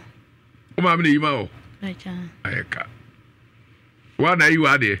 Better. Oh, mammy, the email. Better. I can't. What are you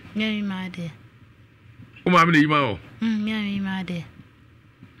at there? Yeah, my dear. Oh, mammy, the email. Yeah, my dear.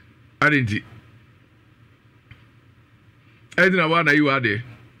 I didn't. I didn't know what you are there.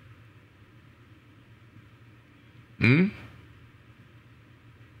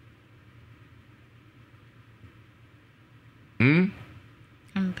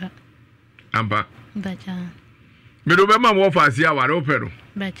 Ampa. Better. Me do bema mo fa sia ware opero.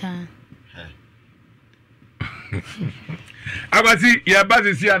 Better. Abasi ya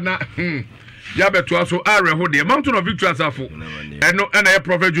basi sia na ya beto aso are ho de Mountain of Victory asafo. Eno na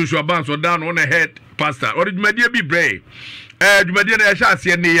Prophet Joshua Banso down on the head pastor. Ori dwumadie bi bre. Dwumadie na ya sha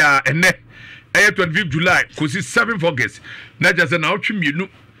ase ne ya ene. 25 July kosi 7 August. Na just na otwe mienu.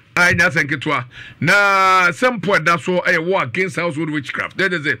 Anya senketwa na sempo da so war against household witchcraft.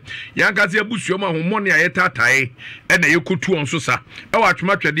 That is it. Yankazi abusuo ma homone ayetatai na yekotu on so sa. E wa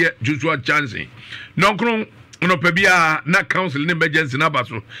atwema twede Joshua Johnson. Nonkron no pebia na council ne emergency na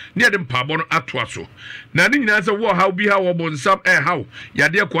baso. Ne de mpabo no atoa so. Na ne nyina se wo how bi ha wo bonsam how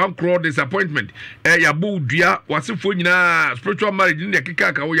yade ko ankro disappointment ya bo dua wasefo nyina spiritual marriage ne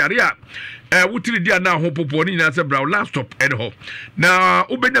keka ka wo yare a wutiri dia na ho popo ni nyina se bra last stop and ho na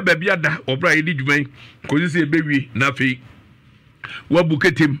ubenya babia da obra yedi dwuman ko se bewi na fei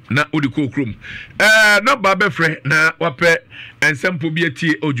wabuketem na odiko krom na ba befre na wape ensempo bi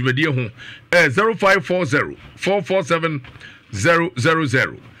atie odwumadie ho 0540 447 000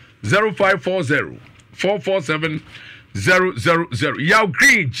 0540 447 000 Yaw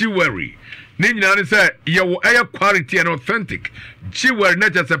Green Jewelry ni nyina ne say yawo quality and authentic jewelry na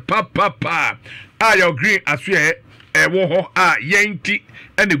just pa Yaw Green aso wo ho yenti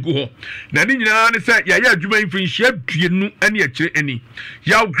ene gu ho na ni nyina ne say ya adwuma mfinhia duenu ene akire eni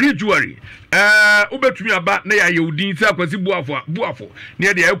Yaw Green Jewelry ubetumi aba na ya yewudin se akwasi buafo ne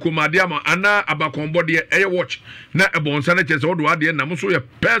ye de akomade ama ana abakonbo de watch na ebonsa na chese odo ade na so ye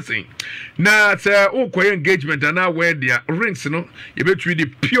person na se ukoye engagement na wear dia rings no ye betumi de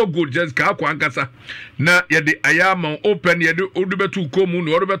pure gold just ka akwa ankasa na ye de ayama open ye de odubetu komu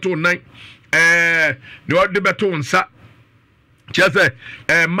no odubetu nan ne odubetu nsa chese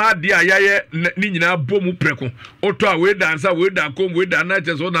ma dia yaye ni nyina bomu preko oto a we dansa we da kom we da na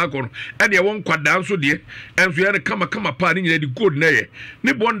chese na akoro ene won kwada nso de enso ye kama pa ni nyina di gold na ye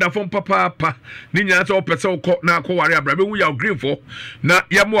ni bonda fon papa ni nyina se opese ukọ na akọware abrabe wu Yaw Green for na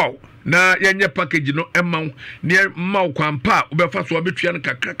yemo na yenye package no emma ne ma kwampa obefa so obetua no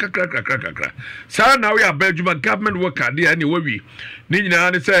kakra sara na we abadwuma government worker de ene wawi ni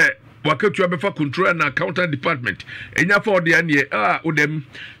nyina ne se wakatua befa control and accountant department enya for de ane odem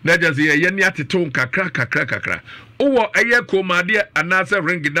na just ye ne ateton kakra owo eye komade anase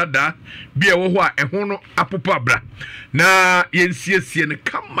ring dada bia wo ho a eho no apopa bra na yensiesie ne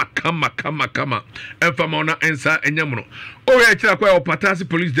kama enfama na ensa enyamro owe akira kwa Opatasi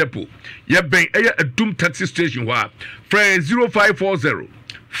police depot ye ben eye adum taxi station wa fra 0540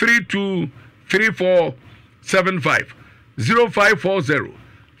 323475 0540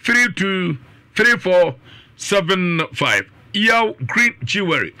 323475 Yaw Green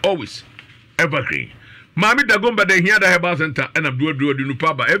Jewelry always evergreen. Mami dagomba de here da herbal center and abdu di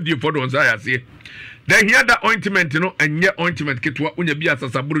nupaba FD for don say ase. Then here da ointment no enye ointment ketwa unya bi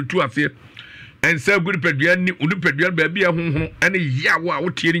asasaburu tu ase. And say good pedua ni unu pedua ba bia honhon ene yawo a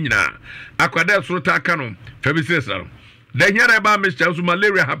wotie ni nyina. Akwada soro ta aka no febisi saro. Then here da ba Mr. so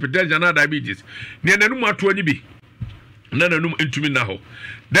malaria, hypertension and diabetes. Ni enanu ato ani bi. Nananum intumi na ho.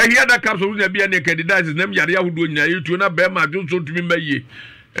 Then here that capsule will be any candidates name Yaria who do in you na Bema Johnson to me may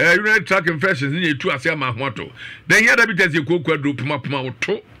United track infections in 2 asema hoto. Then here that because you cook quadruple map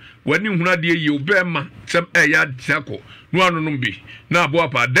to when you had you Bema some yard circle. No numbi. Na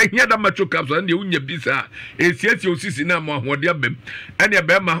boapa. Then here that macho capsule and the unya bisa. It's yes you see na mo what ya bem. And ya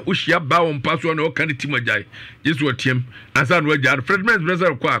Bema ushia bow on pass one or candy timajai. Just what him and son wajar. Fredman's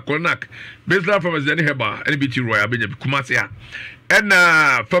brother qua Cornac. Based from a Zenny Heba and BT Roy Abinia Kumasia. And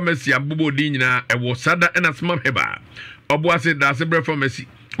pharmacy and Bubo Dina and was Sada and a small heba. Obuase that's a breath pharmacy.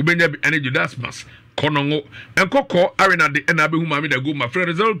 Ubenya and Judasmas. Konongo and Coco Arena the Enabi whom I made a good my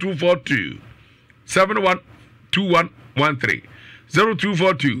friend 0242 712113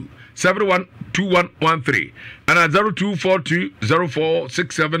 0242 712113 and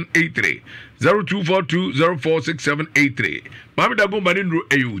 0242046783 0242046783 Mami da gomba ni nro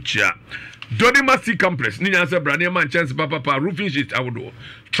eyucha Doni Masi Complex ni nyanse brand man chance papa roofing sheet awodo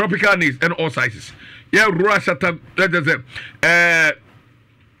tropical needs and all sizes yeah rural shata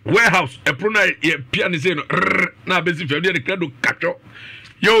warehouse e prona ye pia ni say no na besi fe de credo kacho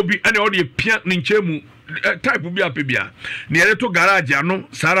ye obi ane o de pia ni nchemu type bi apebia ne yele to garage ano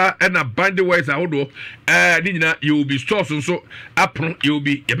sara na binding wires awodo ni nyina ye obi stores so apron ye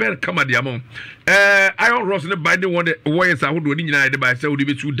obi ye be kama de amon iron rods ne binding one wires awodo ni nyina ye de ba say odi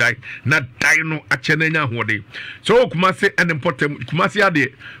be tu die na die no ache na nya hode so kuma say an important kuma say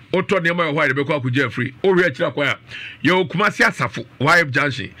ade oto ne ma ho ade be kwa kuja free o hwe akira kwa ye kuma say asafo wife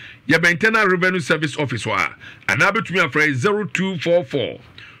junction ye internal revenue service office wa ana betumi afra 0244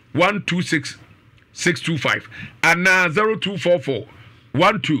 126 625 and 0244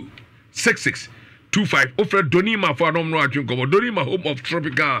 126625 offer Donima for no Donima home of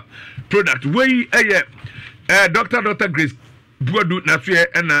tropical product way Dr. Grace Buadu na fie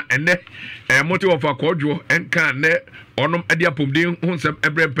na ene motive of akwadwo enka ne onom adiapom den hunsem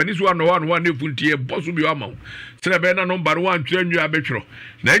ebre panisu ano one nefuntie bosu bi ama se be na number 1 twenyu abetwro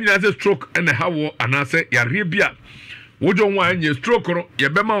na nyina se stroke na hawo anase yare bia wojo nwa anye stroke no ye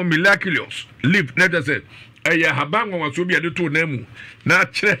be ma miraculous live na say habango waso bia de to na mu na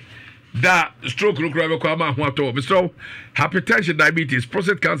kire da stroke no kura be kwa ma ho ato Mr. hypertension, diabetes,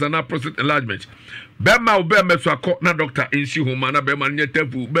 prostate cancer na prostate enlargement bema obe meso akọ na doctor ensi homa na bema nye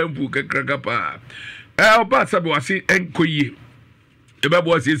tefu bemfu kekraka pa oba sabe wase enkoyi ebe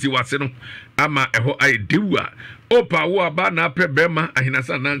bo esi wase no ama eho ai dewa opa wo aba na pe bema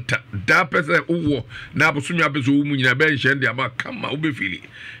ahinasa na nta da pese uwo na abosumi abeso wo munyina be nhye ndi ama kama obefili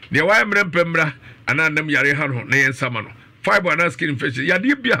ne wa emre mpemra ana nam yare ha no na yensama no fiber and skin infection ya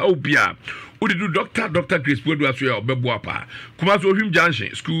de bia ha bia odi do Dr. Grace Buadu aso ya obebo apa kuma so Ohim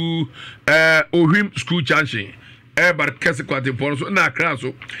Junction school Ohim school junction bar kese kwate pon so na Accra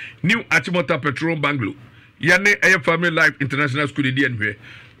so new Achimota Petrol Banglo ya ne Family Life International School di enhwe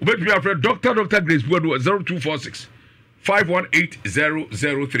obetumi afre Dr. Grace Buadu 0246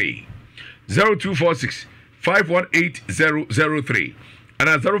 518003 0246 518003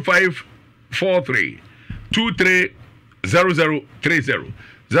 and 0543 230030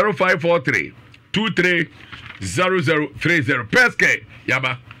 0543 230030 peske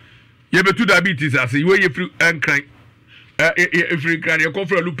yaba yebe tu diabetes as you ye free enkran free kran ye ko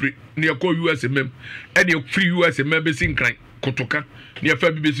free lupri ne ye ko US mem e ne free US mem be sin kran kotoka ne ye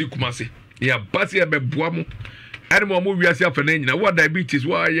fa BBC kumase ya basi e be boa mu ene mo wiase afa na nyina wa diabetes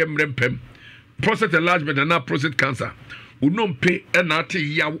wa ye mrempem prostate enlargement and na prostate cancer unompe e na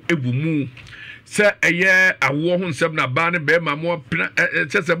ate yaw ebumu se eye awo ho nsem na ba ne be ma mo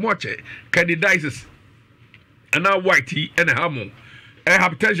se mo che candidiasis and now whitey and hamon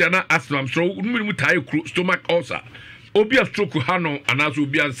hypertension na asthma so mu tai stomach ulcer obi a stroke hano anaso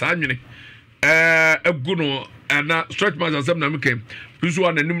obi an sanwene egu no na stretch marks asem na mekem biso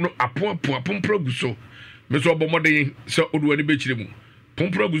ananim no apon proguso me so obomoden se odu ani be kire mu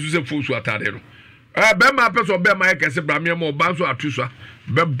pon proguso se fosu atade no be ma peso be ma kese bra me mo ba so atuso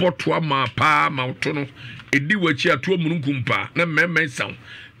be boto ama pa ma oto no edi wachi ato mununkum pa na memmen san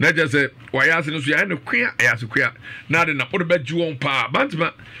na jese wayase no so ya ne kwa ayase kwa na de na odo be ji won pa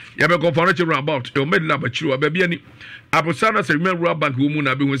bantima ya be go for no about e medina ba chiro ba bia ni abosana se remember rural bank wo mu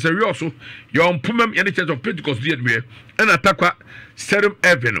na be hu se wi so your mpumam ye church of Pentecost die we na atakwa Serum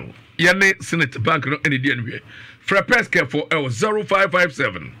Avenue ye ne Senate Bank no ene die we for peske for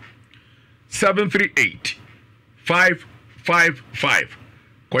 0557 738 555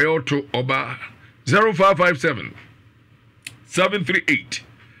 Koyoto Oba 0557 738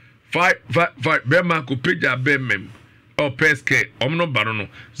 555 Bema Kupeja Bemem or Peske Omno Barono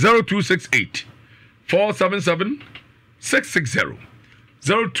 0268 477 660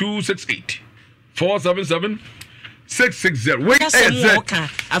 0268 477 660 wait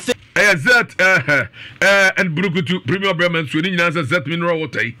and Brukutu Premier Bremen Swing answers that mineral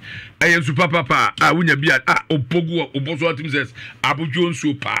water. I am super papa. I win a beard. Opogu, Oboso says, Abu Jones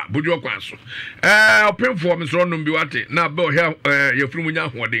super, Bujo Quanso. Open for Miss Ronan Biwate. Now, Bill here, your from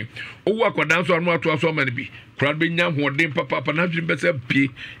young wedding. Oh, walk or dance on what was so many be. Crowd being young wedding, papa, and having better pay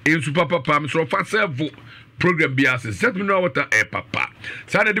in super papa, so fast program biase set me know what papa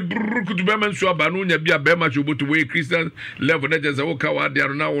sana de bruku to be man so aba no nya bia be ma chobo to we Christian level na just o ka wa dia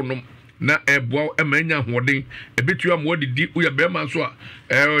na wonom na eboa emanya hoden ebetua mo didi wo ya bema so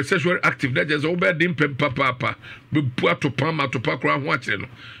a sexually active that just obe dim papa bebu atopa matopa kora ho akire no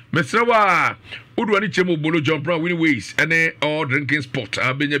mesrewa wodo ani chemo bolo John Brown winning ways ene all drinking spot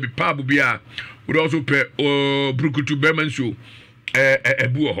abenya bi pub bia would also pay brukutu bema so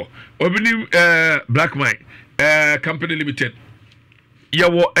ebu ho obini Black Mine company limited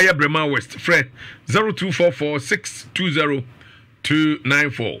yawo Brema West Fred 0244 620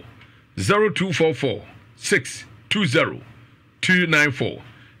 294 0244 620 294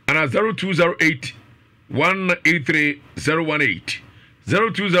 and 0208 183 018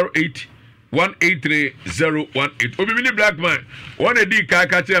 0208 183 018 Obimini Black Man one a di ka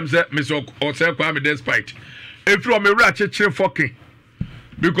catch him say Miss Osei Kwame despite if you me ra chechire fucking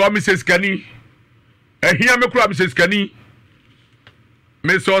because Mrs. Kani here me kura Mrs. Kani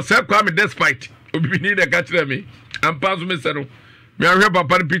Miss Osei Kwame despite Obimini de catch me and pass me say no me ahwe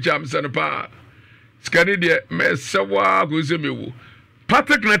papa picture am say no pa Skani de me sewa go se me wo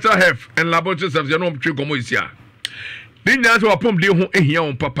Patrick Mental Health and Laboratory Services no twe komo isia din nya so opom de ho ehia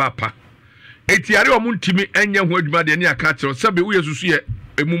on papa etiare o muntimi enya ho adwuma de ne aka kire sabe wo yesusu ye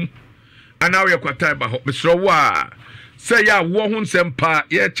emum ana wo ye kwata ba ho mesro wa say ya wo ho nsempa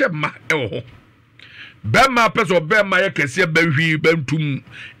ye chema e wo ho bema peso bema ye kese ba hwi bantum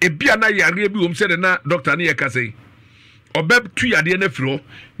ebia na yare bi wom se de na doctor ne ye kase obeb tu yade na firo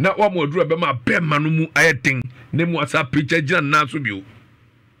na wa mo adura bema bema no mu ayeten ne mu asa picture gina na so bio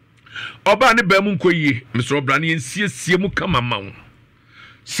oba ne ba mu nkoyie mesro bra ne nsiesie mu kama mawo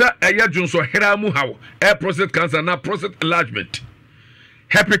sa eya junso hera mu hawo prostate cancer na prostate enlargement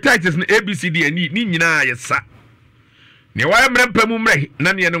hepatitis na ABCD ni nyina yesa ne wa mrempa mu mre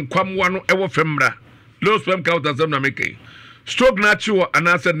na ne nkwamwa no ewo femra low sperm count as na make stroke na chiwo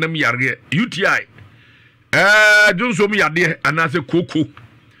anase nam yare UTI junso mu yade anase koko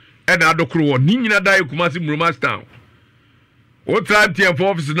na adokro wo ni nyina dai Kumasi Muroma town what time TM for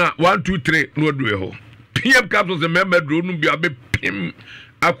office na 123 no do ho PM capsules member do no bi abe pim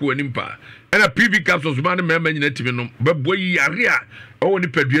akwa nimpa na PV capsules man member nyina timi no bebo yare a o ni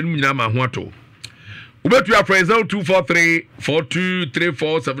padua no nyina ma ho ato ubetu afra 0243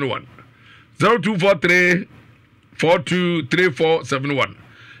 423471 0243 423471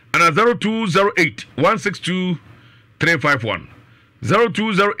 and 0208 162 351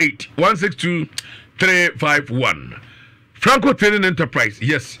 0208 162 351 Franco Trading Enterprise,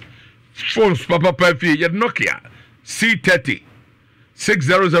 yes. Phones, Papa Pafi, yet Nokia C30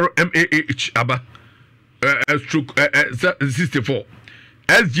 600 MAH, Abba, stroke 64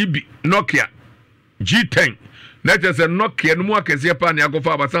 SGB Nokia G10. That is a Nokia, no more can see a pan,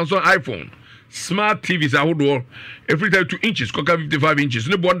 Samsung iPhone, smart TVs, I would every time 2 inches, coca 55 inches,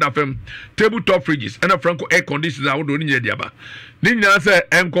 no bond FM, tabletop fridges, and a Franco air conditioners, I would do in Yadiaba. Then you answer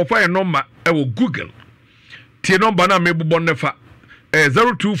and confine a number, I will Google. Tie number na mebu bonnefa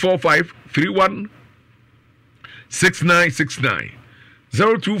 0245 31 6969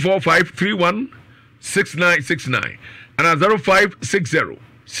 0245 31 6969 and 0560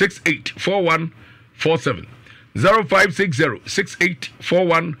 684147 0560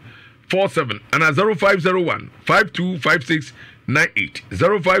 684147 and 0501 525698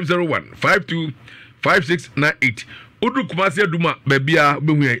 0501 525698 Udu Kumasi Duma Bebia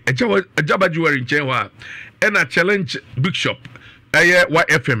Bumwe Ejaba Jewelry Chenwa Ena Challenge Big Shop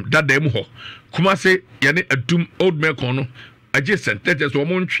YFM that dem ho Kumasi yani Adum Old Mekono adjacent that is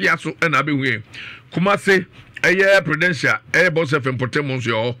Womon Chiaso and Abimwe Kumasi Prudential Boss FM Potemons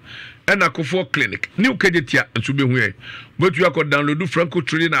yo Ena Kofo Clinic New Kejetia and Subimwe but you could download Franco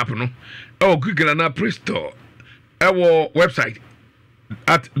Trading app no Google na Play Store our website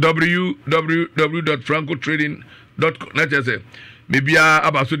at www.francotrading.com. Let us say maybe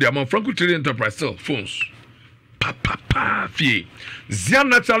about the amount Franco Trading Enterprise cell phones. Fee Zian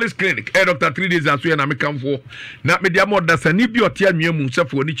Naturalist Clinic, Doctor 3 days as we and come for. Not media more than Sanibio Tia Musa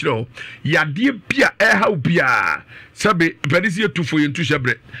for Nichro. Ya dear Pia how Pia Sabe Penisia 2 for you to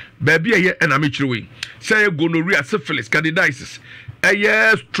Shabre. Baby here and Amichro. Say gonorrhea, syphilis, candidiasis. A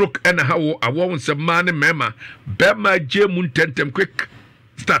year stroke and how I want some man and mema. Bema J Moon Tentem quick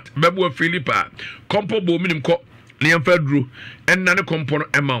start. Bebu Philippa. Compo Bominim Co. Liam Fedru and Nana Compono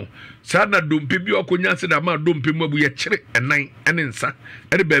Emma. Sana dumpi bi okonya se da ma dumpi mu abu ye kire enan ene nsa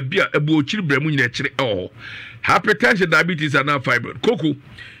ene ba bia abu okiri bremu nyina kire hypertension, diabetes and fibroid koko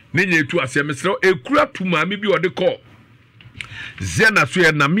ne nye tu ase mesro ekura tu ma mi bi ode ko zena so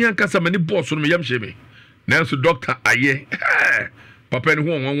ye na mi ankasa mani boss no me yam hye me nanso doctor aye papa ne ho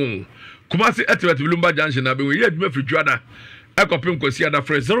won kuma se etivet Lumba Junction na be we ye aduma fridwada ekopem kwasi ada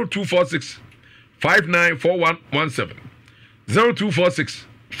fresh 0246 594117 0246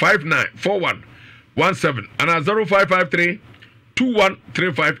 0594117 and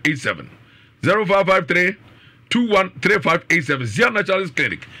 0553-213587. 0553-213587. Zia Naturalist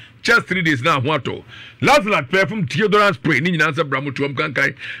Clinic. Just 3 days now. What? Last night, perfume deodorant spray. Nini answer Bramutuam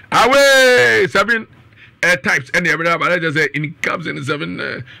Kankai. Away 7 types. And every day, but I just say it comes in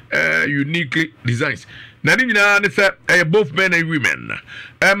 7 uniquely designs. Nanina say both men and women.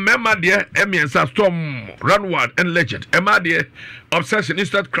 Emma dear, Emmy and Storm, Runward and Legend. Emma dear, Obsession,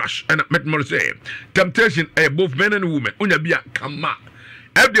 Instant Crush and Metamorphosis. Temptation, both men and women. Unyabia, Kama.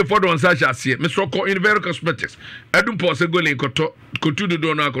 Every photo on such as here, Mr. Call in very cosmetics. Adum pose go link koto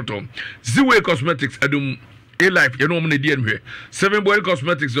do na koto. Ziwe Cosmetics adum a life you know many DM here. 7 Boy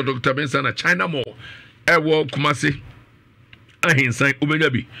Cosmetics Dr. Bensana China Mall. Ewo Kumasi. Ahinsan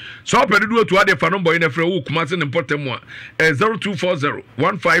ubenyabi. So pedu to ade fanon boy na frɛ wo Kumasi important mo 0240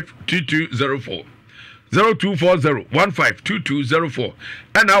 152204. 0240 152204.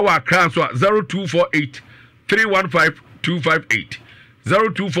 And our crown so 0248 315 258.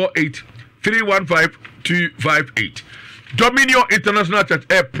 0248-315-258. Dominion International Church,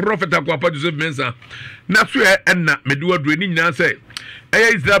 Prophet Akwapa Joseph Mensa. Nasue enna meduwa dreni nyina say.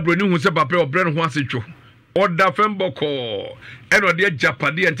 Is that broni hu se papa obren ho asetwo. Order femboko. Eno de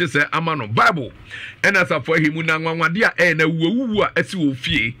japade ente se amano Bible. Ena safo himu na nwanwade a na wuwu a esi wo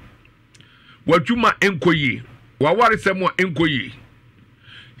fie. Wadwuma enkoyi. Waware semo enkoyi.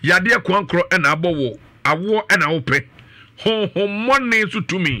 Yade kwankro ena abowo. Awo ena ope. Money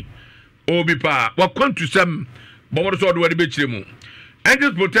to me. Obipa, what come to some Bomodo or the Bechemu.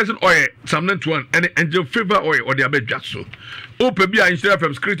 Angels protection oil, some 91, and angel favor oil or the Abbey Jackson. Opebia instead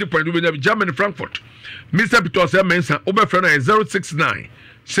from Security Point to Germany, Frankfurt. Mr. Peter Mensa, Oberfrena 069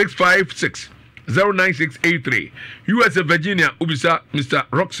 656 09683. USA Virginia, Ubisa, Mr.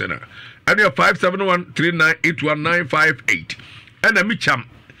 Roxana. And your 571 3981958. And a Micham,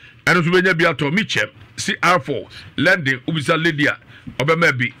 and a Subenia Biato Michem. CR4 Landing Ubisa Lydia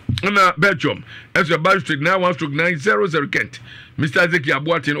Obemebi na Belgium as your Bar Street 91/900 Kent Mr. Ezekiel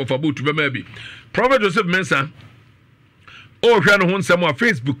Abuatin of Abu to Bemebi Prophet Joseph Mensa or Hano Hon Samoa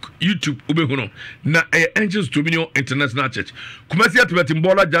Facebook YouTube Ubehuno na Angels Dominion International Church Kumasia to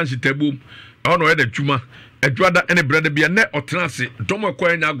Betimbola Janshi Tebu ono the Juma Edwada any brother be a net or transi Domo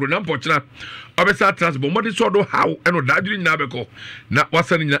Koina Gronam Pochna Obesa Transbo Modi Sodo how and Dadri Nabeko na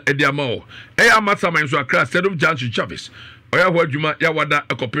Wasanina Ediamo Eya Massa Manso Akra Sedum Janshi Chavis Oya Wajuma Yawada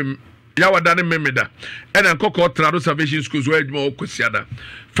Ekopim Yawada Memeda and Ankoko Trado Salvation Schools where Mo Kusiada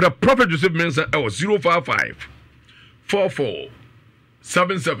for the Prophet Joseph Mensa 055 44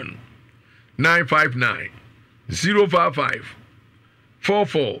 77 959 055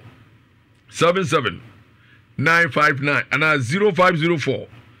 44 77 959 and 0504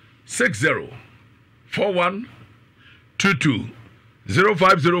 60 41 22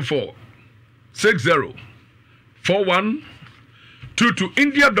 0504 60 41 22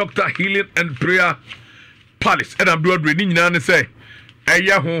 India Doctor Healing and Prayer Palace and I'm doing reading say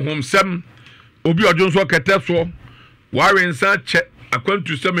Eya home sem Obi Ojonso Keteso Warren Sache according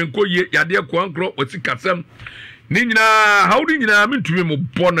to some enkoye yade kwankro otikasem ni nyina how di nyina mentumi mo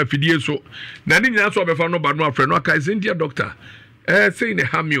born afidie so na ni nyina so obefa no ba no afre no aka is India doctor say ne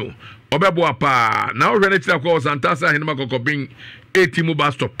hamio obebo apa na ohwe na tira kwa Santasa hinema kokobin 80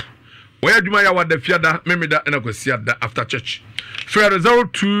 mobile stop oya dwuma ya wada fiada memeda na kwasiada after church Fred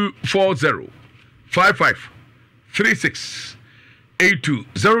 0240 55 36 82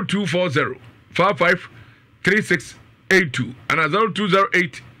 0240 55 36 82 and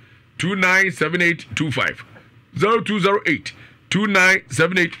 0208 297825 0208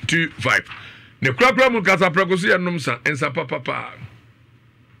 297825 ne kwapra mu kasa prakosi enum sa ensa papa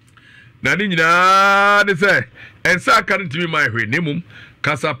na ni nyina de se ensa kan timi my hwe nemum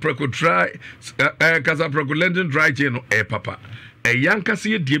kasa prako dry kasa prako lending dry gin no papa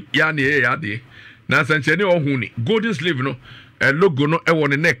yankase die ya ne ya de na sanchene ohuni golden sleeve no logo no e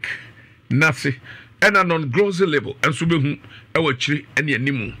won neck nase ena non glossy label enso behu e wa chiri ene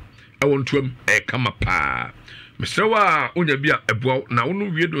animu e won tuam kama pa Mr. Unya bia eboa na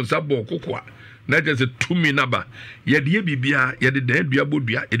wonu wie do nsa bo kokwa na je se tumi naba ye de bibia ye de dan dua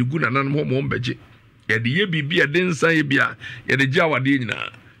bodua ye de gu nanan ho mo mbeje ye de ye bibia de nsa ye bia ye de ja wade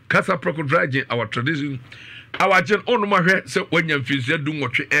nyina kasa proko dragin our tradition our gen onu ma hwe se wanya mfisi du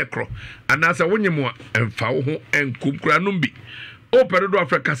nwotwe ekro anasa wonyem a emfa wo ho enkum kura no bi Open do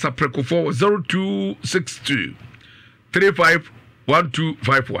Africa Sapreco for 0262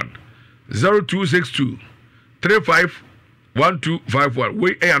 351251 0262 351251.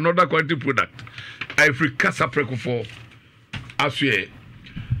 We another quality product. Africa Sapreco for Aswe.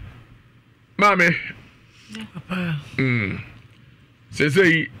 Mame. Papa.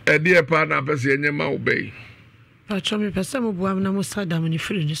 Say a dear partner person your mouth bay. Pacho me pesa mo bua na mo sadam ni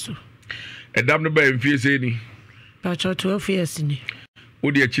free ni so. A damn the bay fees any. Pacho 12 years ni.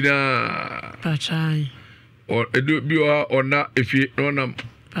 Would you china Pachai. Or a do be or not if you know them.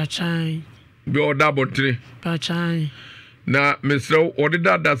 Pachai. Be all double tree. Pachai. Na Mr. Or the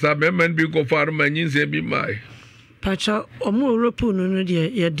that's a man be go far man yin say be my. Pacho omo ropu no de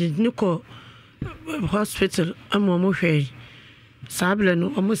ye did niko hospital amomo hwe. Sable no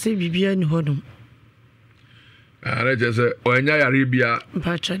omo se bibia ni hodum. I just say onya Arabia.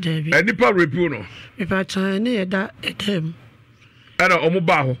 Pacho David. Any pa repu no. Me pacho ne ye da edem. Ana omo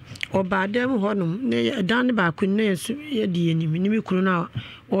ba ho. Oba dem honum ne dan ba ku ne so ye die ni mi kunu na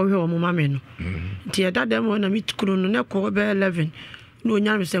o hwe omo mame no. Nti ye da dem na mi kunu no ne ko be 11. No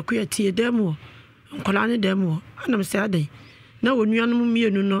nya me se ku ye tie dem ho. Nkola ne dem ho. Ana me se adan. Na wonuanom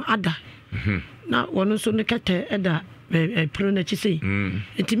mienu no ada. Na wono so ne kete eda pro na chi sei.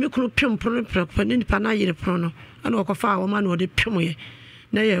 Nti mi kunu pem pro pro ne nipa na yire pro no. Ana okofa wo ma na ode pem ye.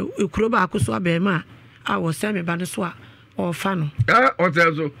 Na ye ekuro ba akoso abema a wo se me ba ne so a Fano. What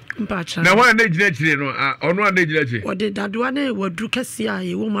else? Mpacha. Now, one age letter, no, or one age letter. What did that one? What do Cassia,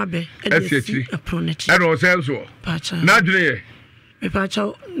 you won't be a pronet. And was also Pacha. Nadre. A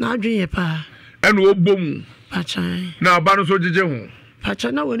pacha, Nadre, pa. And oh, boom. Pacha. Now, Banos or Jejum.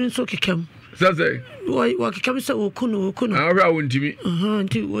 Pacha, no one in so come. Say, what comes so Kuno, I won't to me.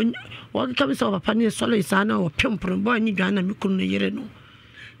 Until when what comes over Pania Solisana or Pimpron, boy, Nigana, Mikun, Yereno.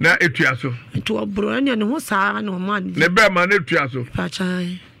 Na etuaso to obronya ne ho saa na man ne be ma na etuaso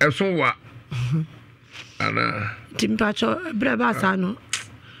pachai eso wa ana timpacho bre ba saa no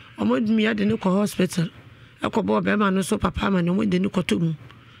omodumi ade ne ko hospital akobo be ma no so papa ma no mo de ne ko tum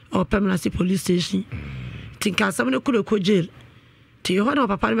o pemla police station tinka sam ne kuro ko jail ti ho na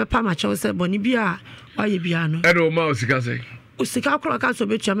papa ne be pa ma che se boni bia wa ye bia no e do ma osika se osika kro ka so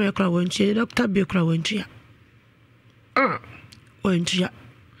be tua me kro wanchi doctor be kro wanchi wanchi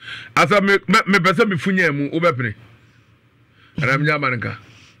asa me pesa me funya mu obepene ana me nyama nka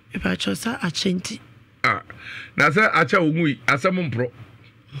e ba chosa achenti na sa acha omui asa mo mpro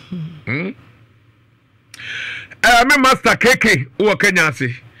me master keke wo Kenya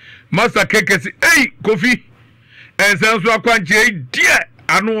ase master keke si Kofi ensanso akwanche die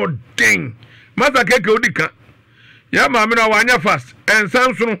anu den master keke odika ya ma me na wanya fast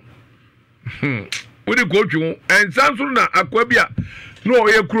ensanso no odi ko twu ensanso na akwa bia no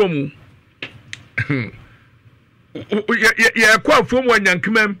ye kromu ye kwa fom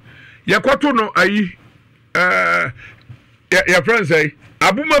wanyankemam ye kwato no ayi ya friend say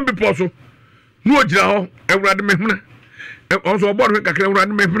abuma bi poso no ogira ho ewrade mehuna onso obodo kakra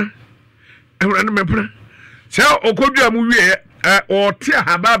ewrade mehuna se okodua mu wie o te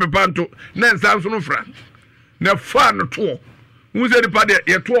haba be panto na nsanso no fra na fa no to mu se di pa de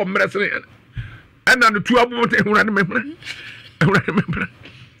ye to mresene ena no tu abuma te ewrade mehuna remember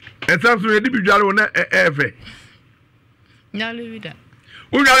and so you did be jalo na efe nyalo vida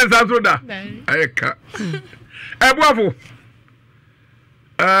unyale sanso da ayeka ebuafo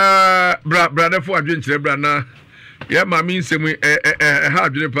brother for adwenchire bra na ye ma mi nsemu ha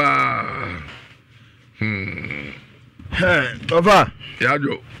adwene pa Ova ya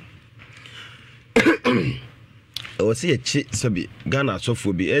jo o se echi sabi Ghana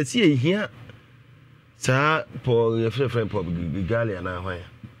sofo bi e se ehia sa po your friend po Galia na hwan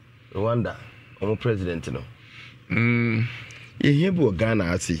Rwanda omo president no ye hia bo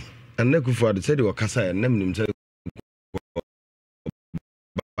Ghana ase anakufo ade se de wakasa ya nam nim se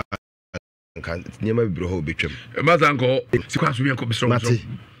kan nyema bibro ho betwam mazanko sikwaso bi ko bisro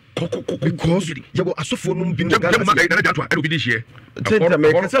because yabo asofo no bi na Ghana to ado bi di hie tenta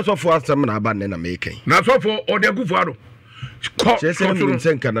me kase asofo asam na aba na mekan na asofo ode agufo ado ko so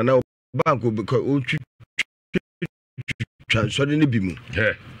senka na banko o transfer ni bi mu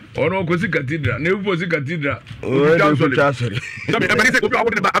ono ko si cathedral na ewu si cathedral o transfer sabe e bani se ko awo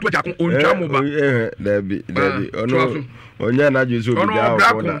de ba atwa jakun ontwa mo ba dabi ono onya na jesu bi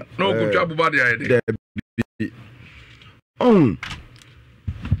ja ko na no ko twa buba de ayede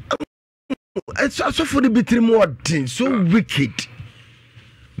it's also for the bitri more thing so wicked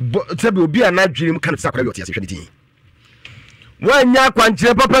but sabe obi anadwiri kan sakwa yoti ase hwedi wanya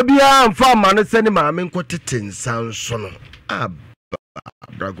kwankyere papa bia amfa ma no sene ma me nkotete nsanso no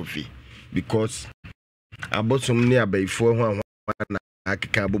Dragofi because abosom ne abaifo ho na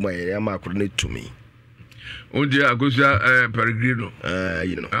akeka aboma ya ma akoro na tumi Onde agosia Peregrino.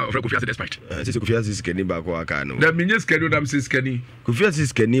 You know. Kofi Ase despite. Sisi Kofi Ase skani ba ko aka no. Da minye skani da mse skani. Kofi Ase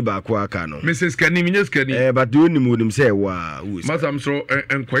skani ba ko aka no. Mrs skani minye skani. But do nim say wa. Masam so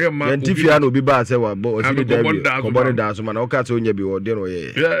enkoye ma. Yantifia no bi ba say wa bo o si da bi. Kobone da so ma na o ka say onya bi o de no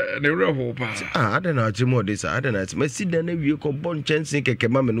ye. Yeah, ne wura ho pa. Ada na achimo de sa ada na ma si da na wie ko bon chense keke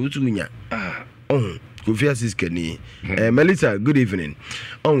ma me no utunya. Kofi Ase skani. Melissa, good evening.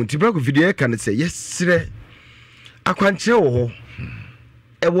 Tibra Kofi de kan say yes sire. Akwanche wo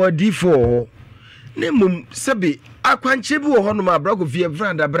e wo D4 ne mum sebe akwanche bi wo ho no ma bra Kofi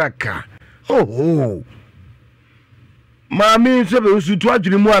Evranda braka maami sebe usutu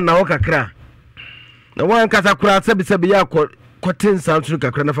adwene mu ana ho kakra na wan kasa kura sebe ya koten santu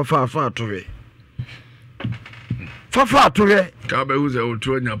kakra na fafa atowe ka be uze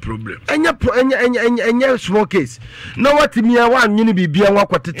otu anya problem enya small case na watimia wan nyini bibia wa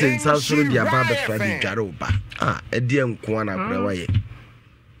kwateten santu dia ba be fra di dware oba edi enko na kura waye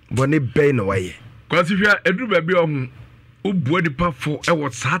bone bɛn na waye kwasi hwia edu ba bi ohun obuo nipa fo e wo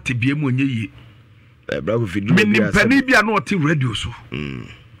saate bia mu onye yi bra ko fidu bi nimpani bia na ɔte radio so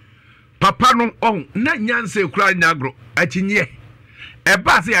papa no na nyanse kura nyagro akinye e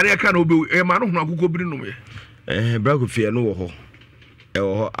ba se yare ka na obe e ma no hunu akoko biri no ye bra ko fie no wo ho e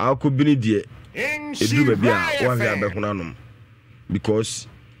wo ho akobiri die edu ba bia wa hwia be hunanom because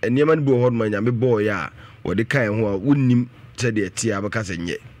eniema no bi wo ho no nyame boy a wo de kan ho a wonnim sɛde atia bɛka sɛ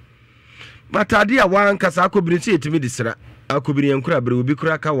nyɛ matade a wan kasa akobiri sɛ etimi de sra akobiri yankura bere obi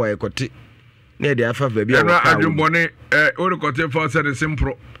kura ka wa ekote na de afa ba bi a wa adwumbone o rekote fa sɛ ne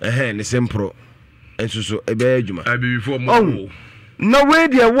simpro ne simpro enso so ebe adwuma abibifo mo na we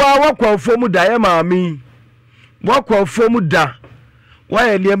de wa kwafo mu da ya maami wa kwafo mu da wa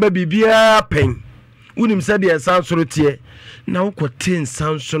ye liema bibia pen unim sɛ de sansoro tie na wo kote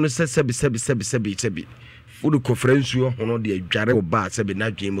sansoro sɛ sebi Udu conference yo hono de adware wo ba se be na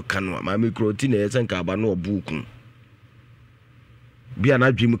dwen mu kanu ma me kroti na yesen ka ba no obuku bia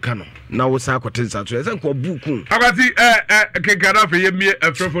na dwen mu kanu na wo sa akote nsa to yesen ko obuku abati kenkara fe yemie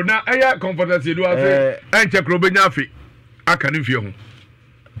afrefo na eya comfortable do afi enche kro benya afi aka ne fie ho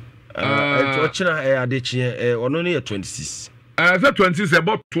o china adechie ono ne 26 say 26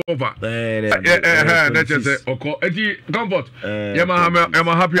 about 12 na chese oko eti comfort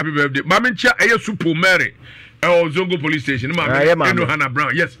yama happy birthday mama ncha eye super mary Zongo police station mama eno Hannah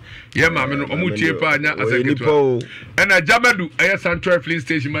Brown yes mama no omutie pa anya aseketo and Jamadu eye Central Filling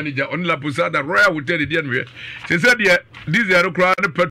Station manager on La Posada Royal Hotel de no we say this zero crowd